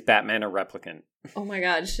 Is Batman a replicant? Oh my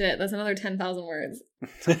god, shit. That's another 10,000 words.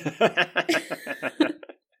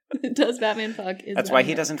 Does Batman fuck? That's why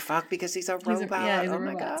he doesn't fuck, because he's a robot. He's a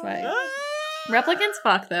robot. That's why. Replicants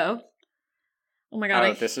fuck, though. Oh my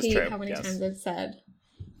god, this hate is true. How many times I've said.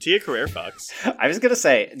 Tia Carrere fucks. I was going to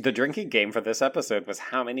say, the drinking game for this episode was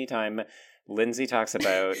how many times Lindsay talks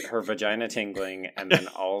about her vagina tingling, and then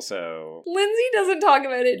also... Lindsay doesn't talk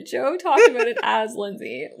about it. Joe talks about it as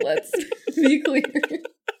Lindsay. Let's be clear.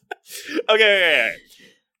 Okay.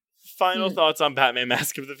 Final thoughts on Batman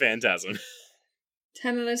Mask of the Phantasm.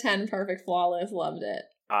 10 out of 10, perfect, flawless, loved it.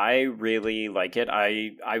 I really like it.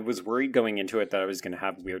 I was worried going into it that I was going to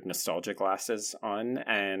have weird nostalgia glasses on,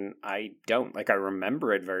 and I don't. I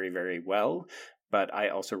remember it very, very well, but I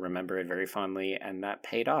also remember it very fondly, and that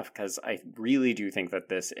paid off because I really do think that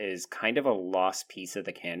this is kind of a lost piece of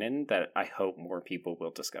the canon that I hope more people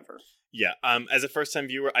will discover. Yeah, as a first-time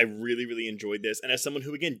viewer, I really, really enjoyed this, and as someone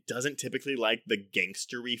who, again, doesn't typically like the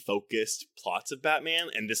gangstery-focused plots of Batman,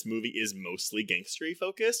 and this movie is mostly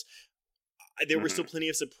gangstery-focused, there were still plenty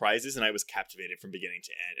of surprises, and I was captivated from beginning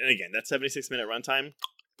to end. And again, that 76-minute runtime,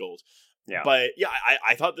 gold. Yeah. But yeah,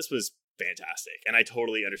 I thought this was fantastic, and I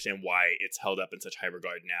totally understand why it's held up in such high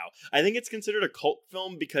regard now. I think it's considered a cult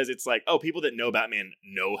film because it's like, oh, people that know Batman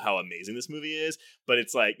know how amazing this movie is, but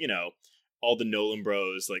it's like, you know, all the Nolan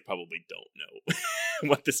bros like probably don't know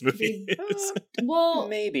what this movie is. Well,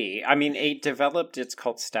 maybe. I mean, it developed its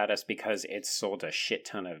cult status because it sold a shit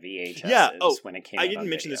ton of VHSs when it came out. I didn't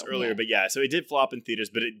mention this earlier, but yeah, so it did flop in theaters,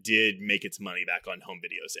 but it did make its money back on home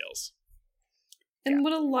video sales. And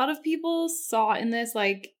what a lot of people saw in this,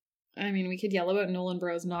 like, I mean, we could yell about Nolan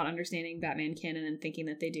Bros not understanding Batman canon and thinking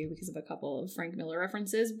that they do because of a couple of Frank Miller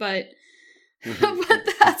references, but but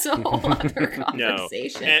that's a whole other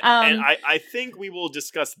conversation. No. And I think we will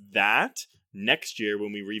discuss that next year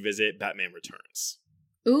when we revisit Batman Returns.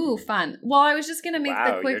 Ooh, fun. Well, I was just going to make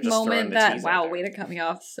the quick moment that, wow, way to cut me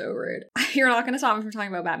off. So rude. You're not going to stop me from talking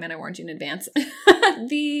about Batman. I warned you in advance.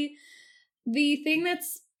 The thing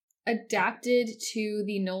that's adapted to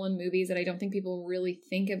the Nolan movies that I don't think people really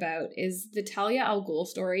think about is the Talia al Ghul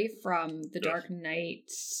story from The Dark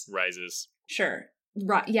Knight Rises. Sure.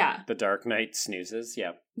 Right, yeah. The Dark Knight snoozes,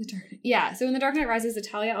 yeah. So in The Dark Knight Rises, the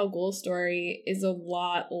Talia al Ghul story is a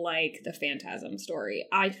lot like the Phantasm story.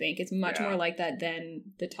 I think it's much more like that than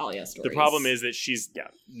the Talia story. The problem is that she's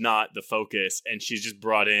not the focus, and she's just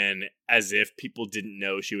brought in as if people didn't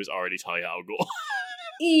know she was already Talia al Ghul.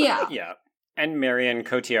 Yeah. Yeah. And Marion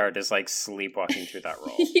Cotillard is like sleepwalking through that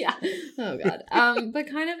role. Yeah. Oh, God. But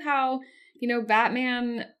kind of how, you know,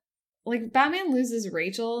 Batman loses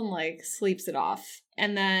Rachel and like sleeps it off.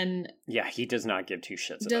 And then he does not give two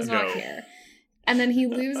shits about it. Does not care. And then he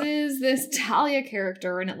loses this Talia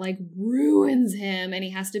character and it like ruins him and he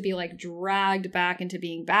has to be like dragged back into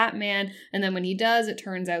being Batman. And then when he does, it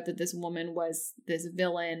turns out that this woman was this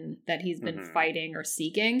villain that he's been fighting or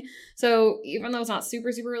seeking. So even though it's not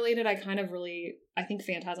super, super related, I think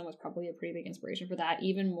Phantasm was probably a pretty big inspiration for that,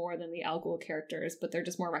 even more than the Al Ghul characters, but they're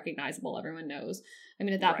just more recognizable. Everyone knows. I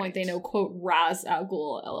mean, at that point, they know, quote, Raz Al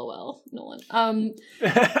Ghul, LOL, Nolan.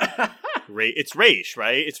 It's Raish,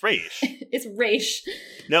 right? It's Raish. It's Raish.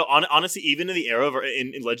 No, honestly, even in the era of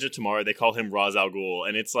in Legend of Tomorrow, they call him Raz Al Ghul,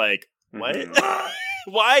 and it's like, what?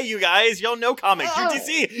 Why, you guys? Y'all know comics. You're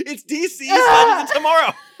DC. It's DC's Legend of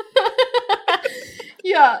Tomorrow.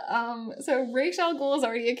 Yeah, so Ra's al Ghul is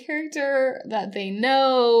already a character that they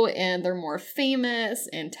know, and they're more famous,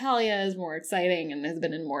 and Talia is more exciting and has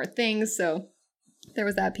been in more things, so there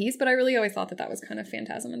was that piece, but I really always thought that was kind of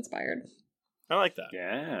Phantasm-inspired. I like that.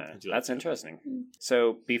 Yeah, that's interesting.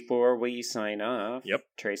 So before we sign off,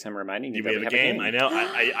 Trace, I'm reminding you that we have a game. I know,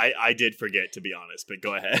 I did forget, to be honest, but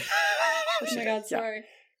go ahead. Oh my God, sorry.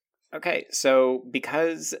 Okay, so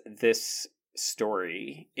because this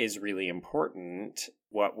story is really important,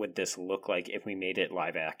 what would this look like if we made it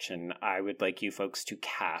live action? I would like you folks to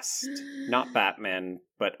cast not Batman,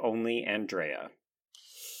 but only Andrea.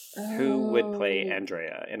 Who would play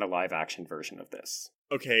Andrea in a live action version of this?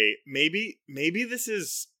 Okay, maybe this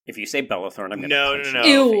is... If you say Bella Thorne, I'm going to punch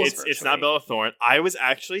you. No, it's not Bella Thorne. I was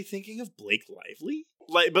actually thinking of Blake Lively,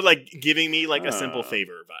 but giving me a Simple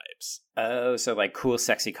Favor vibes. Oh, so cool,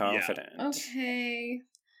 sexy, confident. Yeah. Okay.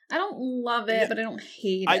 I don't love it, but I don't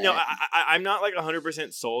hate it. I know, I'm not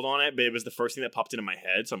 100% sold on it, but it was the first thing that popped into my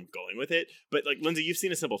head, so I'm going with it. But Lindsay, you've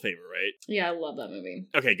seen A Simple Favor, right? Yeah, I love that movie.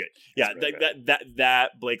 Okay, good. Yeah,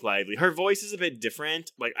 that Blake Lively. Her voice is a bit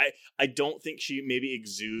different. I don't think she maybe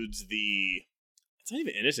exudes the... It's not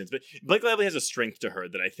even innocence, but Blake Lively has a strength to her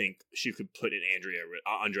that I think she could put in Andrea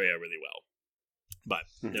really well. But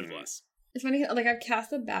nevertheless. It's funny, I've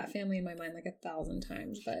cast the Bat family in my mind 1,000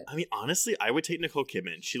 times, but... I mean, honestly, I would take Nicole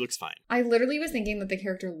Kidman. She looks fine. I literally was thinking that the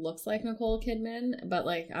character looks like Nicole Kidman, but,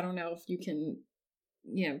 I don't know if you can,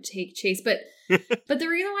 take Chase, but but the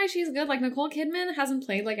reason why she's good, Nicole Kidman hasn't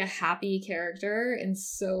played, a happy character in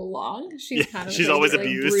so long. She's kind of... She's always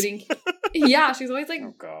abused. Brooding... Yeah, she's always,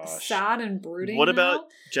 sad and brooding. What about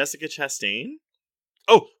Jessica Chastain?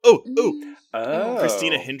 Oh!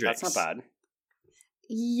 Christina Hendricks. That's not bad.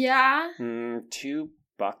 Yeah. Too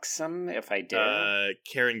buxom, if I dare.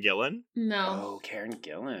 Karen Gillan? No. Oh, Karen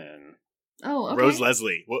Gillan. Oh, okay. Rose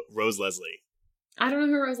Leslie. What? Rose Leslie. I don't know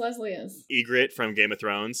who Rose Leslie is. Ygritte from Game of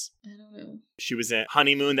Thrones. I don't know. She was in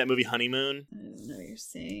Honeymoon, that movie Honeymoon. I don't know who you're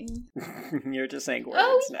saying. You're just saying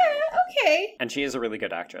words now. Okay. And she is a really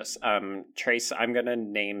good actress. Trace, I'm going to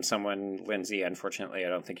name someone, Lindsay. Unfortunately, I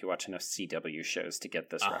don't think you watch enough CW shows to get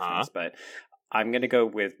this reference, but I'm going to go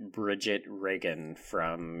with Bridget Regan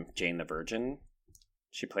from Jane the Virgin.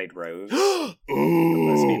 She played Rose, Ooh, the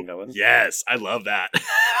lesbian villain. Yes, I love that.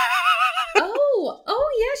 Oh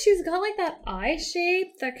yeah, she's got like that eye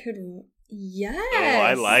shape that could. Yes. Oh,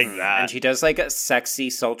 I like that. And she does like a sexy,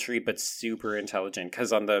 sultry, but super intelligent.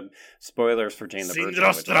 Because on the spoilers for Jane the Virgin,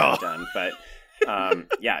 which I haven't done, but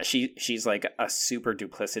yeah, she's like a super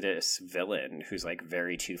duplicitous villain who's like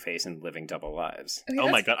very two-faced and living double lives. Okay, oh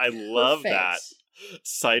my god, I love perfect. that.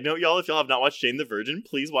 Side note, y'all, if y'all have not watched Jane the Virgin,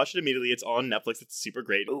 please watch it immediately. It's on Netflix. It's super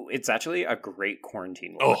great. Ooh, it's actually a great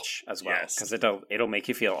quarantine watch as well. Yes. Because it'll make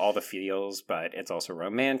you feel all the feels, but it's also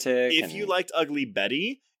romantic. If you liked Ugly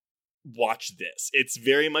Betty, watch this. It's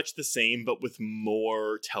very much the same, but with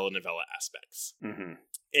more telenovela aspects. Mm-hmm.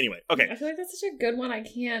 Anyway, okay. I feel like that's such a good one. I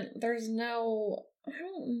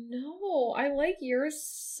don't know. I like yours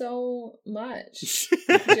so much.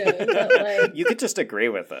 Joe, but like, You could just agree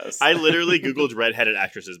with us. I literally Googled redheaded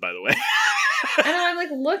actresses, by the way. and I'm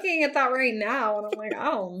like looking at that right now, and I'm like,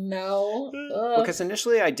 I don't know. Because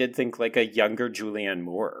initially I did think like a younger Julianne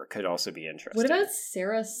Moore could also be interesting. What about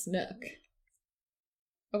Sarah Snook?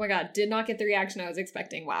 Oh my god, did not get the reaction I was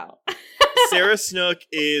expecting. Wow. Sarah Snook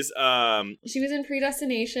is She was in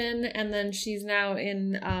Predestination, and then she's now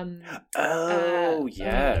in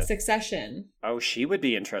Succession. Oh, she would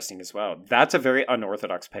be interesting as well. That's a very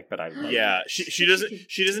unorthodox pick, but I love yeah, it.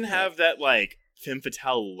 she doesn't have that like femme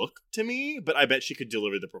fatale look to me, but I bet she could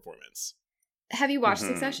deliver the performance. Have you watched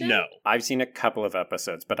Succession? No. I've seen a couple of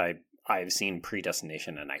episodes, but I've seen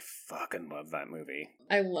Predestination, and I fucking love that movie.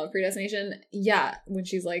 I love Predestination. Yeah, when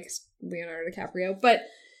she's like Leonardo DiCaprio, but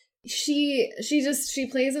she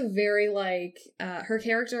plays a very like her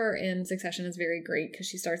character in Succession is very great because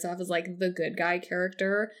she starts off as like the good guy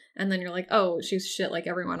character, and then you're like, oh, she's shit like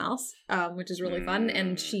everyone else, which is really fun,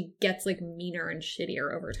 and she gets like meaner and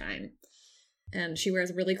shittier over time. And she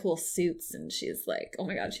wears really cool suits, and she's like, oh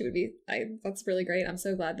my god, she would be, that's really great. I'm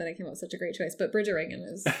so glad that I came up with such a great choice. But Bridget Regan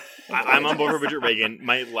is... I'm on board for Bridget Regan.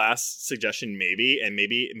 My last suggestion, maybe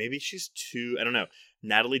she's too, I don't know,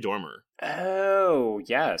 Natalie Dormer. Oh,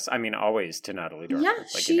 yes. I mean, always to Natalie Dormer. Yeah,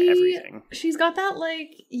 like in everything. She's got that,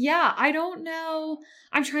 like, yeah, I don't know.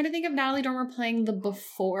 I'm trying to think of Natalie Dormer playing the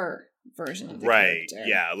before version of the character.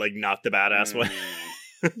 Yeah, like not the badass one.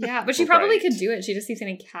 Yeah, but she probably could do it. She just keeps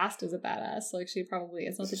getting cast as a badass. Like, she probably,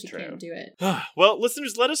 it's not that she can't do it. Well,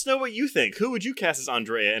 listeners, let us know what you think. Who would you cast as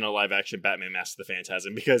Andrea in a live-action Batman Mask of the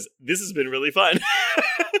Phantasm? Because this has been really fun.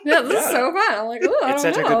 Yeah, this is so fun. I'm like, ooh, it's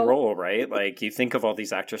such a good role, right? Like, you think of all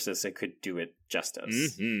these actresses that could do it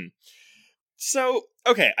justice. Mm-hmm. So,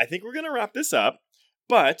 okay, I think we're going to wrap this up.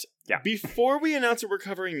 But before we announce what we're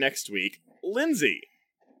covering next week, Lindsay,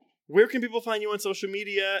 where can people find you on social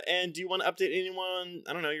media? And do you want to update anyone,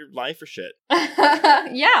 I don't know, your life or shit?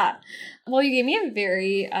 Yeah. Well, you gave me a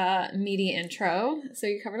very meaty intro, so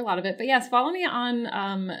you covered a lot of it. But yes, follow me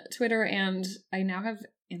on Twitter, and I now have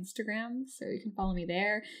Instagram, so you can follow me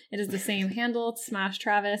there. It is the same handle. It's Smash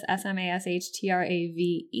Traves,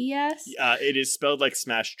 SMASHTRAVES. It is spelled like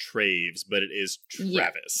Smash Traves, but it is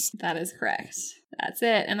Travis. That is correct. That's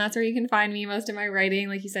it. And that's where you can find me. Most of my writing,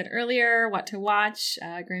 like you said earlier, What to Watch,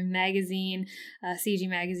 Grim Magazine, CG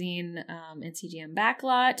Magazine, and CGM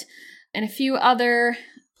Backlot, and a few other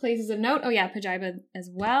places of note. Oh yeah, Pajiba as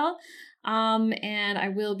well. And I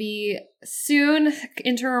will be soon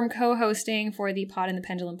interim co-hosting for the Pod and the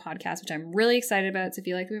Pendulum podcast, which I'm really excited about. So if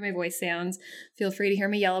you like the way my voice sounds, feel free to hear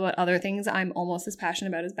me yell about other things I'm almost as passionate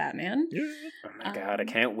about as Batman. Oh my god, I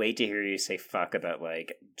can't wait to hear you say fuck about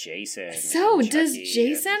like Jason. So does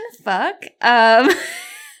Jason fuck?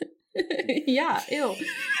 Yeah, ew.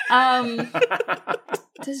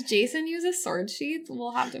 Does Jason use a sword sheath?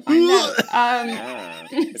 We'll have to find out.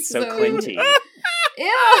 It's so Clinty.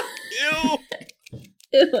 Ew. Ew.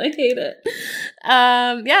 Ew, I hate it.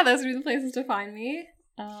 Yeah, those are the places to find me.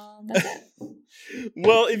 That's it.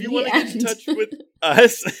 Well, if you want to get in touch with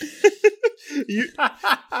us, you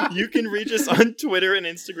can reach us on Twitter and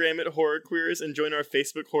Instagram at Horror Queers and join our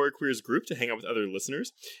Facebook Horror Queers group to hang out with other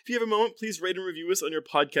listeners. If you have a moment, please rate and review us on your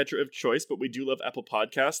podcatcher of choice, but we do love Apple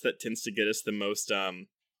Podcasts. That tends to get us the most, I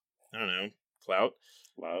don't know, clout.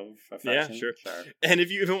 Love, affection. Yeah, sure. And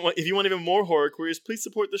if you want even more horror queers, please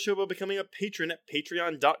support the show by becoming a patron at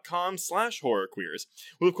patreon.com/horrorqueers.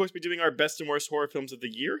 We'll of course be doing our best and worst horror films of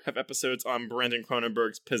the year, have episodes on Brandon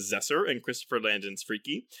Cronenberg's Possessor and Christopher Landon's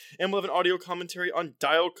Freaky, and we'll have an audio commentary on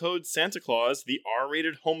Dial Code Santa Claus, the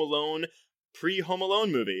R-rated Home Alone pre-Home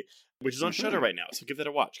Alone movie, which is on Shudder right now. So give that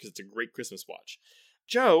a watch because it's a great Christmas watch.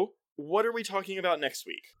 Joe, what are we talking about next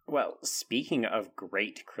week? Well, speaking of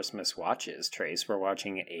great Christmas watches, Trace, we're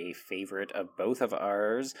watching a favorite of both of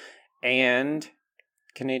ours and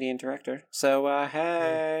Canadian director. So,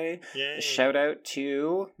 hey, Yay. Shout out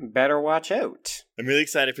to Better Watch Out. I'm really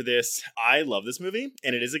excited for this. I love this movie,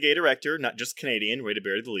 and it is a gay director, not just Canadian, way to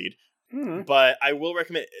bury the lead. But I will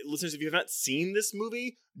recommend, listeners, if you have not seen this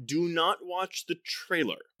movie, do not watch the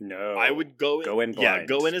trailer. No. I would go in blind. Yeah,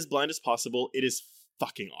 go in as blind as possible. It is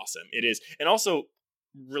fucking awesome. It is. And also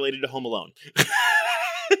related to Home Alone.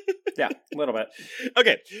 Yeah, a little bit.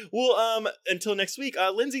 Okay. Well, until next week,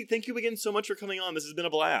 Lindsay, thank you again so much for coming on. This has been a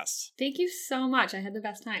blast. Thank you so much. I had the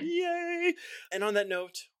best time. Yay! And on that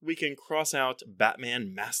note, we can cross out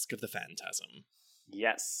Batman Mask of the Phantasm.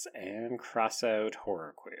 Yes, and cross out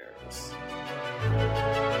horror queers.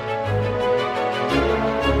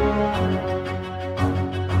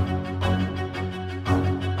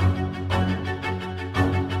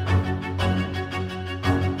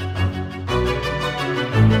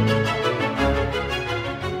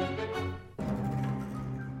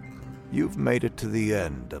 You've made it to the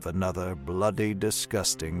end of another bloody,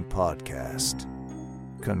 disgusting podcast.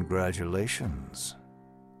 Congratulations.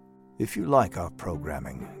 If you like our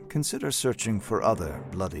programming, consider searching for other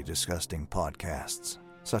bloody, disgusting podcasts,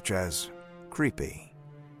 such as Creepy,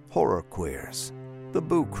 Horror Queers, The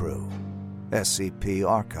Boo Crew, SCP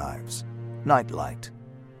Archives, Nightlight,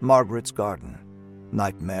 Margaret's Garden,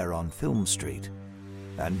 Nightmare on Film Street,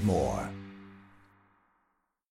 and more.